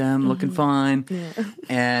meeting with them, looking fine. Yeah.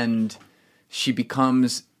 And she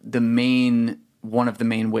becomes one of the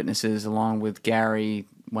main witnesses along with Gary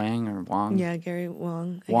Wang. Yeah, Gary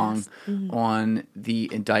Wong. I Wong guess. on the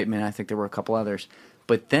indictment. I think there were a couple others.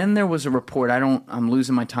 But then there was a report, I'm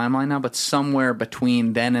losing my timeline now, but somewhere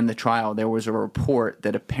between then and the trial, there was a report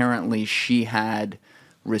that apparently she had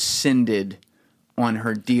rescinded on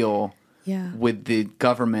her deal with the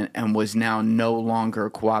government and was now no longer a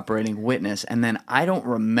cooperating witness. And then I don't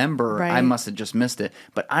remember, I must have just missed it,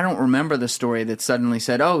 but I don't remember the story that suddenly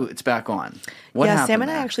said, oh, it's back on. What happened Sam and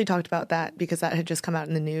there? I actually talked about that because that had just come out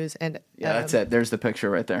in the news. And Yeah, that's it. There's the picture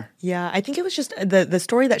right there. Yeah, I think it was just the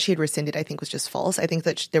story that she had rescinded, I think, was just false. I think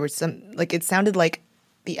that there was some, like, it sounded like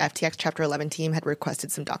the FTX Chapter 11 team had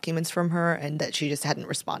requested some documents from her and that she just hadn't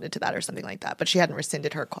responded to that or something like that. But she hadn't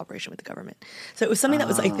rescinded her cooperation with the government. So it was something that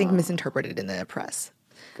was, I think, misinterpreted in the press.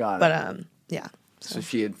 Got it. But, yeah. So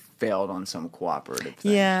she had failed on some cooperative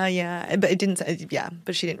thing. Yeah. But it didn't say,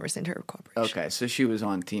 but she didn't rescind her cooperation. Okay, so she was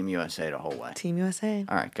on Team USA the whole way. Team USA.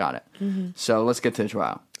 All right, got it. So let's get to the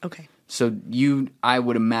trial. Okay. So I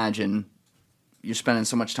would imagine you're spending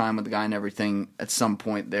so much time with the guy and everything, at some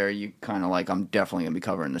point there, you kind of like, I'm definitely going to be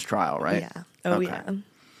covering this trial, right? Yeah. Oh, Okay. yeah.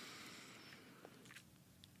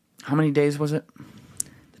 How many days was it?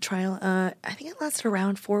 The trial, I think it lasted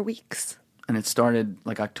around 4 weeks. And it started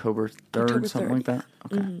like October 3rd, October something 3rd, like that?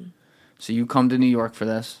 Okay. So you come to New York for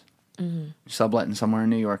this. You're subletting somewhere in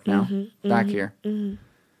New York now. Back here.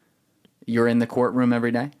 You're in the courtroom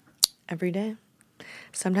every day? Every day.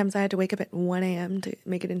 Sometimes I had to wake up at 1 a.m. to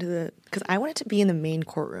make it into because I wanted to be in the main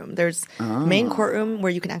courtroom. There's main courtroom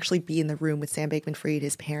where you can actually be in the room with Sam Bankman-Fried,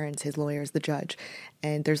 his parents, his lawyers, the judge.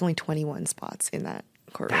 And there's only 21 spots in that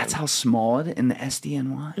courtroom. That's how small it is in the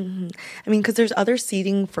SDNY? I mean, because there's other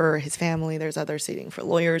seating for his family, there's other seating for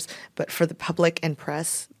lawyers, but for the public and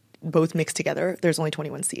press, both mixed together, there's only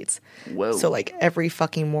 21 seats. Whoa. So, like, every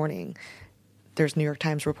fucking morning, there's New York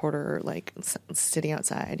Times reporter, like, sitting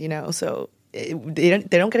outside, so they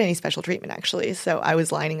don't get any special treatment, actually. So I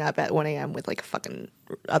was lining up at 1 a.m. with, like, fucking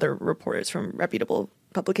other reporters from reputable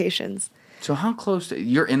publications. So how close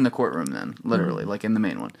you're in the courtroom then, literally, like in the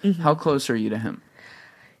main one. How close are you to him?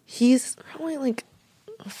 He's probably, like,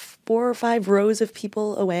 4 or 5 rows of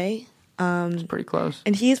people away. It's pretty close.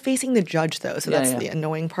 And he is facing the judge, though, so that's Yeah. the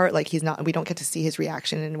annoying part. Like, we don't get to see his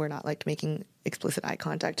reaction, and we're not, like, making explicit eye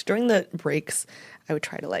contact. During the breaks, I would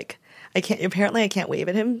try to, like, I can't wave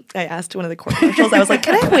at him. I asked one of the court marshals, I was like,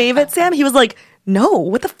 can I wave at Sam? He was like, no,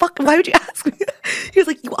 what the fuck? Why would you ask me? He was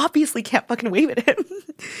like, you obviously can't fucking wave at him.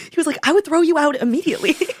 He was like, I would throw you out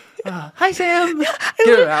immediately. Hi, Sam.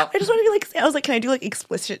 I just want to be like, I was like, can I do, like,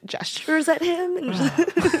 explicit gestures at him?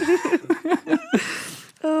 And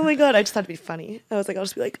oh my God, I just thought it'd be funny. I was like, I'll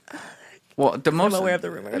just be like, Well, I'm aware of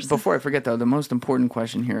the rumors. Before I forget, though, the most important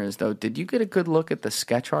question here is, though, did you get a good look at the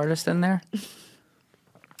sketch artist in there?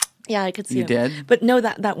 yeah, I could see You him. did? But no,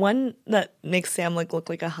 that one that makes Sam look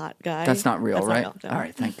like a hot guy. That's not real, right? no. All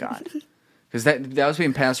right, thank God. Because that was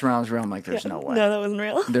being passed around as real. I'm like, there's no way. No, that wasn't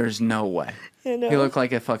real. There's no way. Yeah, no. He looked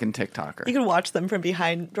like a fucking TikToker. You could watch them from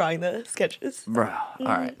behind drawing the sketches. Bro, all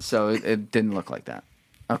right. So it didn't look like that.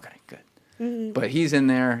 Okay, good. But he's in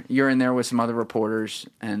there. You're in there with some other reporters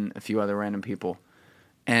and a few other random people.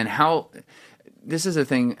 And this is a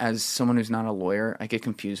thing, as someone who's not a lawyer, I get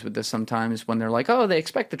confused with this sometimes when they're like, oh, they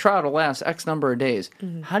expect the trial to last X number of days.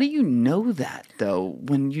 How do you know that, though,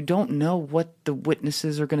 when you don't know what the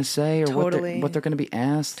witnesses are going to say or what they're going to be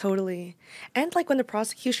asked? Totally. And like when the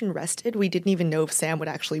prosecution rested, we didn't even know if Sam would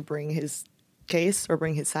actually bring his case or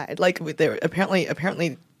bring his side. Like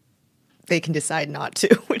apparently they can decide not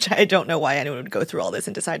to, which I don't know why anyone would go through all this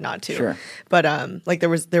and decide not to. Sure. But like there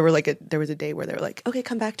was a day where they were like, okay,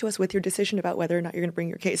 come back to us with your decision about whether or not you're going to bring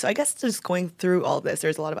your case. So I guess just going through all this,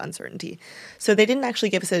 there's a lot of uncertainty. So they didn't actually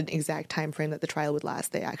give us an exact time frame that the trial would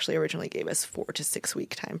last. They actually originally gave us 4 to 6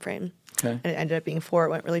 week time frame. Okay. And it ended up being 4. It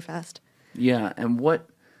went really fast. Yeah. And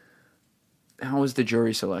how was the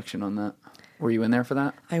jury selection on that? Were you in there for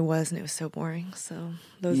that? I was, and it was so boring. So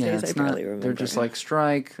those days I barely remember. They're just like,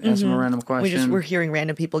 strike, ask them a random question. We're hearing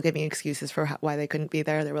random people giving excuses for why they couldn't be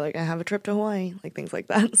there. They were like, I have a trip to Hawaii, like things like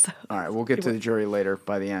that. So, all right, we'll get to the jury later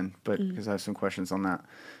by the end, but because I have some questions on that.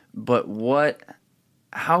 But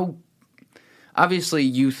obviously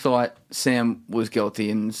you thought Sam was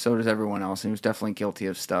guilty, and so does everyone else, and he was definitely guilty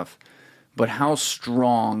of stuff. But how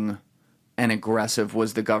strong and aggressive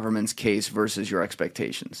was the government's case versus your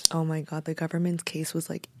expectations? Oh my God, the government's case was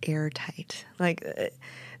like airtight. Like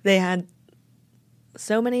they had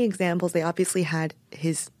so many examples. They obviously had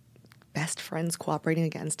his best friends cooperating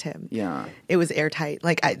against him. Yeah. It was airtight.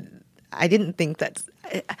 Like I didn't think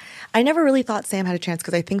I never really thought Sam had a chance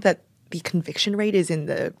because I think that the conviction rate is in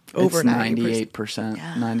the over 98%,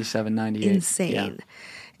 yeah. 97, 98. Insane. Yeah.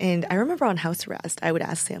 And I remember on house arrest, I would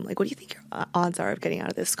ask Sam, like, what do you think your odds are of getting out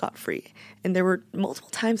of this scot-free? And there were multiple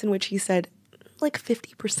times in which he said, like,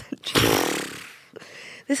 50% chance.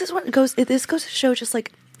 This goes to show just,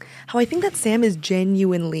 like, how I think that Sam is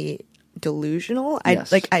genuinely delusional.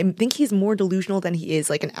 Yes. I think he's more delusional than he is,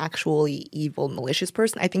 like, an actually evil, malicious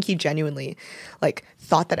person. I think he genuinely, like,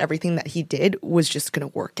 thought that everything that he did was just going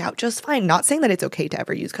to work out just fine. Not saying that it's okay to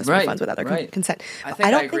ever use customer funds without their consent.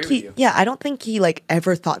 I don't think he like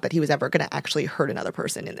ever thought that he was ever going to actually hurt another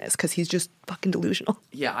person in this because he's just fucking delusional.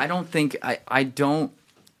 Yeah, I don't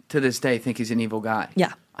to this day think he's an evil guy.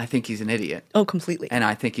 Yeah. I think he's an idiot. Oh, completely. And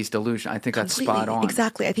I think he's delusional. I think that's spot on.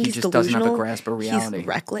 Exactly. I think he he's just delusional. doesn't have a grasp of reality. He's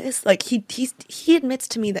reckless. Like he admits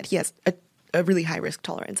to me that he has a really high risk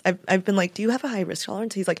tolerance. I've been like, do you have a high risk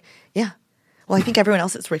tolerance? He's like, yeah. Well, I think everyone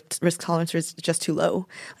else's risk tolerance is just too low.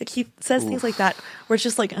 Like he says things like that where it's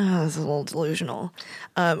just like, oh, this is a little delusional.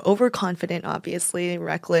 Overconfident, obviously,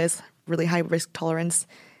 reckless, really high risk tolerance,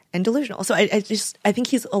 and delusional. So I think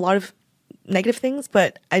he's a lot of negative things,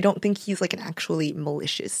 but I don't think he's like an actually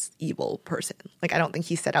malicious, evil person. Like I don't think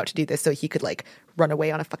he set out to do this so he could like run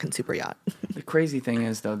away on a fucking super yacht. The crazy thing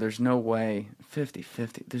is though, there's no way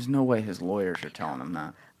 50-50. There's no way his lawyers are telling him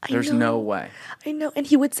that. There's no way. I know. And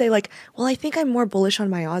he would say like, well, I think I'm more bullish on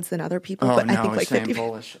my odds than other people, but I think like 50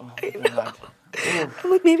 bullish. Oh, God. I'm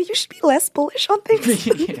like, maybe you should be less bullish on things.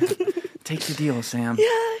 Yeah. Take the deal, Sam.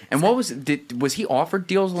 Yeah. And what was he offered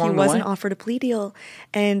deals along the way? He wasn't offered a plea deal.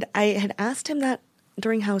 And I had asked him that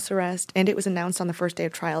during house arrest, and it was announced on the first day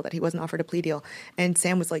of trial that he wasn't offered a plea deal. And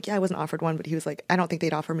Sam was like, yeah, I wasn't offered one, but he was like, I don't think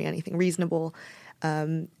they'd offer me anything reasonable.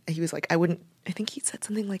 He was like, I think he said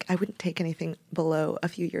something like, I wouldn't take anything below a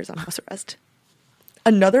few years on house arrest.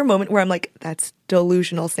 Another moment where I'm like, that's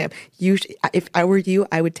delusional, Sam. If I were you,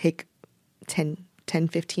 I would take 10,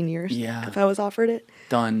 15 years if I was offered it.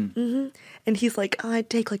 Done. Mm-hmm. And he's like, I'd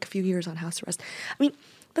take like a few years on house arrest. I mean,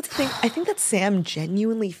 that's the thing. I think that Sam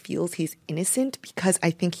genuinely feels he's innocent because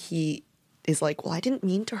I think he is like, well, I didn't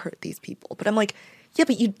mean to hurt these people. But I'm like, yeah,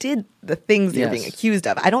 but you did the things you're being accused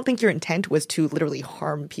of. I don't think your intent was to literally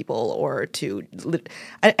harm people or to...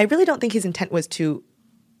 I really don't think his intent was to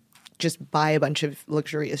just buy a bunch of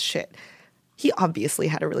luxurious shit. He obviously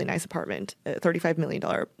had a really nice apartment, a $35 million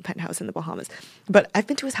penthouse in the Bahamas. But I've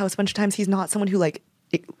been to his house a bunch of times. He's not someone who like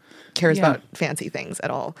cares about fancy things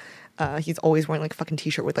at all. He's always wearing like a fucking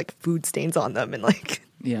t-shirt with like food stains on them and like...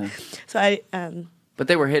 Yeah. So But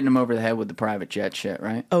they were hitting him over the head with the private jet shit,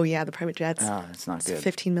 right? Oh yeah, the private jets. Oh, it's not good.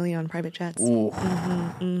 $15 million on private jets. Ooh.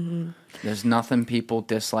 Mm-hmm, mm-hmm. There's nothing people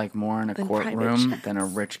dislike more in a courtroom than a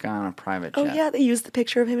rich guy on a private jet. Oh yeah, they use the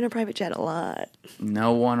picture of him in a private jet a lot.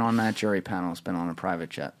 No one on that jury panel has been on a private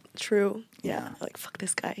jet. True. Yeah. Like, fuck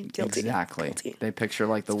this guy. Guilty. Exactly. Guilty. They picture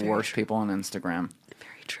like the worst people on Instagram.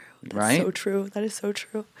 Very true. That's right? so true. That is so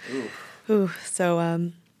true. Ooh.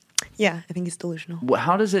 So, yeah, I think he's delusional. Well,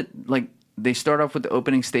 how does it, like, they start off with the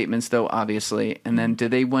opening statements, though, obviously, and then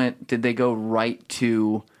did they go right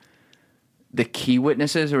to the key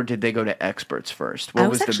witnesses, or did they go to experts first? What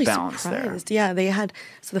was the balance surprised. there? Yeah, they had.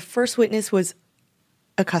 So the first witness was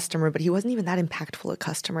a customer, but he wasn't even that impactful a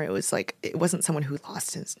customer. It was like, it wasn't someone who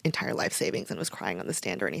lost his entire life savings and was crying on the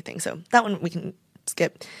stand or anything. So that one we can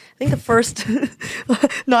skip. I think the first,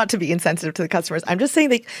 not to be insensitive to the customers, I'm just saying,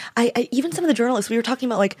 like, I even some of the journalists, we were talking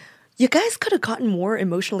about, like, you guys could have gotten more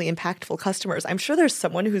emotionally impactful customers. I'm sure there's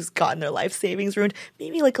someone who's gotten their life savings ruined,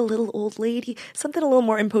 maybe like a little old lady, something a little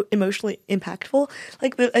more emotionally impactful.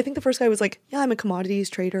 Like, I think the first guy was like, yeah, I'm a commodities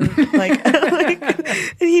trader. Like,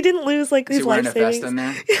 and he didn't lose like his life savings. Is he wearing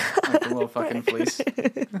a vest in there? Like a little fucking fleece?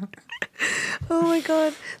 Oh my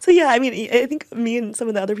God. So yeah, I mean, I think me and some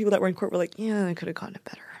of the other people that were in court were like, yeah, I could have gotten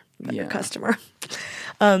a better customer.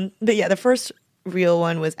 But yeah, the first real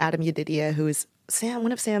one was Adam Yedidia, who is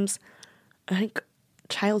one of Sam's, I think,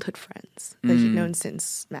 childhood friends that he'd known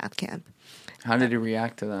since math camp. How did he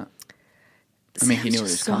react to that? I mean, he knew it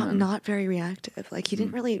was coming. Not very reactive. Like, he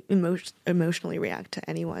didn't really emotionally react to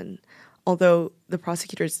anyone. Although the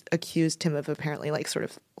prosecutors accused him of apparently, like, sort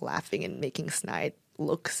of laughing and making snide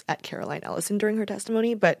looks at Caroline Ellison during her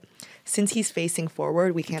testimony. But since he's facing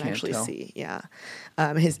forward, we can't actually tell. see. Yeah.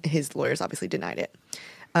 His lawyers obviously denied it.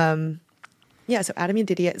 Yeah, so Adam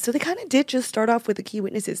Yedidia. So they kind of did just start off with the key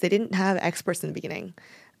witnesses. They didn't have experts in the beginning.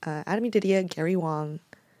 Adam Yedidia, Gary Wong,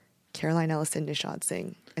 Caroline Ellison, Nishad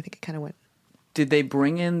Singh. I think it kind of went. Did they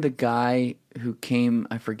bring in the guy who came,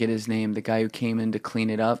 I forget his name, the guy who came in to clean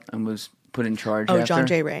it up and was put in charge after? John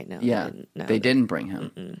J. Ray. No. Yeah, they didn't bring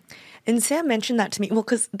him. Mm-mm. And Sam mentioned that to me. Well,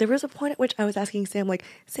 because there was a point at which I was asking Sam, like,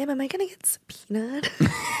 Sam, am I going to get subpoenaed?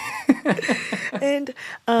 And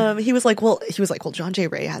he was like, well, John J.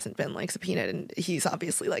 Ray hasn't been, like, subpoenaed, and he's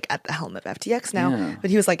obviously, like, at the helm of FTX now. Yeah. But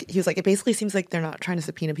he was like, it basically seems like they're not trying to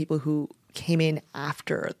subpoena people who came in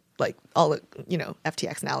after, like, all the,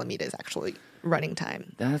 FTX and Alameda is actually running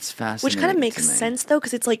time. That's fascinating. Which kind of makes sense, though,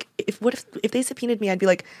 because it's like, if they subpoenaed me, I'd be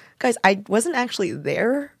like, guys, I wasn't actually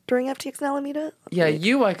there during FTX and Alameda. Yeah, like,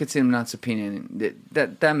 I could see him not subpoenaing.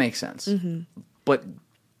 That makes sense. Mm-hmm. But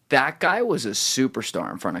that guy was a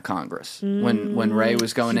superstar in front of Congress when Ray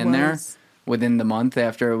was going in there within the month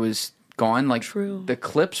after it was gone. Like, True. The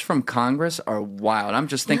clips from Congress are wild. I'm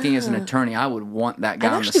just thinking as an attorney, I would want that guy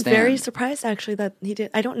on the stand. I'm actually very surprised, actually, that he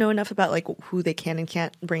did. I don't know enough about, like, who they can and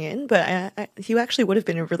can't bring in, but he actually would have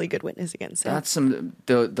been a really good witness against him. That's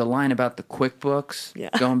the line about the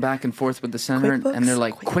QuickBooks going back and forth with the senator, and they're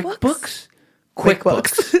like, QuickBooks?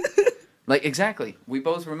 QuickBooks. Like, exactly. We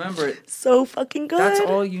both remember it. So fucking good. That's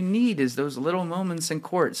all you need is those little moments in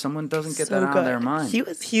court. Someone doesn't get that out of their mind.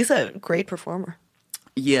 He's a great performer.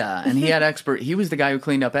 Yeah, and he had he was the guy who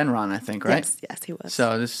cleaned up Enron, I think, right? Yes, he was.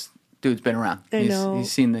 So this dude's been around. I know.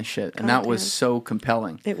 He's seen this shit, and that was so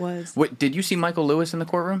compelling. It was. Wait, did you see Michael Lewis in the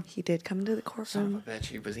courtroom? He did come to the courtroom. Son of a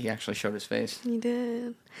bitch, he actually showed his face. He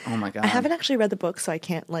did. Oh my God. I haven't actually read the book, so I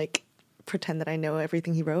can't, like, pretend that I know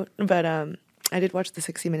everything he wrote, but I did watch the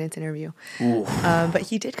 60 Minutes interview. But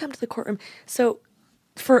he did come to the courtroom. So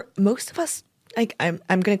for most of us, I'm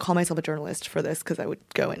going to call myself a journalist for this because I would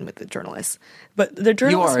go in with the journalists. But the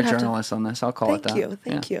journalists. You are a journalist on this. I'll call it that.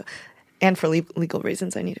 Thank you. And for legal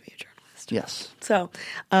reasons, I need to be a journalist. Yes. So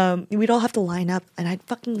we'd all have to line up, and I'd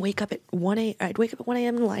fucking wake up at 1 a.m. I'd wake up at 1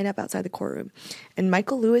 a.m. and line up outside the courtroom. And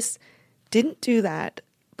Michael Lewis didn't do that,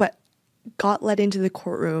 but got let into the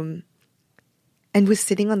courtroom and was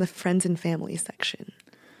sitting on the friends and family section.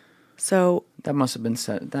 So that must have been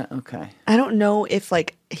said. Okay. I don't know if,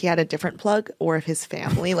 like, he had a different plug or if his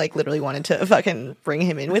family, like, literally wanted to fucking bring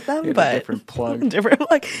him in with them. But a different plug.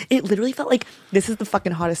 It literally felt like this is the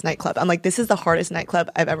fucking hottest nightclub. I'm like, this is the hardest nightclub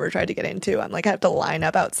I've ever tried to get into. I'm like, I have to line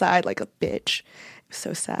up outside like a bitch.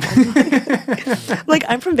 So sad. Like,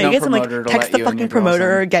 I'm from Vegas. I'm like, text the fucking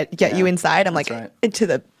promoter, get you inside. I'm like, into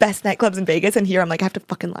the best nightclubs in Vegas, and here I'm like, I have to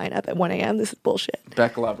fucking line up at 1 a.m. This is bullshit.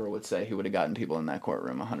 Beck Lover would say he would have gotten people in that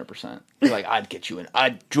courtroom 100%. He's like, I'd get you in.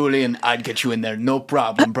 Julian, I'd get you in there. No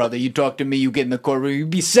problem, brother. You talk to me, you get in the courtroom,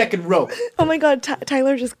 you'd be second row. Oh my God,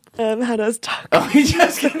 Tyler just had us talk. Oh, he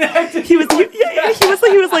just connected. He was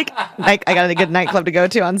like, I got a good nightclub to go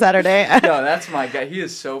to on Saturday. No, that's my guy. He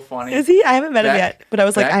is so funny. Is he? I haven't met him yet. But I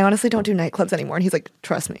was like, I honestly don't do nightclubs anymore. And he's like,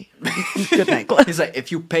 trust me, good nightclub. He's like,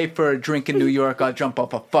 if you pay for a drink in New York, I'll jump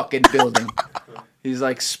off a fucking building. He's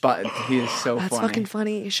like, he is so funny. That's fucking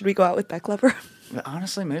funny. Should we go out with Beck Lover?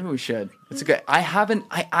 Honestly, maybe we should. It's okay.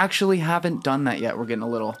 I actually haven't done that yet. We're getting a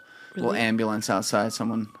little ambulance outside.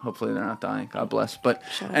 Someone, hopefully they're not dying. God bless. But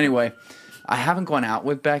anyway, I haven't gone out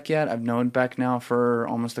with Beck yet. I've known Beck now for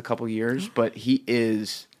almost a couple years, but he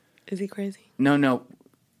is. Is he crazy? No.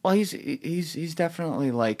 Well, he's definitely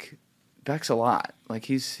like Beck's a lot. Like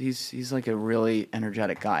he's like a really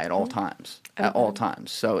energetic guy at all times. At all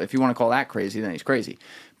times. So if you want to call that crazy, then he's crazy.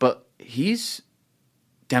 But he's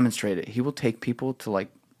demonstrated he will take people to like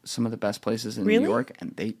some of the best places in New York,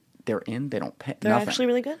 and they don't pay. They're nothing. actually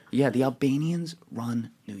really good? Yeah, the Albanians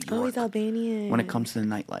run New York. Oh, he's Albanian. When it comes to the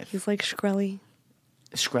nightlife. He's like Shkreli.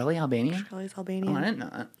 Is Shkreli Albanian? Shkreli's Albanian. Oh, I didn't know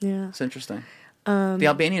that. Yeah. It's interesting. The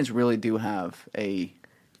Albanians really do have a...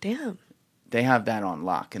 Damn. They have that on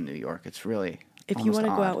lock in New York. It's really If you want to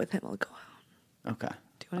go odd. out with him, I'll go out. Okay.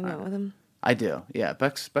 Do you want to go out with him? I do. Yeah,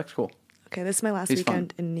 Beck's cool. Okay, this is my last He's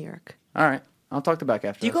weekend fun. in New York. All right. I'll talk to Beck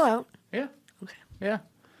after Do you this. go out? Yeah. Okay. Yeah.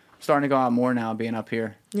 Starting to go out more now, being up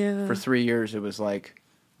here. Yeah. For 3 years, it was like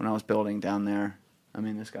when I was building down there. I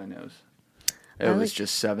mean, this guy knows. It I was like-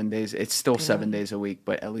 just 7 days. It's still 7 days a week,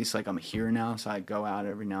 but at least like I'm here now, so I go out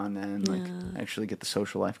every now and then and like actually get the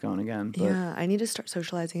social life going again. But Yeah, I need to start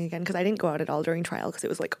socializing again because I didn't go out at all during trial because it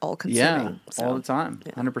was like all consuming. yeah, so. all the time,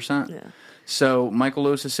 100%. Yeah. So Michael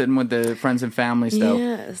Lewis is sitting with the friends and families, though.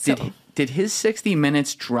 Yeah, so- Did his 60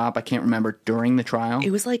 minutes drop? I can't remember during the trial.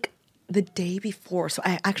 It was like the day before. So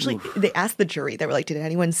I actually, they asked the jury, they were like, did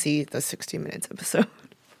anyone see the 60 Minutes episode?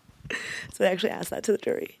 So they actually asked that to the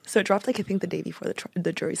jury. So it dropped like, I think the day before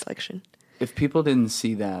the jury selection. If people didn't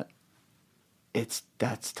see that,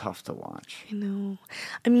 that's tough to watch. I know.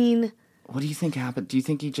 I mean, What do you think happened? Do you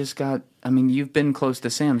think he just got? I mean, you've been close to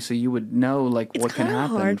Sam, so you would know like it's what can kind of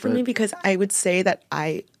happen. hard for but- me because I would say that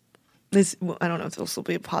I don't know if this will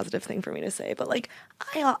be a positive thing for me to say, but like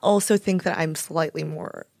I also think that I'm slightly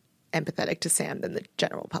more empathetic to Sam than the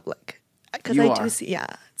general public. Because You I are. do see, yeah.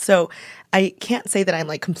 So I can't say that I'm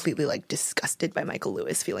like completely like disgusted by Michael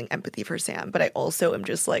Lewis feeling empathy for Sam, but I also am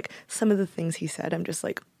just like some of the things he said, I'm just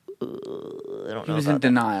like, I don't He know. was in about that.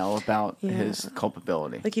 denial about Yeah. his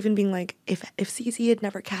culpability. Like even being like, if CZ had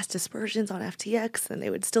never cast aspersions on FTX, then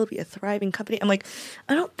they would still be a thriving company. I'm like,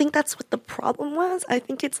 I don't think that's what the problem was. I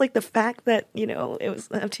think it's like the fact that, you know,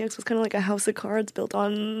 FTX was kind of like a house of cards built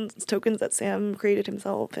on tokens that Sam created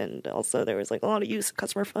himself, and also there was like a lot of use of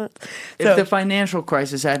customer funds. If the financial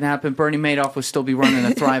crisis hadn't happened, Bernie Madoff would still be running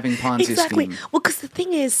a thriving Ponzi exactly. scheme. Well, because the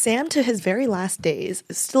thing is, Sam to his very last days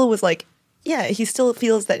still was like, yeah, he still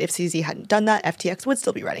feels that if CZ hadn't done that, FTX would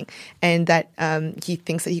still be running, and that he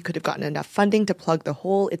thinks that he could have gotten enough funding to plug the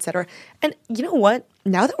hole, etc. And you know what?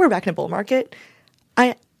 Now that we're back in a bull market,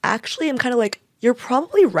 I actually am kind of like, you're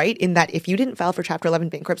probably right in that if you didn't file for Chapter 11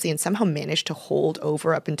 bankruptcy and somehow managed to hold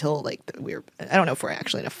over up until like I don't know if we're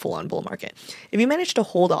actually in a full-on bull market. If you managed to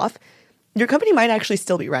hold off, your company might actually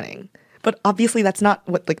still be running. But obviously that's not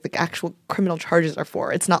what like the actual criminal charges are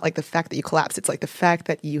for. It's not like the fact that you collapsed. It's like the fact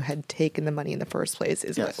that you had taken the money in the first place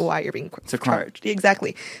is Yes. why you're being It's a crime. charged.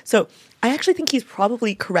 Exactly. So I actually think he's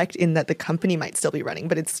probably correct in that the company might still be running,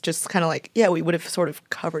 but it's just kind of like, yeah, we would have sort of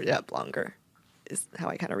covered it up longer is how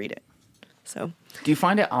I kind of read it. So Do you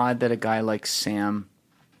find it odd that a guy like Sam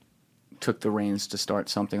took the reins to start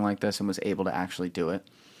something like this and was able to actually do it?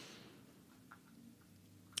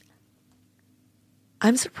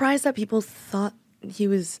 I'm surprised that people thought he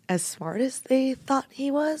was as smart as they thought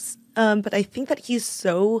he was. But I think that he's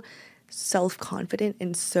so self-confident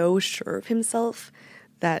and so sure of himself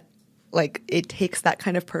that like it takes that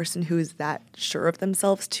kind of person who is that sure of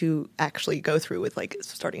themselves to actually go through with like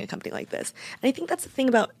starting a company like this. And I think that's the thing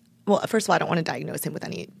about, well, first of all, I don't want to diagnose him with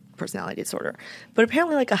any personality disorder, but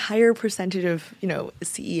apparently like a higher percentage of, you know,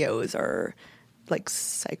 CEOs are like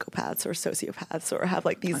psychopaths or sociopaths or have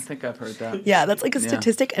like these. I think I've heard that. Yeah, that's like a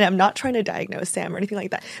statistic, and I'm not trying to diagnose Sam or anything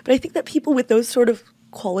like that. But I think that people with those sort of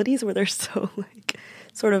qualities where they're so like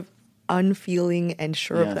sort of unfeeling and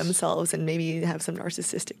sure of Yes. themselves and maybe have some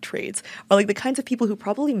narcissistic traits are like the kinds of people who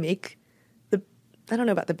probably make the, I don't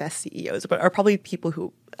know about the best CEOs, but are probably people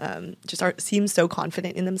who just seem so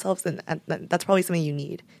confident in themselves, and that's probably something you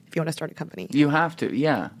need if you want to start a company. You have to,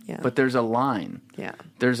 yeah. Yeah. But there's a line. Yeah.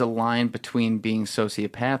 There's a line between being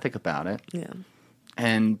sociopathic about it Yeah.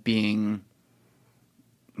 and being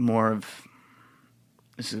more of,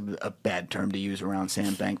 this is a bad term to use around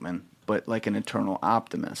Sam Bankman, but like an eternal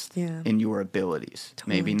optimist Yeah. in your abilities.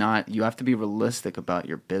 Totally. Maybe not, you have to be realistic about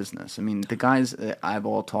your business. I mean, the guys that I've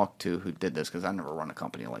all talked to who did this, because I've never run a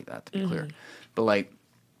company like that, to be clear. But like,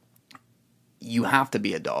 you have to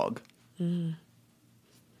be a dog.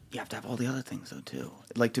 You have to have all the other things though too.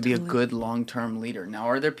 Like to be a good long-term leader. Now,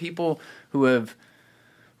 are there people who have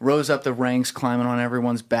rose up the ranks, climbing on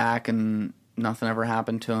everyone's back, and nothing ever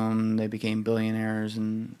happened to them? They became billionaires,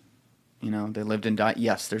 and you know they lived and died.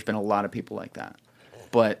 Yes, there's been a lot of people like that.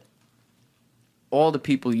 But all the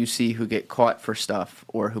people you see who get caught for stuff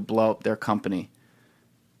or who blow up their company,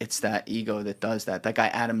 it's that ego that does that. That guy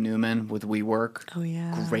Adam Newman with WeWork. Oh,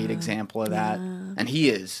 yeah. Great example of that. And he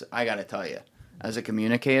is, I got to tell you, as a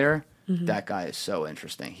communicator, that guy is so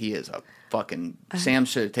interesting. He is a fucking Sam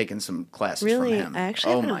should have taken some classes Really? from him. I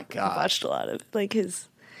actually oh haven't my god. watched a lot of like his.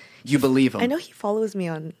 You believe him. I know he follows me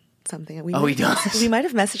on something. He does? We might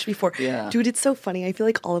have messaged before. Yeah. Dude, it's so funny. I feel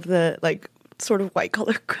like all of the like sort of white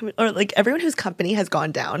collar criminal or like everyone whose company has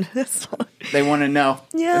gone down. They want to know.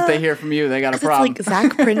 Yeah. If they hear from you, they got a problem. It's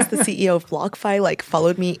like Zach Prince, the CEO of BlockFi, like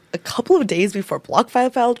followed me a couple of days before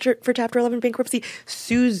BlockFi filed for Chapter 11 bankruptcy.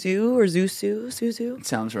 Suzu.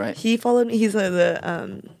 Sounds right. He followed me. He's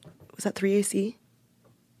was that 3AC?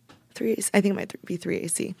 3AC. I think it might be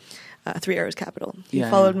 3AC. 3 Arrows Capital. He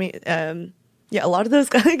followed me. Yeah, a lot of those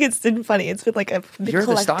guys. It's been funny. It's been like You're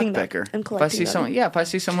the stock picker. I'm collecting if I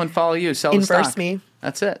see someone follow you, sell Inverse the stock. me.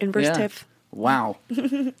 That's it. Inverse TIFF. Wow.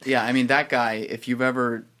 Yeah, I mean that guy. If you've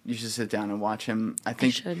ever, you should sit down and watch him. I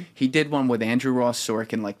think he did one with Andrew Ross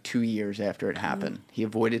Sorkin like 2 years after it happened. He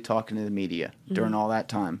avoided talking to the media during all that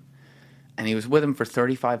time, and he was with him for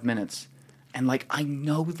 35 minutes. And like, I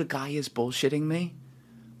know the guy is bullshitting me,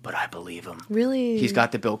 but I believe him. Really? He's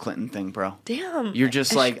got the Bill Clinton thing, bro. Damn. You're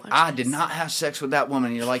just like, I did not have sex with that woman.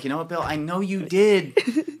 And you're like, you know what, Bill? I know you did,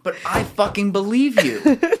 but I fucking believe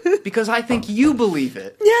you because I think you believe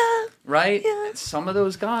it. Yeah. Right? Yeah. Some of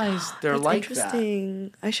those guys, they're That's like interesting.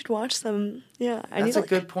 that. I should watch them. Yeah. That's a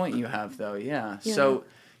good point you have, though. Yeah. So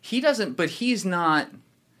he doesn't, but he's not,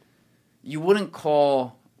 you wouldn't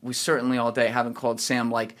call, we certainly all day haven't called Sam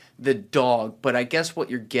like the dog, but I guess what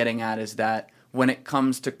you're getting at is that when it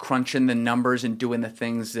comes to crunching the numbers and doing the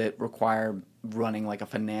things that require running like a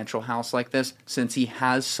financial house like this, since he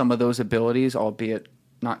has some of those abilities, albeit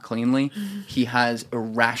not cleanly, he has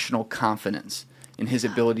irrational confidence in his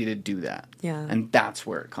ability to do that. Yeah. And that's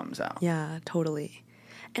where it comes out. Yeah, totally.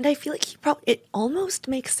 And I feel like it almost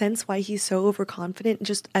makes sense why he's so overconfident,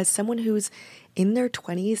 just as someone who's in their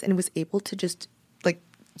 20s and was able to just like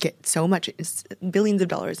get so much billions of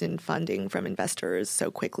dollars in funding from investors so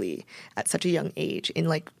quickly at such a young age in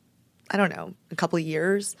like, I don't know, a couple of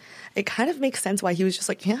years. It kind of makes sense why he was just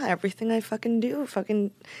like, yeah, everything I fucking do,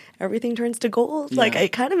 everything turns to gold. Yeah. Like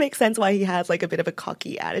it kind of makes sense why he has like a bit of a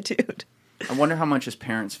cocky attitude. I wonder how much his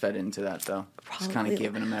parents fed into that though. Probably. Just kind of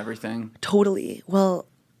giving him everything. Totally. Well,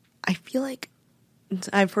 I feel like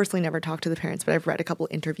I've personally never talked to the parents, but I've read a couple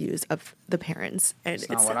interviews of the parents, and it's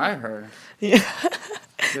not what I heard. Yeah,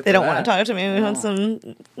 they don't want to talk to me. No.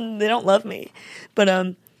 They don't love me,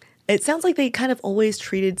 but it sounds like they kind of always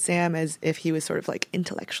treated Sam as if he was sort of like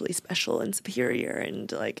intellectually special and superior, and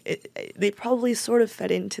like they probably sort of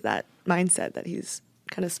fed into that mindset that he's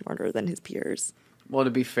kind of smarter than his peers. Well,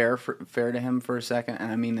 to be fair to him for a second, and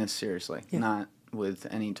I mean this seriously, not with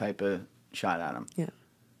any type of shot at him. Yeah.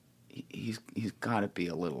 He's got to be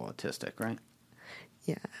a little autistic, right?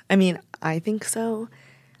 Yeah. I mean, I think so.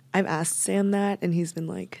 I've asked Sam that, and he's been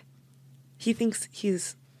like, he thinks he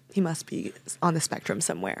must be on the spectrum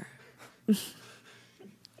somewhere. I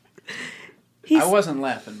wasn't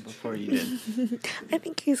laughing before you did. I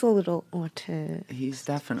think he's a little autistic. He's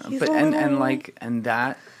definitely, and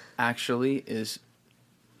that actually is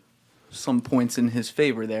some points in his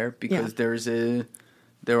favor there because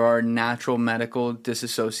there are natural medical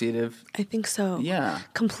dissociative. I think so. Yeah.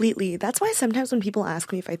 Completely. That's why sometimes when people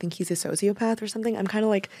ask me if I think he's a sociopath or something, I'm kind of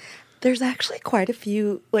like, there's actually quite a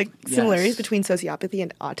few similarities between sociopathy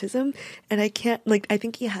and autism. And I can't, I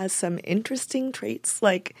think he has some interesting traits.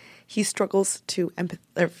 Like he struggles to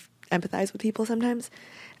empathize with people sometimes.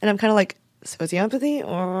 And I'm kind of like, sociopathy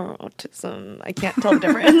or autism? I can't tell the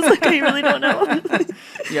difference. I really don't know.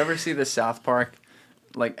 You ever see the South Park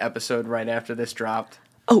episode right after this dropped?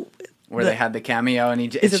 Oh, where they had the cameo and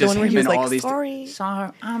it's just the one where he was all like, these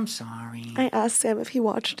sorry, I'm sorry. I asked Sam if he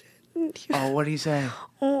watched it. Oh, what did he say?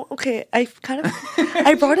 Oh, okay. I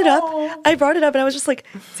brought it up and I was just like,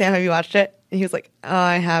 Sam, have you watched it? And he was like, oh,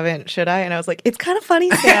 I haven't. Should I? And I was like, it's kind of funny,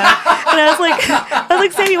 Sam. And I was like,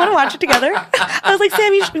 Sam, you want to watch it together? I was like,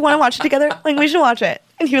 Sam, you want to watch it together? We should watch it.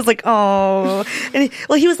 And he was like, oh. And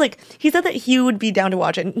he said that he would be down to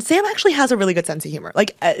watch it. And Sam actually has a really good sense of humor.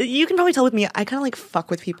 You can probably tell with me, I kind of fuck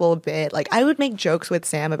with people a bit. I would make jokes with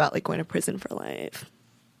Sam about going to prison for life.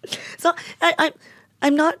 So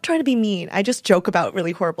I'm not trying to be mean. I just joke about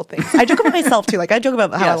really horrible things. I joke about myself too. I joke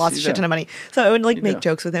about how I lost a shit ton of money. So I would make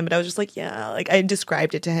jokes with him, but I was just like, yeah, I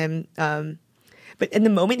described it to him. But But in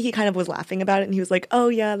the moment, he kind of was laughing about it, and he was like, "Oh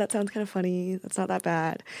yeah, that sounds kind of funny. That's not that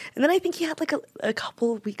bad." And then I think he had like a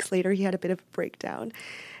couple of weeks later, he had a bit of a breakdown,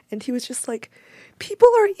 and he was just like, "People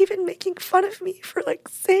are even making fun of me for like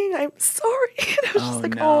saying I'm sorry." And I was just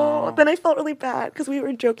like, no. "Oh." Then I felt really bad because we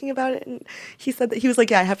were joking about it, and he said that he was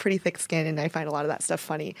like, "Yeah, I have pretty thick skin, and I find a lot of that stuff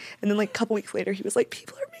funny." And then like a couple weeks later, he was like,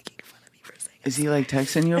 "People are making fun of me for saying." Is he like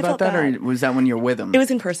texting you I about felt that, bad. or was that when you're with him? It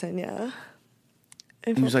was in person, yeah.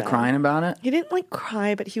 He was like crying about it. He didn't like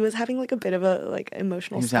cry, but he was having like a bit of a like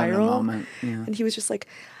emotional He was having a spiral. moment, yeah. And he was just like,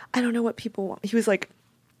 "I don't know what people want." He was like,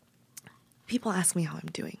 "People ask me how I'm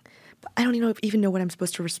doing, but I don't even know what I'm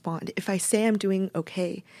supposed to respond. If I say I'm doing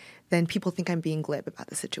okay, then people think I'm being glib about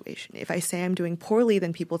the situation. If I say I'm doing poorly,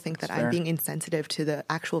 then people think that I'm being insensitive to the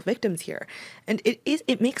actual victims here." And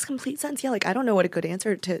it makes complete sense. Yeah, like I don't know what a good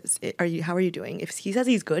answer to how are you doing? If he says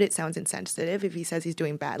he's good, it sounds insensitive. If he says he's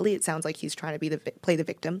doing badly, it sounds like he's trying to play the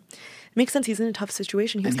victim. It makes sense. He's in a tough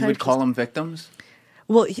situation. And he would call them victims?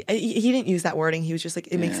 Well, he didn't use that wording. He was just like,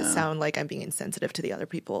 it makes it sound like I'm being insensitive to the other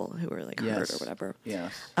people who were like hurt or whatever.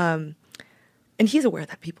 Yes. And he's aware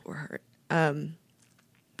that people were hurt.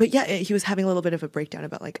 But yeah, he was having a little bit of a breakdown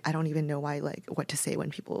about like, I don't even know what to say when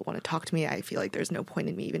people want to talk to me. I feel like there's no point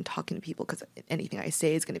in me even talking to people because anything I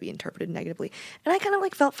say is going to be interpreted negatively. And I kind of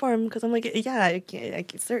like felt for him because I'm like, yeah, I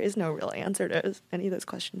guess there is no real answer to any of those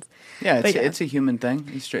questions. Yeah, it's a human thing.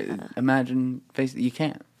 Imagine, you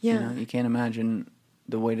can't. Yeah. You can't imagine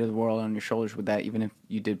the weight of the world on your shoulders with that, even if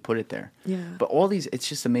you did put it there. Yeah. But it's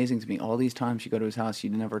just amazing to me. All these times you go to his house, you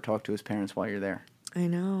never talk to his parents while you're there. I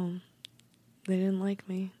know. They didn't like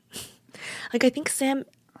me. Like, I think Sam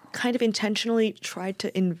kind of intentionally tried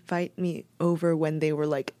to invite me over when they were,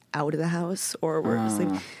 like, out of the house or were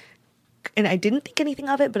asleep. And I didn't think anything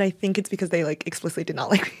of it, but I think it's because they, like, explicitly did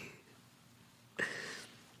not like me.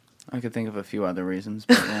 I could think of a few other reasons,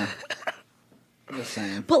 but yeah. Just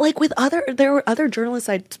saying. But, like, there were other journalists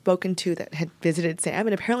I'd spoken to that had visited Sam,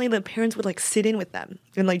 and apparently the parents would, like, sit in with them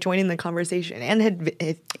and, like, join in the conversation and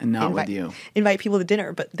and not with you. Invite people to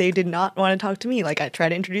dinner, but they did not want to talk to me. Like, I tried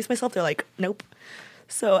to introduce myself. They're like, nope.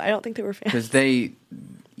 So I don't think they were fans. Because they,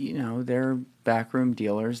 they're backroom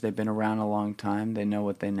dealers. They've been around a long time. They know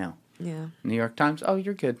what they know. Yeah. New York Times, oh,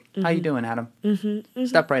 you're good. Mm-hmm. How you doing, Adam?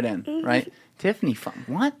 Step right in, right? Tiffany,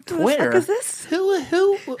 what? Who Twitter? the fuck is this? Who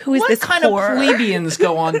is what this kind of whore? plebeians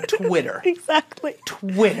go on Twitter? Exactly.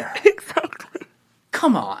 Twitter. Exactly.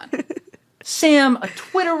 Come on. Sam, a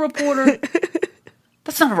Twitter reporter?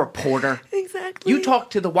 That's not a reporter. Exactly. You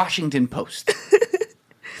talk to the Washington Post.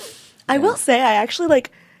 I will say, I actually,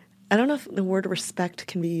 I don't know if the word respect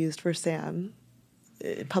can be used for Sam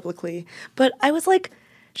publicly, but I was like,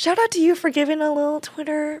 shout out to you for giving a little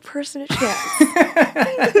Twitter person a chance.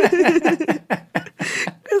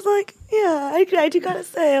 Because, yeah, I do gotta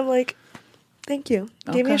say, I'm like, thank you.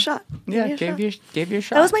 Gave me a shot. Gave you a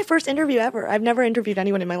shot. That was my first interview ever. I've never interviewed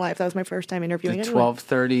anyone in my life. That was my first time interviewing the anyone.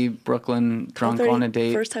 12:30 Brooklyn drunk 12:30, on a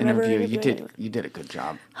date first time ever interview. interviewing You did a good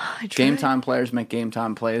job. I tried. Game time players make game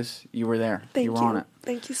time plays. You were there. Thank you were on it.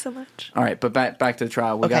 Thank you so much. All right, but back to the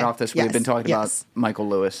trial. We got off this. We've been talking about Michael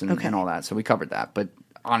Lewis and all that, so we covered that. But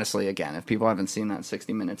honestly, again, if people haven't seen that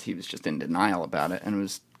 60 Minutes, he was just in denial about it, and it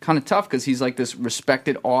was kind of tough because he's like this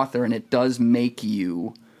respected author, and it does make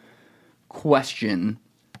you question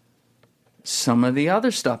some of the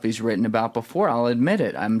other stuff he's written about before. I'll admit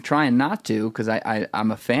it. I'm trying not to because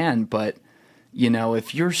I'm a fan, but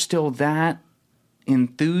if you're still that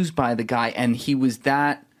enthused by the guy and he was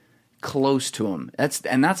that close to him,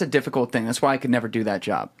 that's a difficult thing. That's why I could never do that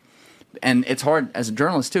job. And it's hard as a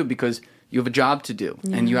journalist too because you have a job to do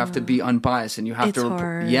and you have to be unbiased and you have to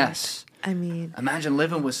hard. Yes. I mean, imagine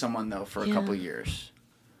living with someone though for a couple of years.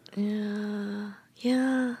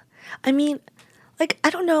 Yeah. I mean, I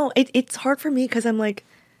don't know. It's hard for me because I'm like,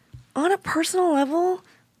 on a personal level,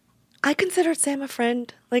 I considered Sam a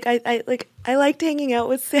friend. I liked hanging out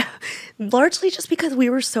with Sam, largely just because we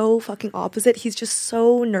were so fucking opposite. He's just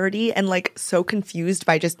so nerdy and so confused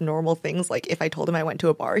by just normal things. Like if I told him I went to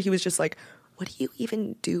a bar, he was just like, "What do you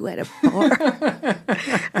even do at a bar?"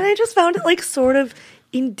 And I just found it sort of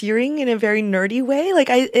endearing in a very nerdy way.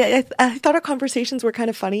 I thought our conversations were kind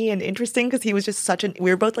of funny and interesting because he was just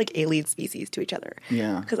we were both alien species to each other.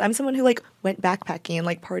 Yeah. Because I'm someone who went backpacking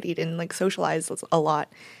and partied and socialized a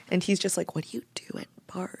lot, and he's just what do you do at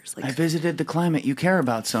bars? I visited the climate you care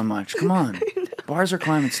about so much. Come on. Bars are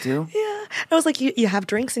climates too. Yeah. I was like, you have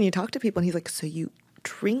drinks and you talk to people, and he's like, so you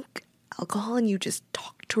drink alcohol and you just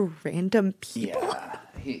talk to random people? Yeah.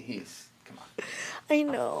 He's come on. I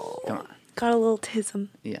know. Come on. Got a little tism.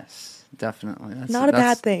 Yes, definitely. That's not a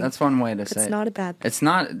bad thing. That's one way to say it. It's not a bad thing. It's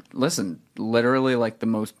not, listen, literally the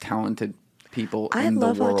most talented people I in the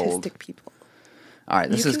love world. autistic people. All right,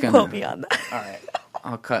 this You is can gonna quote me on that. All right,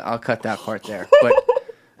 I'll cut that part there. But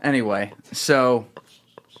anyway, so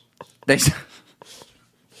they.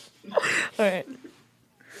 All right.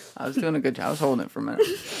 I was doing a good job. I was holding it for a minute.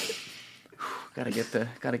 Gotta get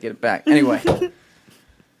it back. Anyway,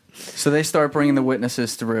 so they start bringing the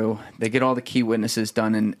witnesses through. They get all the key witnesses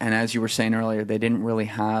done, and as you were saying earlier, they didn't really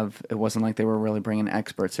have. It wasn't like they were really bringing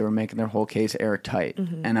experts. They were making their whole case airtight.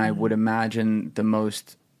 And I would imagine the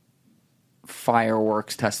most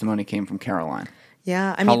fireworks testimony came from Caroline.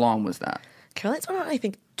 Yeah, I How mean, long was that? Caroline's went on, I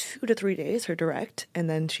think, 2 to 3 days, her direct, and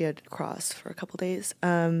then she had cross for a couple days.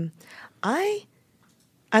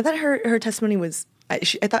 I thought her testimony was. I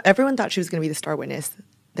thought everyone thought she was going to be the star witness.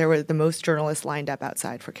 There were the most journalists lined up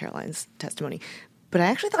outside for Caroline's testimony, but I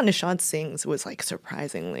actually thought Nishant Singh's was like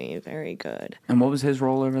surprisingly very good. And what was his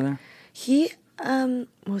role over there? He what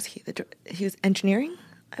was he? He was engineering,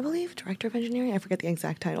 I believe, director of engineering. I forget the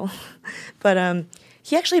exact title, but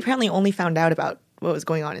he actually apparently only found out about what was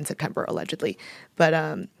going on in September, allegedly.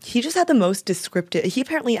 But he just had the most descriptive. He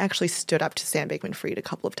apparently actually stood up to Sam Bankman-Fried a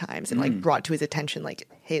couple of times and like brought to his attention, like,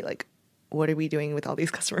 hey, like, what are we doing with all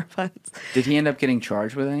these customer funds? Did he end up getting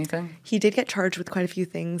charged with anything? He did get charged with quite a few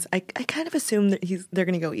things. I kind of assume that they're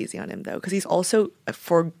going to go easy on him though, because he's also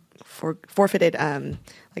forfeited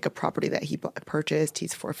like a property that he purchased.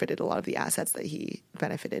 He's forfeited a lot of the assets that he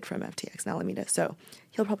benefited from FTX and Alameda. So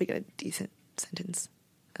he'll probably get a decent sentence.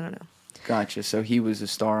 I don't know. Gotcha. So he was a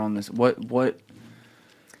star on this. What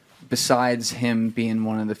besides him being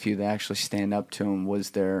one of the few that actually stand up to him,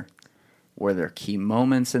 were there key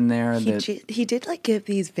moments in there He did like give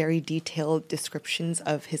these very detailed descriptions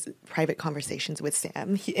of his private conversations with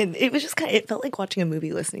Sam. And it was just it felt like watching a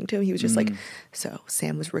movie listening to him. He was just like, so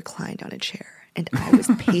Sam was reclined on a chair and I was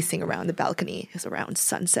pacing around the balcony. It was around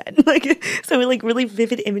sunset. So like really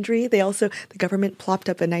vivid imagery. The government plopped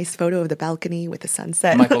up a nice photo of the balcony with the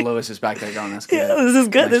sunset. Michael Lewis is back there going, that's good. Yeah, this is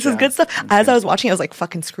good. Nice This is job. good stuff. That's As good. I was watching, I was like,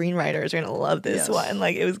 fucking screenwriters are going to love this one.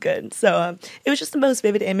 Like, it was good. So it was just the most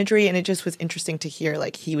vivid imagery, and it just was interesting to hear,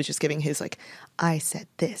 like, he was just giving his, like, I said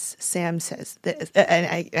this, Sam says this.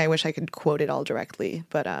 And I wish I could quote it all directly,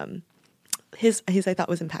 but his I thought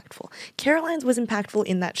was impactful. Caroline's was impactful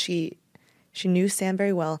in that she knew Sam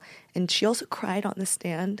very well, and she also cried on the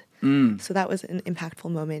stand. So that was an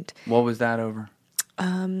impactful moment. What was that over?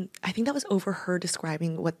 I think that was over her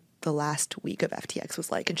describing what the last week of FTX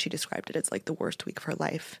was like, and she described it as like the worst week of her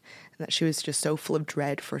life, and that she was just so full of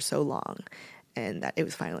dread for so long, and that it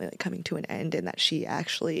was finally like coming to an end, and that she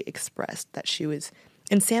actually expressed that she was,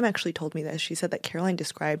 and Sam actually told me this, she said that Caroline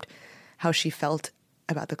described how she felt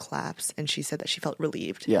about the collapse, and she said that she felt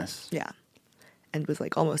relieved. Yes. Yeah. And was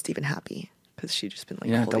like almost even happy. Because she'd just been like,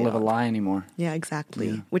 You don't have to live a lie anymore. Yeah, exactly.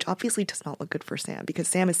 Yeah. Which obviously does not look good for Sam, because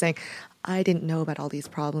Sam is saying, I didn't know about all these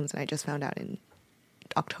problems and I just found out in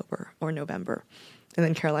October or November. And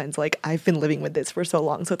then Caroline's like, I've been living with this for so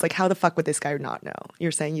long. So it's like, how the fuck would this guy not know?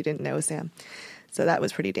 You're saying you didn't know, Sam. So that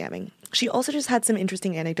was pretty damning. She also just had some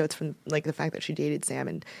interesting anecdotes from like the fact that she dated Sam.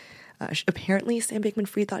 And apparently Sam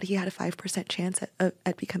Bankman-Fried thought he had a 5% chance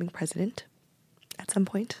at becoming president at some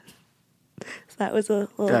point. So that was a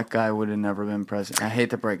little... That guy would have never been president. I hate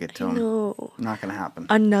to break it to him. No. Not going to happen.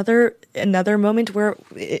 Another moment where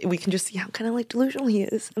we can just see how kind of like delusional he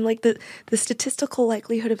is. And like the statistical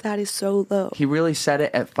likelihood of that is so low. He really said it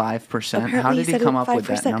at 5%. Apparently How did he said come it up with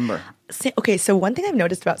that 5%. number? Okay, so one thing I've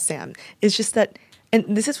noticed about Sam is just that,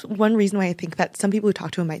 and this is one reason why I think that some people who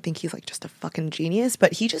talk to him might think he's like just a fucking genius,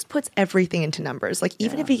 but he just puts everything into numbers. Like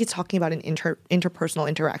even if he's talking about an interpersonal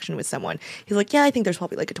interaction with someone, he's like, yeah, I think there's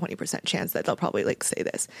probably like a 20% chance that they'll probably like say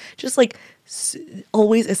this. Just like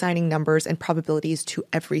always assigning numbers and probabilities to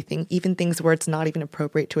everything, even things where it's not even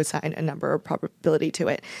appropriate to assign a number or probability to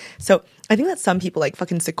it. So I think that some people like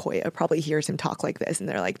fucking Sequoia probably hears him talk like this and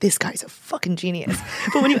they're like, this guy's a fucking genius.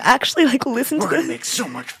 But when you actually like listen to We're going this, to make so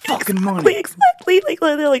much fucking money. Exactly. Like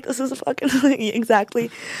they're like, this is a fucking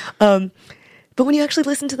exactly. But when you actually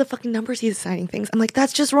listen to the fucking numbers he's assigning things, I'm like,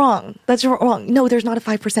 that's just wrong. That's wrong. No, there's not a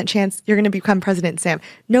 5% chance you're going to become president, Sam.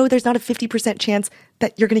 No, there's not a 50% chance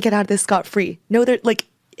that you're going to get out of this scot-free. No, there like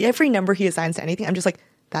every number he assigns to anything, I'm just like,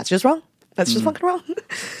 that's just wrong. That's just fucking wrong.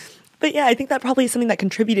 But yeah, I think that probably is something that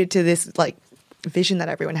contributed to this like vision that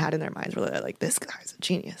everyone had in their minds, where they're like, this guy's a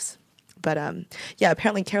genius. But yeah,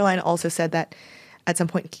 apparently Caroline also said that at some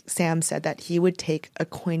point Sam said that he would take a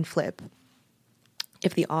coin flip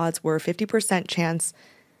if the odds were 50% chance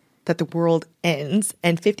that the world ends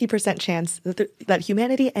and 50% chance that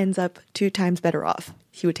humanity ends up 2 times better off.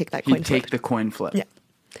 He would take that coin He'd flip. take the coin flip. Yeah.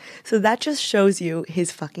 So that just shows you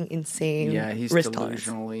his fucking insane Yeah, he's risk tolerance.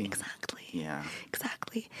 delusionally. Exactly. Yeah.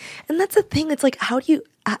 Exactly. And that's the thing. It's like,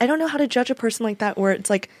 I don't know how to judge a person like that where it's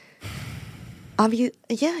like, obvious,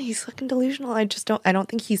 yeah, he's fucking delusional. I don't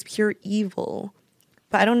think he's pure evil.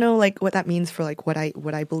 But I don't know like what that means for like what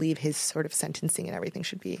I believe his sort of sentencing and everything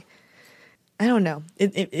should be. I don't know.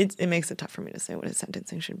 It makes it tough for me to say what his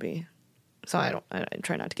sentencing should be. So I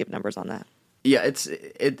try not to give numbers on that. Yeah,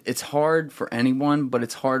 it's hard for anyone, but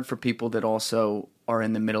it's hard for people that also are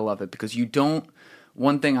in the middle of it because you don't.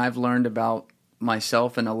 One thing I've learned about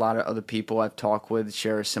myself and a lot of other people I've talked with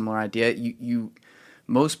share a similar idea.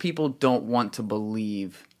 Most people don't want to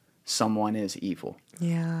believe someone is evil.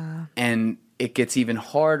 Yeah. And it gets even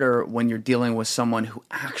harder when you're dealing with someone who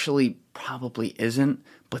actually probably isn't,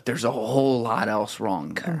 but there's a whole lot else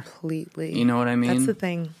wrong there. Completely. You know what I mean? That's the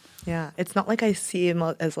thing. Yeah. It's not like I see him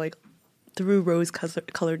as like through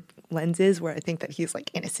rose-colored lenses where I think that he's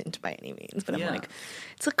like innocent by any means. But I'm like,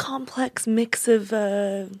 it's a complex mix of,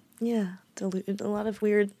 a lot of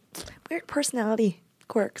weird personality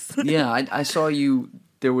quirks. Yeah, I saw you,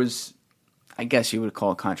 there was, I guess you would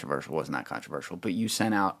call it controversial. It wasn't that controversial, but you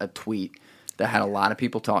sent out a tweet that had a lot of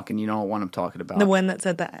people talking. You know what one I'm talking about. The one that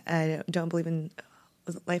said that I don't believe in,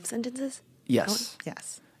 was it life sentences? Yes.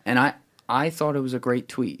 Yes. And I thought it was a great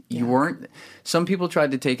tweet. You weren't, some people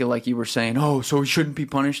tried to take it like you were saying, oh, so he shouldn't be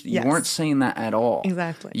punished. You weren't saying that at all.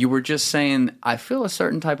 Exactly. You were just saying, I feel a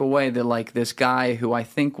certain type of way that like this guy who I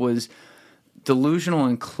think was delusional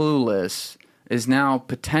and clueless is now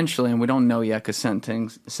potentially, and we don't know yet because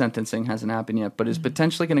sentencing hasn't happened yet, but is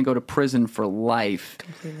potentially going to go to prison for life.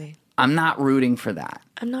 Completely. I'm not rooting for that.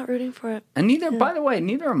 I'm not rooting for it. And neither, by the way,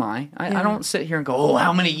 neither am I. I don't sit here and go, oh,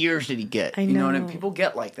 how many years did he get? I know. You know what I mean? People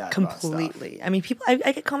get like that. Completely. I mean,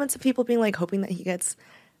 I get comments of people being like hoping that he gets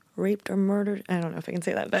raped or murdered. I don't know if I can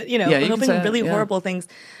say that, but you hoping really horrible things.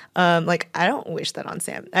 Like I don't wish that on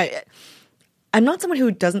Sam. I'm not someone who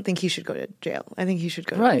doesn't think he should go to jail. I think he should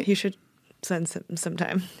go. Right. He should spend some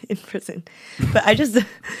time in prison. But I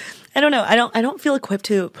don't know. I don't feel equipped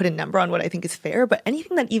to put a number on what I think is fair. But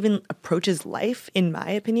anything that even approaches life, in my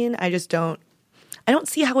opinion, I don't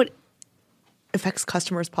see how it affects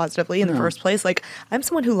customers positively in the first place. Like, I'm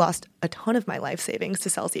someone who lost a ton of my life savings to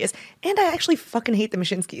Celsius, and I actually fucking hate the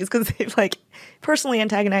Mashinskis because they've like personally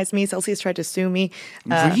antagonized me. Celsius tried to sue me.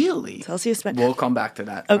 Really? Celsius. We'll come back to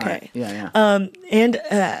that. Okay. Right. Yeah. And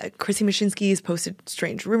Chrissy Mashinsky's posted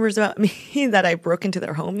strange rumors about me that I broke into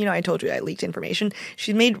their home. You know, I told you I leaked information.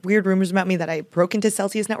 She made weird rumors about me that I broke into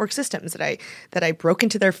Celsius Network Systems, that I broke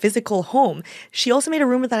into their physical home. She also made a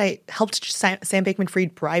rumor that I helped Sam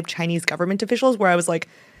Bankman-Fried bribe Chinese government officials, where I was like,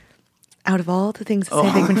 out of all the things that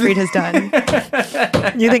Sam Bankman-Fried has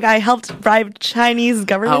done, you think I helped bribe Chinese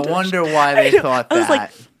government? I wonder why they thought that. I was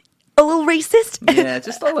like, a little racist? Yeah,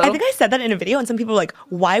 just a little. I think I said that in a video, and some people were like,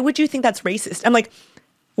 why would you think that's racist? I'm like,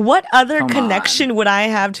 what other connection would I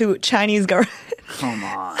have to Chinese government? Come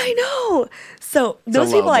on. I know. So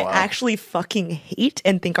those people I blow. actually fucking hate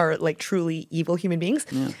and think are like truly evil human beings.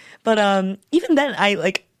 Yeah. But even then, I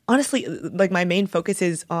like, honestly, like my main focus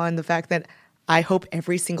is on the fact that I hope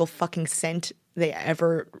every single fucking cent they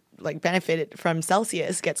ever like benefited from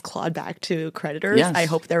Celsius gets clawed back to creditors. Yes. I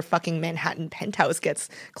hope their fucking Manhattan penthouse gets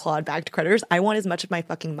clawed back to creditors. I want as much of my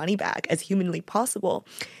fucking money back as humanly possible.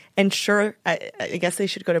 And sure, I guess they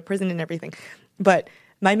should go to prison and everything. But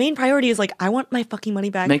my main priority is like, I want my fucking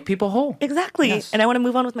money back. Make people whole. Exactly. Yes. And I want to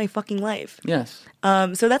move on with my fucking life. Yes.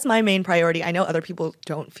 So that's my main priority. I know other people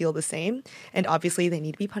don't feel the same. And obviously they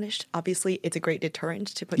need to be punished. Obviously it's a great deterrent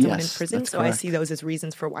to put someone in prison. That's so correct. I see those as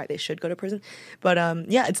reasons for why they should go to prison. But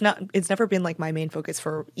it's never been like my main focus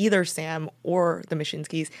for either Sam or the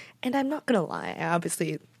Mashinskis. And I'm not going to lie. I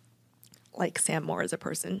obviously like Sam more as a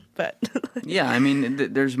person, but yeah, I mean,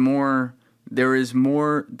 there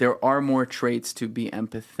are more traits to be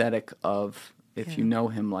empathetic of if you know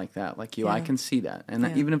him like that, like you. I can see that,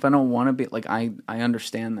 and even if I don't want to be, like, I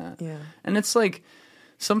understand that. Yeah. And it's like,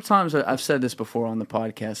 sometimes, I've said this before on the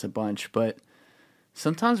podcast a bunch, but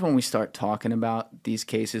sometimes when we start talking about these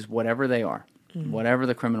cases, whatever they are, whatever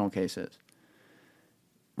the criminal case is,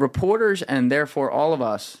 reporters, and therefore all of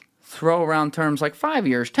us, throw around terms like 5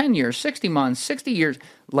 years, 10 years, 60 months, 60 years,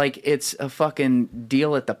 like it's a fucking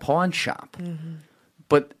deal at the pawn shop. Mm-hmm.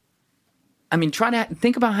 But, I mean, try to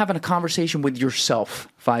think about having a conversation with yourself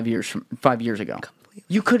 5 years ago. Completely.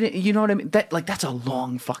 You couldn't, you know what I mean? That's a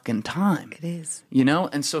long fucking time. It is. You know?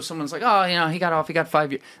 And so someone's like, oh, he got off, he got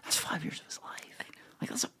 5 years. That's 5 years of his life. Like,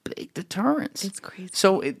 that's a big deterrence. It's crazy.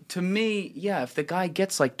 So, to me, yeah, if the guy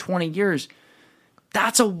gets like 20 years,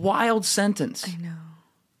 that's a wild sentence. I know.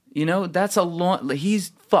 You know, that's a long... He's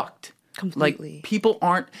fucked. Completely. Like, people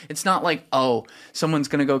aren't... It's not like, oh, someone's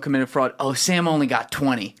going to go commit a fraud. Oh, Sam only got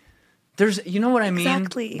 20. You know what I mean?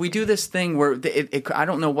 Exactly. We do this thing where I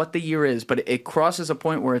don't know what the year is, but it crosses a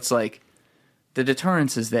point where it's like the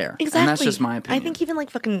deterrence is there. Exactly. And that's just my opinion. I think even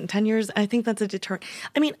like fucking 10 years, I think that's a deterrent.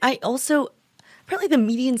 I mean, apparently the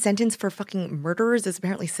median sentence for fucking murderers is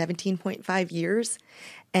apparently 17.5 years.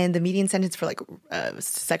 And the median sentence for like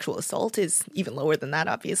sexual assault is even lower than that,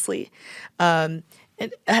 obviously. And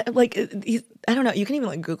like, I don't know, you can even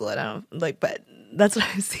like Google it. I don't like, but that's what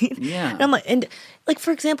I've seen. Yeah. And I'm like,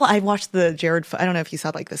 for example, I watched the I don't know if you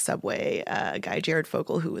saw like the Subway guy, Jared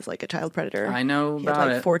Fogle, who was like a child predator. I know he about had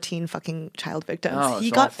like it. 14 fucking child victims. Oh, he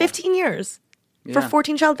it's got awful. 15 years for Yeah.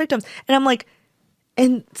 14 child victims. And I'm like,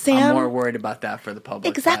 and Sam. I'm more worried about that for the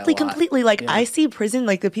public. Exactly, by a lot. completely. Like, Yeah. I see prison,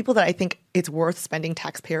 like, the people that I think it's worth spending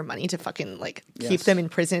taxpayer money to fucking, like, keep Yes. them in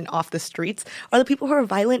prison off the streets are the people who are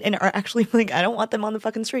violent and are actually, like, I don't want them on the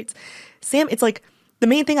fucking streets. Sam, it's like, the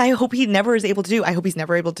main thing I hope he never is able to do, I hope he's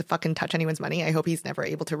never able to fucking touch anyone's money. I hope he's never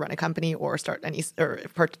able to run a company or start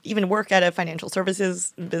even work at a financial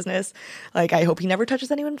services business. Like, I hope he never touches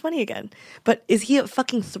anyone's money again. But is he a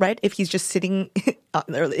fucking threat if he's just sitting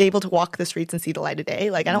or able to walk the streets and see the light of day?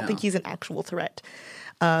 Like, I don't No. think he's an actual threat.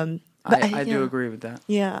 I yeah. do agree with that.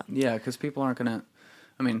 Yeah. Yeah, because people aren't going to...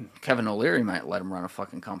 I mean, Kevin O'Leary might let him run a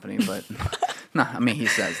fucking company, but... no, I mean, he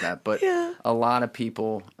says that. But Yeah. a lot of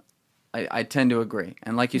people... I tend to agree.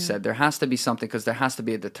 And like you said, there has to be something, because there has to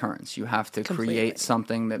be a deterrence. You have to Completely. create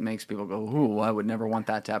something that makes people go, ooh, I would never want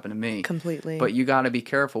that to happen to me. Completely. But you got to be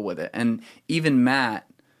careful with it. And even Matt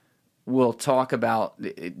will talk about,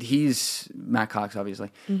 Matt Cox,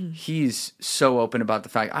 obviously, he's so open about the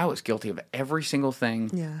fact, I was guilty of every single thing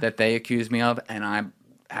Yeah. that they accused me of, and I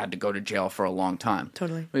had to go to jail for a long time.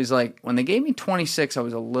 Totally. But he's like, when they gave me 26, I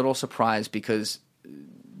was a little surprised because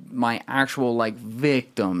my actual like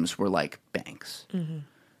victims were like banks. And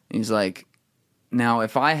he's like, now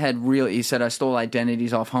if I had he said I stole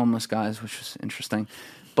identities off homeless guys, which was interesting.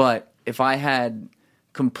 But if I had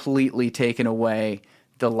completely taken away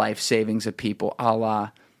the life savings of people, a la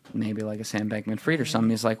maybe like a Sam Bankman-Fried or something,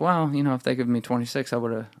 he's like, well, you know, if they give me 26, I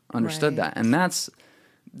would have understood Right. that. And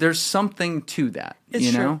there's something to that, It's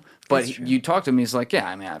you true. know? But It's true. you talk to him, he's like, yeah,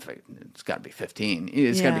 I mean, it's got to be 15.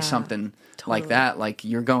 It's got to Yeah, be something totally. like that. Like,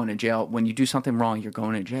 you're going to jail. When you do something wrong, you're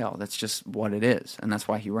going to jail. That's just what it is. And that's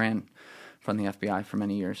why he ran from the FBI for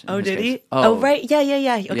many years. in Oh, his did case. he? Oh, right. Yeah. Okay,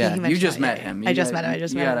 Yeah, he you mentioned just that. met Yeah, him. I just met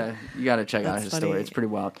him. You gotta check out That's his funny. story. It's pretty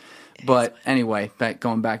wild. But anyway, we're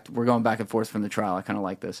going back and forth from the trial. I kind of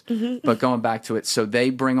like this. But going back to it, so they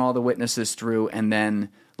bring all the witnesses through, and then,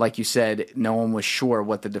 like you said, no one was sure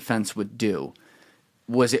what the defense would do.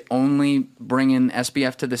 Was it only bringing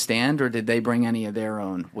SBF to the stand, or did they bring any of their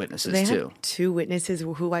own witnesses They too? had two witnesses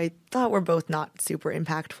who I thought were both not super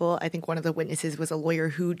impactful. I think one of the witnesses was a lawyer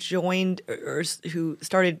who joined or who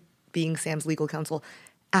started being Sam's legal counsel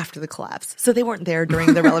after the collapse. So they weren't there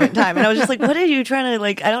during the relevant time. And I was just like, what are you trying to,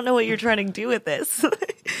 like, I don't know what you're trying to do with this.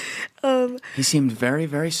 He seemed very,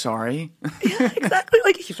 very sorry. Yeah, exactly.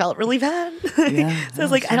 Like, he felt really bad. Yeah, So I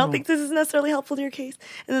was like, I don't think this is necessarily helpful to your case.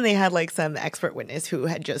 And then they had like some expert witness who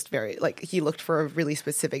had just he looked for a really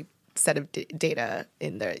specific set of data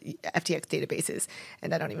in the FTX databases.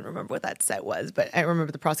 And I don't even remember what that set was, but I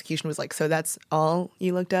remember the prosecution was like, so that's all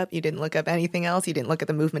you looked up? You didn't look up anything else? You didn't look at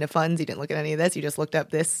the movement of funds? You didn't look at any of this? You just looked up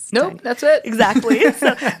this? Nope, that's it. Exactly.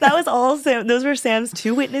 So that was all Sam. Those were Sam's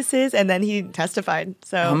two witnesses, and then he testified.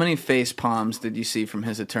 So How many face palms did you see from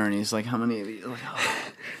his attorneys? Like, how many of you? Like,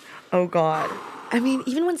 Oh God. I mean,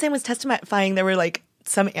 even when Sam was testifying, there were like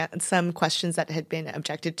some questions that had been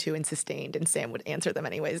objected to and sustained, and Sam would answer them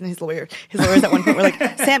anyways. And his lawyers at one point were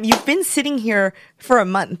like, "Sam, you've been sitting here for a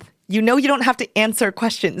month. You know you don't have to answer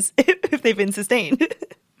questions if they've been sustained."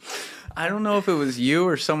 I don't know if it was you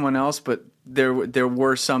or someone else, but there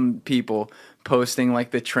were some people posting like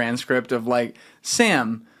the transcript of like,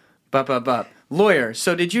 Sam, lawyer,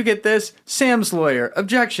 so did you get this? Sam's lawyer,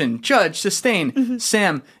 objection, judge, sustain.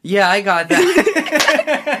 Sam, yeah, I got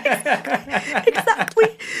that.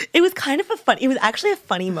 Exactly. It was kind of it was actually a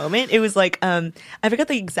funny moment. It was like, I forgot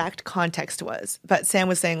the exact context was, but Sam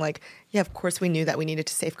was saying like, yeah, of course we knew that we needed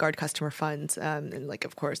to safeguard customer funds. And like,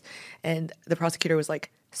 of course. And the prosecutor was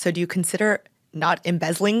like, so do you consider not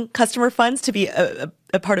embezzling customer funds to be a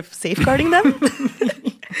part of safeguarding them?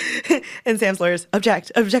 And Sam's lawyers,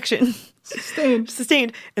 objection.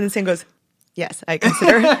 Sustained. And then Sam goes, yes, I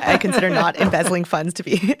consider not embezzling funds to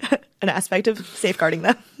be an aspect of safeguarding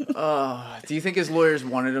them. Do you think his lawyers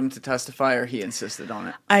wanted him to testify, or he insisted on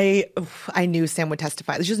it? I knew Sam would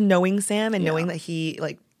testify. It's just knowing Sam and knowing that he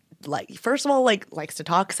like first of all likes to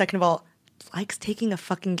talk. Second of all, likes taking a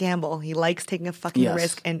fucking gamble. He likes taking a fucking Yes.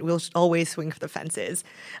 risk and will always swing for the fences.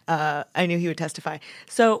 I knew he would testify.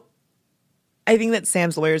 So I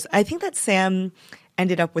think that Sam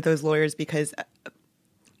ended up with those lawyers because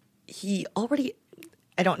he already,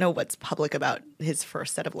 I don't know what's public about his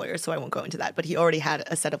first set of lawyers, so I won't go into that, but he already had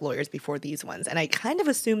a set of lawyers before these ones. And I kind of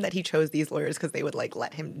assumed that he chose these lawyers because they would like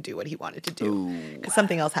let him do what he wanted to do, because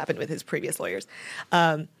something else happened with his previous lawyers.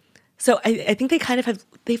 So I think they've kind of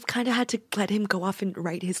had to let him go off and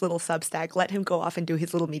write his little Substack, let him go off and do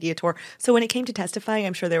his little media tour. So when it came to testifying,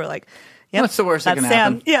 I'm sure they were like, "Yep, what's the worst that can Sam."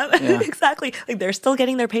 happen? Yeah, exactly. Like they're still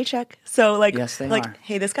getting their paycheck. So like, yes, they like, are.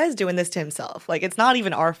 hey, this guy's doing this to himself. Like it's not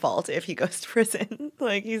even our fault if he goes to prison.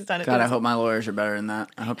 Like he's done it. God, I hope my lawyers are better than that.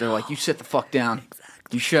 I hope they're like, you sit the fuck down. Exactly.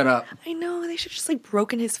 You shut up. I know they should just like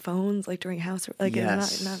broken his phones like during house like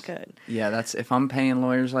Yes. it's not good. Yeah, that's if I'm paying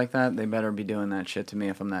lawyers like that, they better be doing that shit to me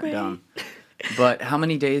if I'm that dumb. But how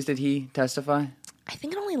many days did he testify? I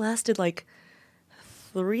think it only lasted like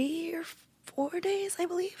 3 or 4 days, I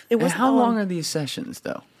believe. It And was how long are these sessions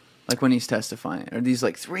though? Like when he's testifying, are these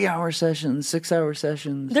like 3-hour sessions, 6-hour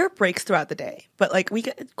sessions? There are breaks throughout the day, but like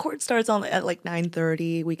court starts at like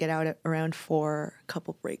 9:30. We get out at around 4. A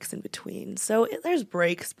couple breaks in between, so there's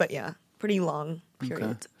breaks, but yeah, pretty long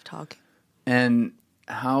periods of talking. And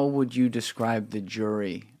how would you describe the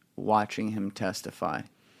jury watching him testify?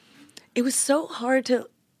 It was so hard to.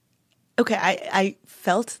 Okay, I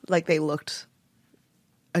felt like they looked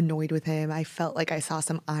annoyed with him. I felt like I saw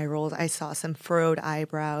some eye rolls. I saw some furrowed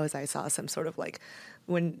eyebrows. I saw some sort of like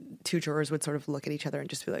when two jurors would sort of look at each other and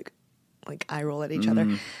just be like eye roll at each other.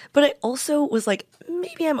 But I also was like,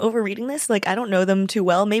 maybe I'm overreading this. Like I don't know them too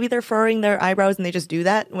well. Maybe they're furrowing their eyebrows and they just do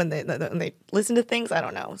that when they listen to things. I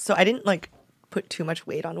don't know. So I didn't like put too much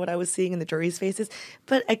weight on what I was seeing in the jury's faces.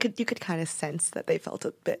 But you could kind of sense that they felt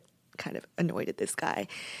a bit kind of annoyed at this guy.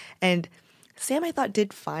 And Sam, I thought,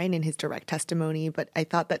 did fine in his direct testimony, but I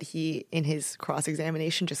thought that he, in his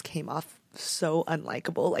cross-examination, just came off so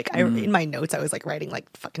unlikable. Like, in my notes, I was, like, writing,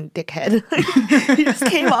 like, fucking dickhead. He just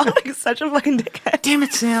came off like such a fucking dickhead. Damn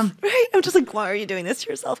it, Sam. Right? I'm just like, why are you doing this to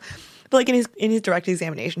yourself? But, like, in his direct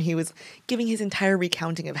examination, he was giving his entire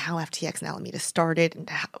recounting of how FTX and Alameda started and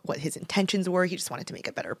what his intentions were. He just wanted to make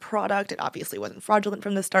a better product. It obviously wasn't fraudulent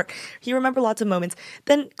from the start. He remembered lots of moments.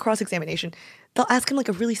 Then cross-examination, they'll ask him, like,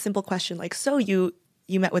 a really simple question, like, so you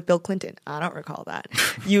met with Bill Clinton. I don't recall that.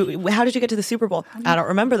 How did you get to the Super Bowl? I don't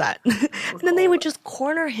remember that. And then they would just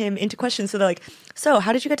corner him into questions. So they're like, so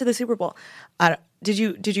how did you get to the Super Bowl? Did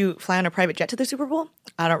you fly on a private jet to the Super Bowl?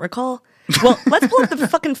 I don't recall. Well, let's pull up the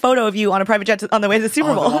fucking photo of you on a private jet on the way to the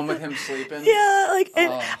Super Bowl. The one with him sleeping? Yeah, like I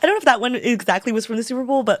don't know if that one exactly was from the Super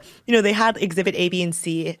Bowl, but they had exhibit A, B, and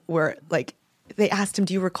C where like they asked him,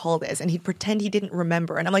 do you recall this? And he'd pretend he didn't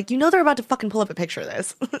remember. And I'm like, they're about to fucking pull up a picture of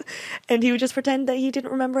this. And he would just pretend that he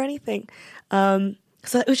didn't remember anything. So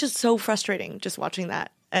it was just so frustrating just watching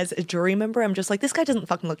that. As a jury member, I'm just like, this guy doesn't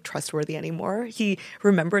fucking look trustworthy anymore. He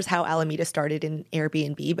remembers how Alameda started in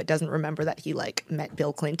Airbnb, but doesn't remember that he like met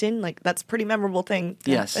Bill Clinton. Like that's a pretty memorable thing.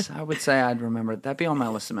 Yes, I would say I'd remember. That'd be on my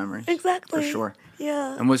list of memories. Exactly. For sure.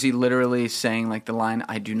 Yeah. And was he literally saying like the line,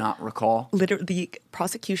 I do not recall? Literally, the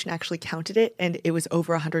prosecution actually counted it, and it was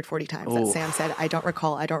over 140 times that Sam said, I don't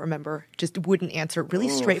recall, I don't remember, just wouldn't answer really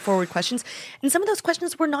straightforward questions. And some of those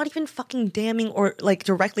questions were not even fucking damning or like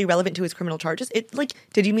directly relevant to his criminal charges. It like,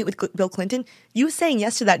 did you meet with Bill Clinton? You saying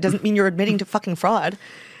yes to that doesn't mean you're admitting to fucking fraud.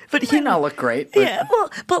 But He might not look great. But yeah,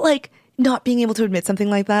 well, but like not being able to admit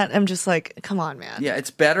something like that, I'm just like, come on, man. yeah,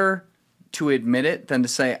 it's better to admit it than to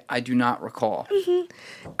say, I do not recall.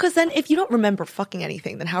 Because then if you don't remember fucking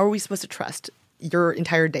anything, then how are we supposed to trust your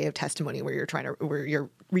entire day of testimony where you're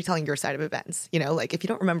retelling your side of events? Like if you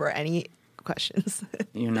don't remember any questions.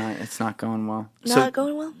 It's not going well.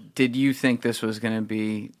 Going well? Did you think this was going to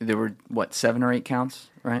be, there were, 7 or 8 counts,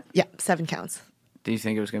 right? Yeah, 7 counts. Do you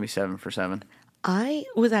think it was going to be 7 for 7? I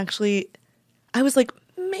was like,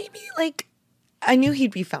 maybe, like, I knew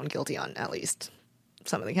he'd be found guilty on at least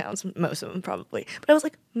some of the counts, most of them probably. But I was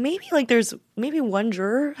like, maybe, like, maybe one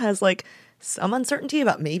juror has, like, some uncertainty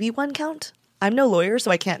about maybe one count. I'm no lawyer, so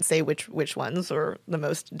I can't say which ones are the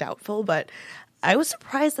most doubtful, but I was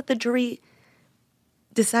surprised that the jury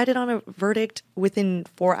decided on a verdict within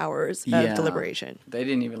 4 hours of deliberation. They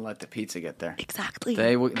didn't even let the pizza get there. Exactly.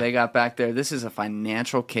 They got back there. This is a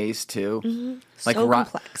financial case, too. Mm-hmm. Like so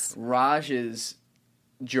complex. Raj's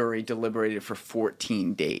jury deliberated for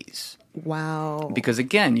 14 days. Wow. Because,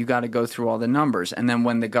 again, you got to go through all the numbers. And then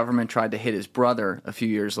when the government tried to hit his brother a few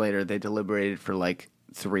years later, they deliberated for,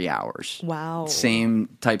 3 hours. Wow. Same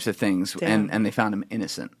types of things. Damn. And they found him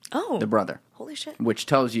innocent. Oh. The brother. Holy shit. Which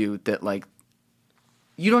tells you that,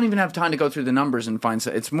 you don't even have time to go through the numbers and find...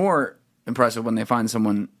 It's more impressive when they find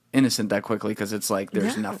someone innocent that quickly because it's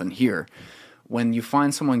there's nothing here. When you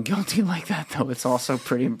find someone guilty like that, though, it's also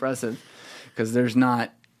pretty impressive because there's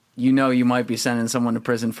not, you might be sending someone to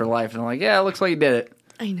prison for life, and they're like, yeah, it looks like you did it.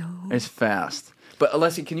 I know. It's fast. But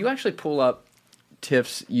Alessi, can you actually pull up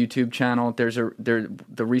Tiff's YouTube channel?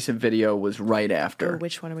 The recent video was right after.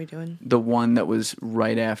 Which one are we doing? The one that was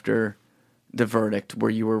right after the verdict,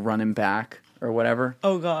 where you were running back or whatever.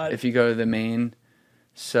 Oh God! If you go to the main,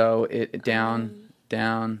 so it down.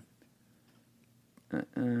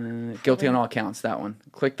 Guilty on all counts, that one.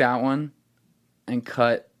 Click that one and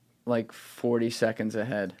cut like 40 seconds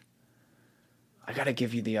ahead. I gotta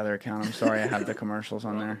give you the other account. I'm sorry, I have the commercials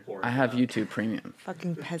on there. I have YouTube Premium.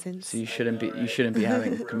 Fucking peasants. So you shouldn't be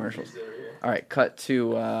having commercials. All right, cut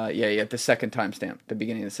to the second timestamp, the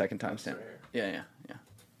beginning of the second timestamp. Yeah.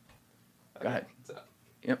 Go ahead.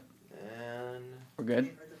 Yep. And we're good.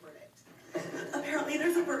 Apparently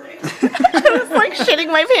there's a verdict. I was like shitting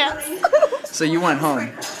my pants. So you went home. I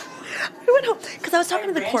went home because I was talking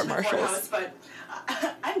to the court marshals. But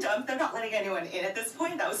I'm dumb. They're not letting anyone in at this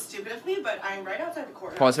point. That was stupid of me, but I'm right outside the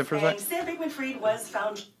courthouse. Pause it for a sec. And Sam Bankman-Fried was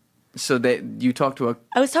found. So you talked to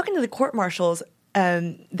I was talking to the court marshals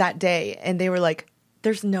that day, and they were like,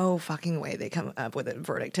 there's no fucking way they come up with a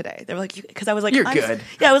verdict today. They were like, because I was like, you're good.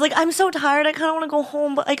 Yeah, I was like, I'm so tired. I kind of want to go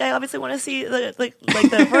home, but like, I obviously want to see the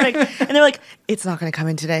verdict. And they're like, it's not going to come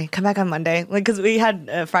in today. Come back on Monday. Like, because we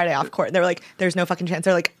had Friday off court. They were like, there's no fucking chance.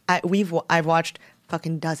 They're like, I've watched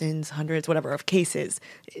fucking dozens, hundreds, whatever of cases.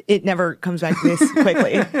 It never comes back this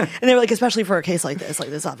quickly. And they were like, especially for a case like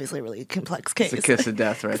this obviously a really complex case. It's a kiss of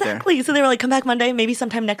death right there. Exactly. So they were like, come back Monday, maybe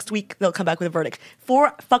sometime next week they'll come back with a verdict.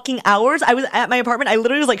 4 fucking hours. I was at my apartment. I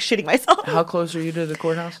literally was like shitting myself. How close are you to the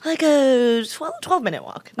courthouse? Like a 12-minute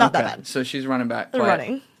walk. Not that bad. So she's running back. They're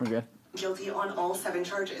running. We're good. Guilty on all 7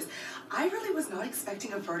 charges. I really was not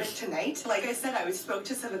expecting a verdict tonight. Like I said, I spoke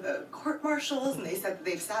to some of the court marshals, and they said that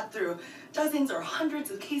they've sat through dozens or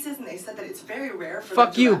hundreds of cases, and they said that it's very rare for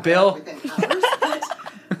them to wrap it up within hours.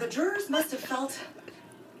 But the jurors must have felt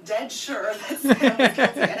dead sure that Sam was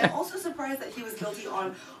guilty. And I'm also surprised that he was guilty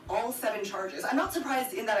on all 7 charges. I'm not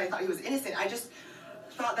surprised in that I thought he was innocent. I just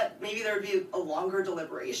thought that maybe there would be a longer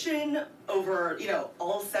deliberation over,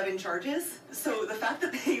 all 7 charges. So the fact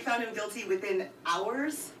that they found him guilty within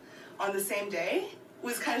hours on the same day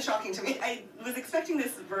was kind of shocking to me. I was expecting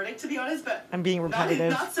this verdict, to be honest, but I'm being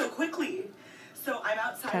repetitive. Not so quickly. So I'm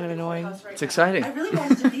outside. Kind of annoying. Right it's now. exciting. I really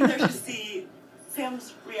wanted to be there to see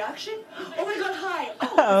Sam's reaction. Oh my God! Hi.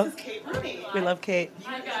 Oh, this is Kate Rooney. We love Kate.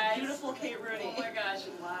 Hi guys. Beautiful Kate Rooney. Oh my gosh!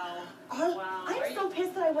 Wow. Wow. I'm so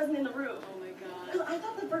pissed that I wasn't in the room. Oh my god. Because I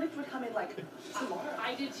thought the verdict would come in like tomorrow.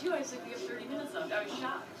 I did too. I was like, we have 30 minutes left. I was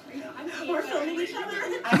shocked. We're filming each other.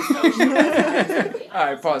 I'm so shocked. All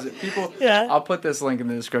right, pause it. People, Yeah. I'll put this link in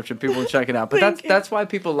the description. People will check it out. But that's why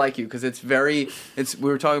people like you, because we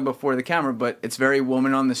were talking before the camera, but it's very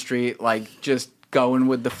woman on the street, like just going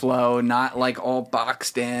with the flow, not like all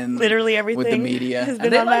boxed in. Literally everything with the media. has And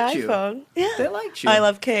been they on my liked you. iPhone. Yeah. They liked you. I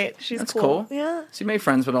love Kate. She's That's cool. cool. Yeah. So you made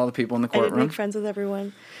friends with all the people in the I did courtroom. make friends with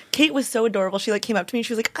everyone. Kate was so adorable. She came up to me and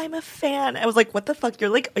she was like, I'm a fan. I was like, what the fuck?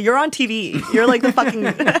 You're on TV. You're like the fucking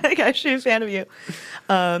I'm actually a fan of you.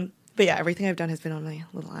 But yeah, everything I've done has been on my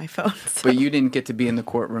little iPhone. So. But you didn't get to be in the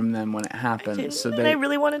courtroom then when it happened. And I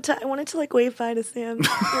really wanted to like wave bye to Sam.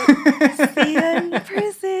 See you in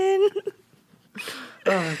person.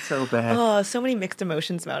 Oh, it's so bad. Oh, so many mixed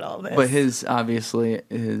emotions about all this. But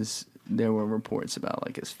there were reports about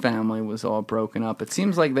like his family was all broken up. It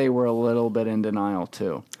seems like they were a little bit in denial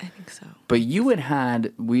too. I think so. But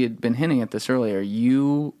we had been hinting at this earlier.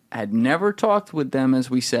 You had never talked with them, as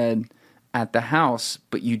we said, at the house,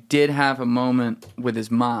 but you did have a moment with his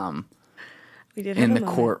mom We did have in a the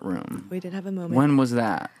moment. courtroom. We did have a moment. When was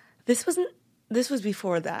that? This was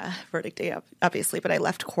before the verdict day, obviously, but I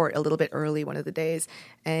left court a little bit early one of the days,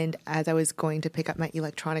 and as I was going to pick up my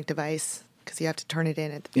electronic device, because you have to turn it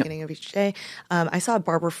in at the beginning of each day, I saw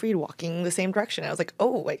Barbara Fried walking the same direction. I was like,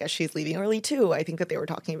 oh, I guess she's leaving early too. I think that they were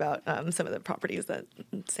talking about some of the properties that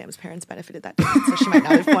Sam's parents benefited that day, so she might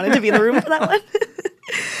not have wanted to be in the room for that one.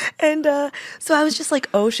 And so I was just like,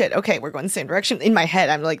 oh shit, okay, we're going the same direction. In my head,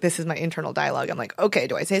 I'm like, this is my internal dialogue. I'm like, okay,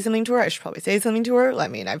 do I say something to her? I should probably say something to her. I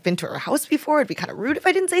mean, I've been to her house before. It'd be kind of rude if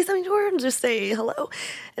I didn't say something to her and just say hello.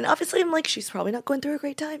 And obviously, I'm like, she's probably not going through a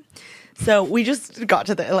great time. So we just got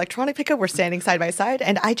to the electronic pickup. We're standing side by side.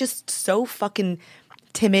 And I just so fucking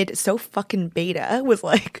timid, so fucking beta was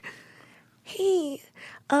like, hey,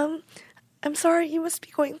 I'm sorry. You must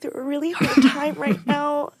be going through a really hard time right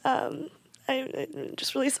now. I'm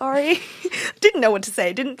just really sorry. Didn't know what to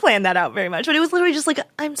say. Didn't plan that out very much. But it was literally just like,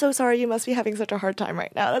 I'm so sorry. You must be having such a hard time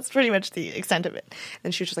right now. That's pretty much the extent of it.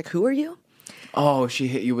 And she was just like, who are you? Oh, she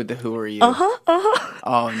hit you with the "Who are you?" Oh no.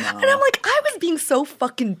 And I'm like, I was being so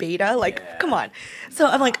fucking beta. Like, come on. So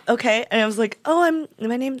I'm like, okay. And I was like, my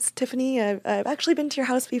name's Tiffany. I've actually been to your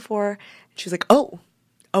house before. And she's like, oh,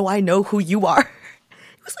 I know who you are.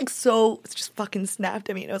 It was like it just fucking snapped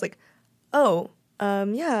at me. And I was like,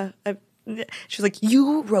 yeah. She was like,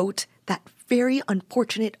 you wrote that very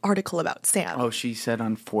unfortunate article about Sam. Oh, she said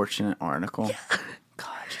unfortunate article. Yeah.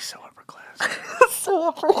 God, she's so upper class. So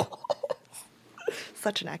upper class.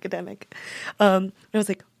 Such an academic. And I was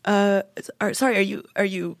like, sorry, are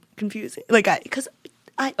you confused? Like, because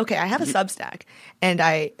I have a Substack,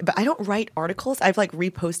 but I don't write articles. I've like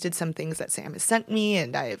reposted some things that Sam has sent me,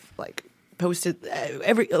 and I've like posted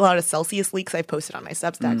a lot of Celsius leaks I've posted on my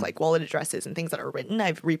Substack, like wallet addresses and things that are written.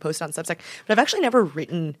 I've reposted on Substack, but I've actually never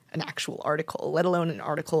written an actual article, let alone an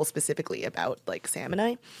article specifically about like Sam and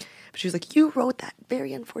I. But she was like, you wrote that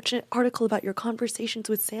very unfortunate article about your conversations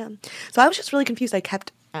with Sam. So I was just really confused. I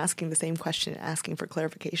kept asking the same question, asking for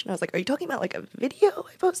clarification. I was like, are you talking about like a video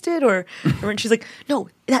I posted? Or and she's like, no,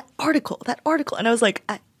 that article. And I was like,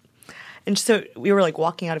 and so we were like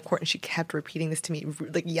walking out of court, and she kept repeating this to me,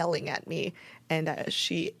 like yelling at me. And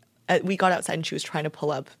we got outside, and she was trying to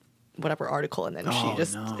pull up whatever article, and then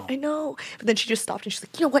I know, but then she just stopped, and she's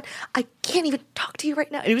like, you know what, I can't even talk to you right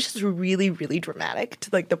now. And it was just really, really dramatic, to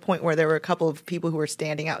like the point where there were a couple of people who were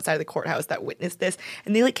standing outside of the courthouse that witnessed this,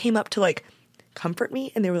 and they like came up to like comfort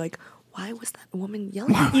me, and they were like, why was that woman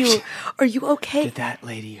yelling at you? Are you okay? Did that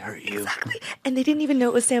lady hurt you? Exactly. And they didn't even know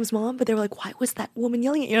it was Sam's mom, but they were like, why was that woman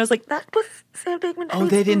yelling at you? And I was like, that was Sam Bankman-Fried's Oh,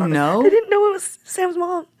 they didn't mom. know? They didn't know it was Sam's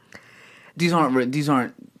mom. These aren't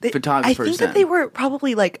photographers. I think that they were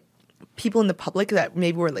probably like people in the public that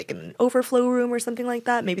maybe were like in an overflow room or something like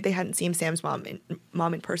that. Maybe they hadn't seen Sam's mom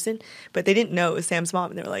in person, but they didn't know it was Sam's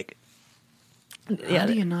mom, and they were like, how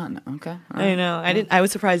do you not know? Okay. I know. I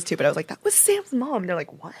was surprised too, but I was like, that was Sam's mom. And they're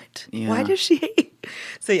like, what? Yeah. Why does she hate?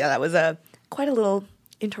 So yeah, that was quite a little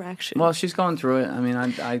interaction. Well, she's going through it. I mean,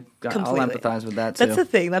 I'll empathize with that too. That's the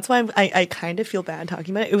thing. That's why I kind of feel bad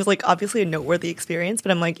talking about it. It was like obviously a noteworthy experience,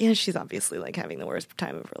 but I'm like, yeah, she's obviously like having the worst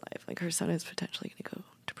time of her life. Like her son is potentially going to go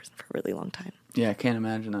to prison for a really long time. Yeah, I can't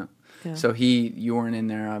imagine that. Yeah. So you weren't in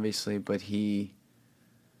there obviously, but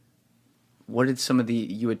what did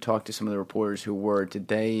you had talked to some of the reporters who were, did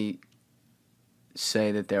they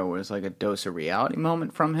say that there was like a dose of reality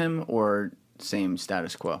moment from him, or same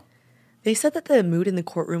status quo? They said that the mood in the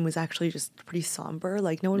courtroom was actually just pretty somber.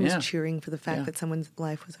 Like, no one was cheering for the fact that someone's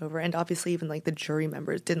life was over. And obviously, even, like, the jury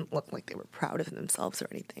members didn't look like they were proud of themselves or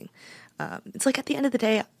anything. It's like, at the end of the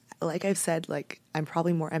day, like I've said, like, I'm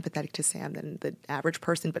probably more empathetic to Sam than the average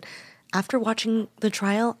person. But after watching the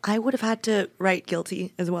trial, I would have had to write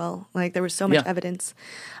guilty as well. Like, there was so much evidence.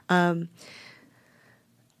 And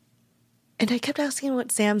I kept asking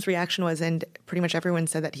what Sam's reaction was, and pretty much everyone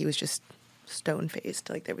said that he was just stone-faced,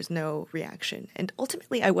 like there was no reaction. And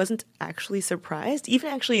ultimately I wasn't actually surprised, even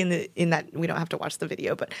actually in that we don't have to watch the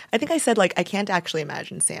video, but I think I said like I can't actually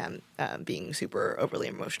imagine Sam being super overly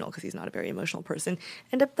emotional because he's not a very emotional person.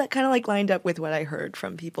 And that kind of like lined up with what I heard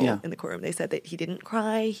from people in the courtroom. They said that he didn't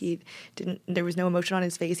cry, there was no emotion on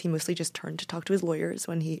his face. He mostly just turned to talk to his lawyers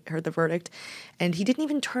when he heard the verdict, and he didn't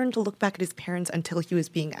even turn to look back at his parents until he was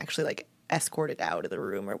being actually like escorted out of the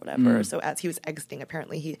room or whatever. So as he was exiting,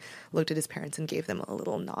 apparently he looked at his parents and gave them a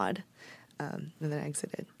little nod, and then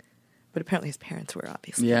exited. But apparently his parents were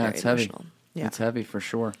obviously very emotional. Heavy. Yeah, it's heavy for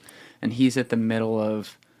sure. And he's at the middle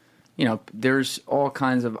of, there's all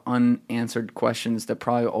kinds of unanswered questions that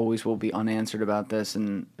probably always will be unanswered about this,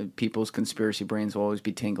 and people's conspiracy brains will always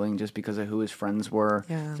be tingling just because of who his friends were.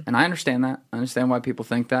 Yeah. And I understand that. I understand why people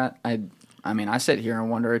think that. I mean, I sit here and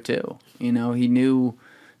wonder it too. He knew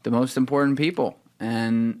the most important people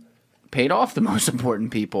and paid off the most important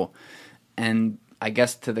people. And I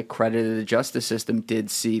guess to the credit of the justice system, did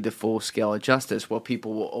see the full scale of justice. What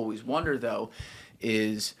people will always wonder, though,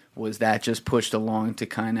 was that just pushed along to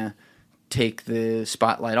kind of take the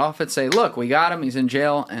spotlight off it, say, look, we got him, he's in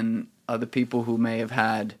jail, and other people who may have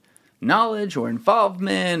had knowledge or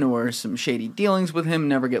involvement or some shady dealings with him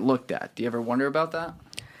never get looked at. Do you ever wonder about that?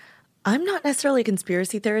 I'm not necessarily a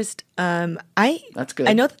conspiracy theorist. That's good.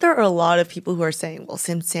 I know that there are a lot of people who are saying, well,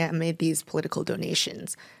 since Sam made these political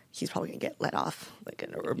donations, he's probably going to get let off, like,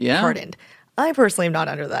 or pardoned. I personally am not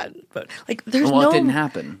under that, but like, there's it didn't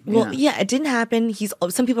happen. Well, yeah, it didn't happen.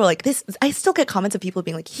 Some people are like this. I still get comments of people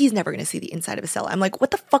being like, he's never going to see the inside of a cell. I'm like, what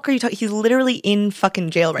the fuck are you talking? He's literally in fucking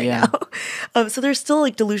jail right now. So there's still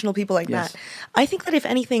like delusional people like that. I think that if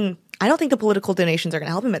anything, I don't think the political donations are going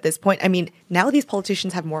to help him at this point. I mean, now these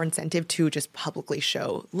politicians have more incentive to just publicly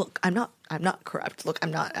show, look, I'm not corrupt. Look,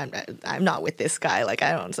 I'm not with this guy. Like,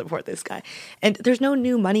 I don't support this guy. And there's no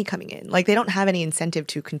new money coming in. Like, they don't have any incentive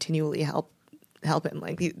to continually help him.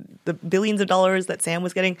 Like the billions of dollars that Sam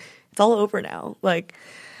was getting, it's all over now. Like,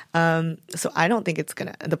 so I don't think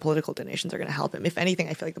the political donations are gonna help him. If anything,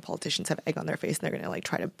 I feel like the politicians have egg on their face and they're gonna like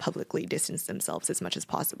try to publicly distance themselves as much as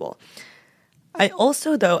possible. I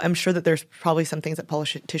also, though, I'm sure that there's probably some things that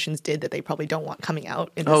politicians did that they probably don't want coming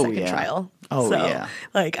out in the second trial.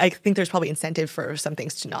 Like, I think there's probably incentive for some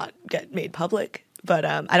things to not get made public, but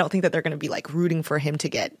I don't think that they're going to be like rooting for him to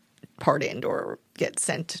get pardoned or get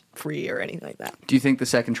sent free or anything like that. Do you think the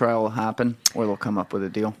second trial will happen or they'll come up with a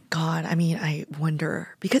deal? God, I mean, I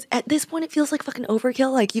wonder. Because at this point, it feels like fucking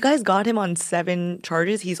overkill. Like, you guys got him on 7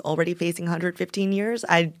 charges. He's already facing 115 years.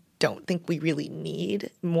 I don't think we really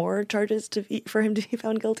need more charges for him to be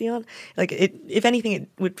found guilty on. Like, if anything, it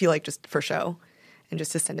would feel like just for show and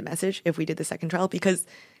just to send a message if we did the second trial, because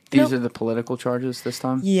these are the political charges this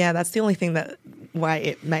time? Yeah, that's the only thing why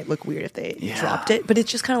it might look weird if they dropped it. But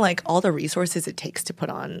it's just kind of like all the resources it takes to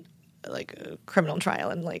put on like a criminal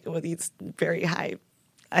trial and like with these very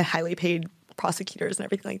highly paid prosecutors and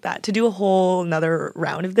everything like that. To do a whole another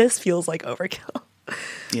round of this feels like overkill.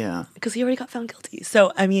 Yeah. Because he already got found guilty.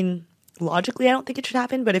 So, I mean, logically, I don't think it should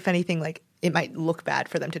happen. But if anything, like, it might look bad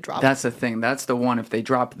for them to drop. That's the thing. That's the one. If they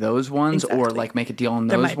drop those ones or like make a deal on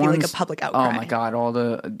those ones, there might be like a public outcry. Oh my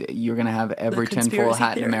God! You're gonna have every tinfoil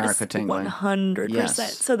hat in America tingling. 100%.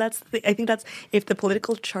 Yes. So I think that's if the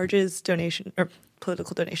political donations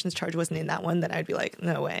charge wasn't in that one, then I'd be like,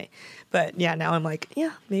 no way. But yeah, now I'm like,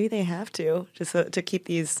 yeah, maybe they have to just to keep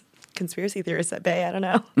these conspiracy theorists at bay. I don't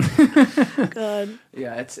know. God.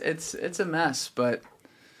 Yeah, it's a mess, but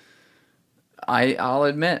I'll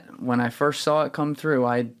admit, when I first saw it come through,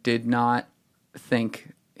 I did not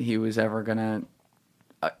think he was ever gonna.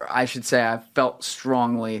 I should say, I felt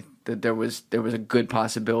strongly that there was a good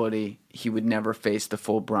possibility he would never face the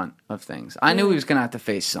full brunt of things. I knew he was gonna have to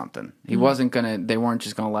face something. He wasn't gonna. They weren't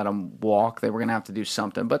just gonna let him walk. They were gonna have to do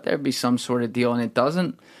something, but there'd be some sort of deal, and it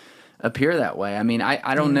doesn't appear that way. I mean,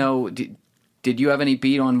 I don't know. Did you have any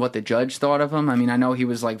beat on what the judge thought of him? I mean, I know he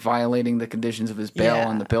was like violating the conditions of his bail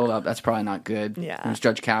on the build-up. That's probably not good. Yeah. It was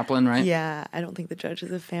Judge Kaplan, right? Yeah, I don't think the judge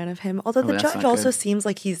is a fan of him. Although the judge also seems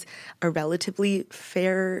like he's a relatively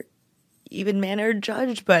fair, even-mannered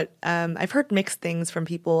judge. But I've heard mixed things from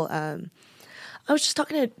people. I was just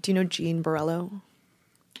talking to, do you know Gene Borello?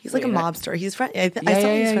 He's like a mobster. He's friend. I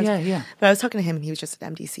saw he's friends. Yeah. But I was talking to him, and he was just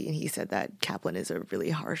at MDC, and he said that Kaplan is a really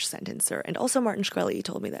harsh sentencer. And also Martin Shkreli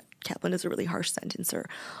told me that Kaplan is a really harsh sentencer.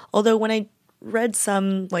 Although when I read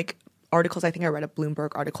some like articles, I think I read a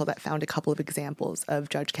Bloomberg article that found a couple of examples of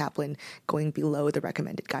Judge Kaplan going below the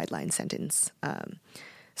recommended guideline sentence.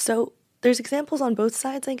 So there's examples on both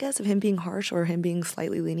sides, I guess, of him being harsh or him being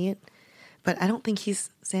slightly lenient. But I don't think he's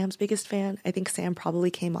Sam's biggest fan. I think Sam probably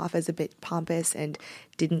came off as a bit pompous and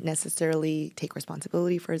didn't necessarily take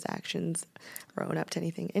responsibility for his actions or own up to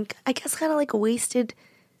anything. And I guess kind of like wasted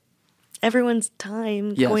everyone's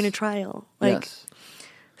time going to trial. Like,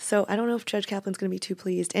 so I don't know if Judge Kaplan's going to be too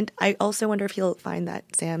pleased. And I also wonder if he'll find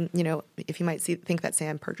that Sam, if he might think that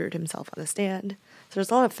Sam perjured himself on the stand. So there's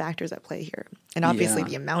a lot of factors at play here. And obviously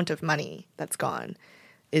the amount of money that's gone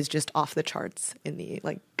is just off the charts in the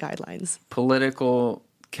like guidelines. Political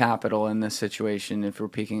capital in this situation, if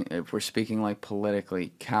we're speaking like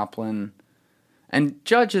politically, Kaplan and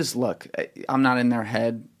judges, look, I'm not in their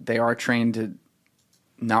head. They are trained to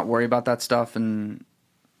not worry about that stuff and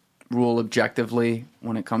rule objectively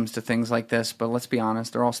when it comes to things like this. But let's be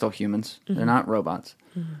honest, they're all still humans. Mm-hmm. They're not robots.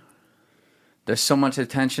 Mm-hmm. There's so much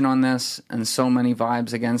attention on this and so many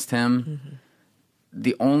vibes against him. Mm-hmm.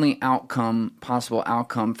 The only possible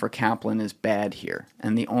outcome for Kaplan is bad here.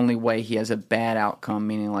 And the only way he has a bad outcome,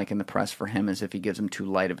 meaning like in the press for him, is if he gives him too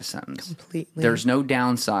light of a sentence. Completely. There's no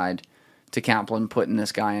downside to Kaplan putting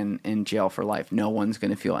this guy in jail for life. No one's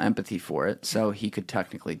going to feel empathy for it, so he could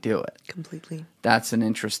technically do it. Completely. That's an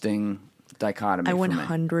interesting dichotomy I for me.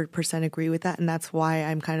 100% agree with that, and that's why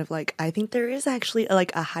I'm kind of like, I think there is actually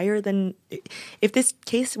like a higher than... If this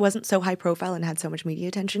case wasn't so high profile and had so much media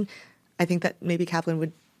attention, I think that maybe Kaplan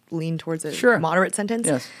would lean towards a moderate sentence,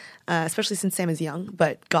 especially since Sam is young.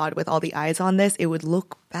 But God, with all the eyes on this, it would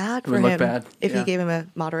look bad for him if he gave him a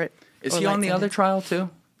moderate. Is he on the other trial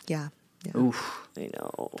too? Yeah. Oof. I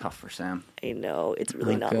know. Tough for Sam. I know. It's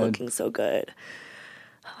really not looking so good.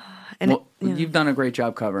 And you've done a great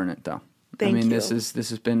job covering it, though. Thank you. This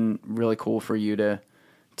has been really cool for you to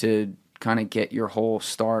kind of get your whole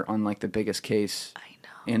start on like the biggest case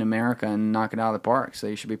in America and knock it out of the park. So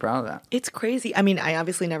you should be proud of that. It's crazy. I mean, I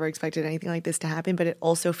obviously never expected anything like this to happen, but it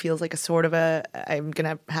also feels like I'm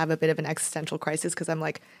going to have a bit of an existential crisis because I'm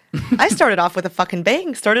like, I started off with a fucking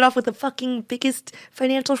bang, started off with the fucking biggest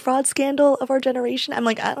financial fraud scandal of our generation. I'm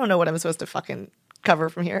like, I don't know what I'm supposed to fucking cover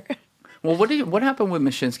from here. Well, what happened with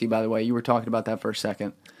Mashinsky, by the way? You were talking about that for a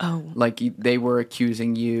second. Oh. Like they were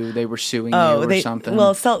accusing you, they were suing you or something.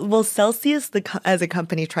 Well, Celsius as a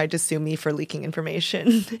company tried to sue me for leaking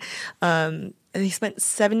information. And they spent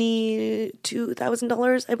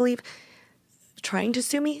 $72,000, I believe, trying to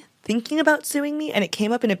sue me, thinking about suing me, and it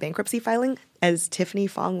came up in a bankruptcy filing as Tiffany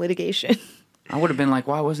Fong litigation. I would have been like,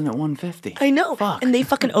 why wasn't it 150? I know. Fuck. And they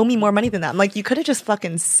fucking owe me more money than that. I'm like, you could have just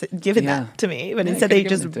fucking given that to me. But instead they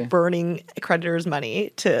just burning creditors'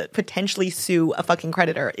 money to potentially sue a fucking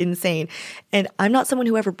creditor. Insane. And I'm not someone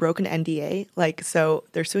who ever broke an NDA. Like, so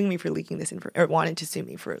they're suing me for leaking this or wanted to sue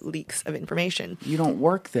me for leaks of information. You don't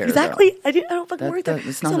work there. Exactly. I don't fucking work there.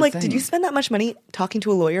 That's So not I'm like, thing. did you spend that much money talking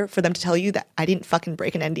to a lawyer for them to tell you that I didn't fucking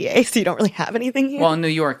break an NDA, so you don't really have anything here? Well, in New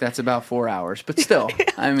York, that's about 4 hours. But still,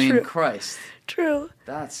 I mean, true. Christ. True.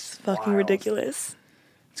 That's fucking wild. Ridiculous.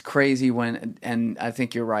 It's crazy and I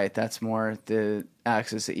think you're right. That's more the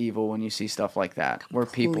axis of evil when you see stuff like that, where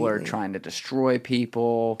people are trying to destroy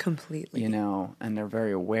people. Completely. You know, and they're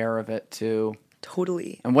very aware of it too.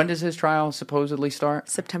 Totally. And when does his trial supposedly start?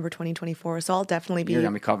 September 2024. So I'll definitely be. You're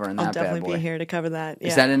gonna be covering that. I'll definitely bad boy. be here to cover that. Yeah.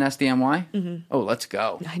 Is that in SDNY? Mm-hmm. Oh, let's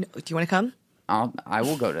go. I know. Do you want to come? I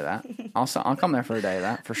will go to that. I'll come there for a day of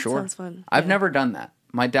that for sure. Sounds fun. I've never done that.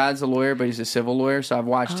 My dad's a lawyer, but he's a civil lawyer, so I've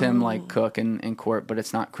watched him like cook in court, but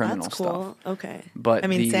it's not criminal That's cool. stuff. Okay. But I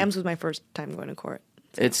mean, Sam's was my first time going to court.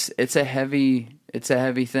 So. It's a heavy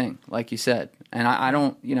thing, like you said, and I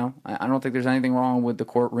don't I don't think there's anything wrong with the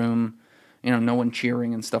courtroom. No one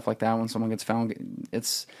cheering and stuff like that when someone gets found.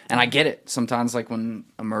 And I get it sometimes, like when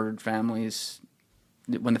a murdered family's.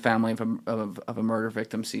 When the family of a murder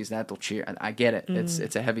victim sees that, they'll cheer. I get it.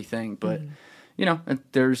 It's a heavy thing, but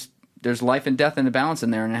there's life and death in the balance in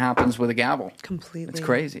there, and it happens with a gavel. Completely, it's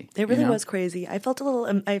crazy. It really was crazy. I felt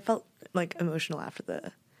I felt like emotional after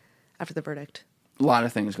the verdict. A lot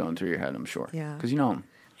of things going through your head, I'm sure. Yeah, because you know him.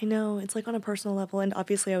 I know, it's like on a personal level, and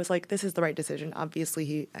obviously I was like, this is the right decision.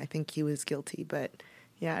 Obviously, I think he was guilty, but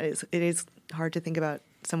yeah, it is hard to think about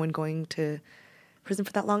someone going to prison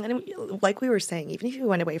for that long. And like we were saying, even if you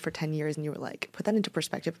went away for 10 years and you were like, put that into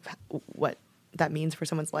perspective, what that means for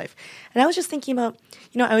someone's life. And I was just thinking about,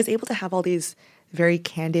 I was able to have all these very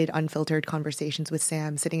candid, unfiltered conversations with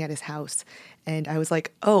Sam sitting at his house. And I was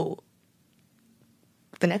like, oh,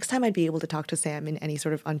 the next time I'd be able to talk to Sam in any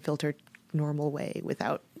sort of unfiltered, normal way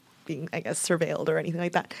without being, I guess, surveilled or anything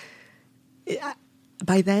like that.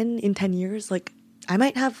 By then, in 10 years, like, I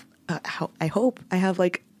might have, I hope I have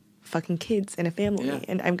like fucking kids and a family,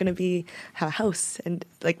 and I'm going to have a house, and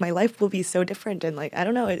like my life will be so different. And like, I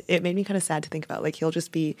don't know, it made me kind of sad to think about, like, he'll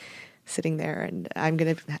just be sitting there and I'm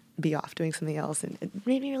going to be off doing something else. And it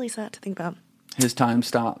made me really sad to think about. His time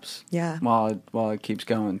stops. Yeah. While it keeps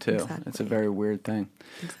going too. Exactly. It's a very weird thing.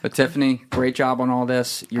 Exactly. But Tiffany, great job on all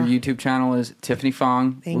this. Your YouTube channel is Tiffany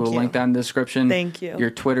Fong. Thank We'll you. link that in the description. Thank you. Your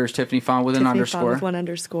Twitter is Tiffany Fong with Tiffany an underscore. Fong with one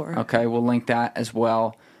underscore. Okay, we'll link that as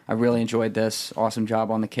well. I really enjoyed this. Awesome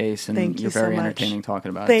job on the case, and Thank you you're very so much. entertaining talking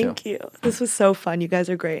about it too. Thank you. This was so fun. You guys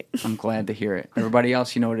are great. I'm glad to hear it. Everybody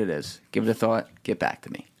else, you know what it is. Give it a thought. Get back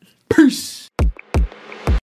to me. Peace.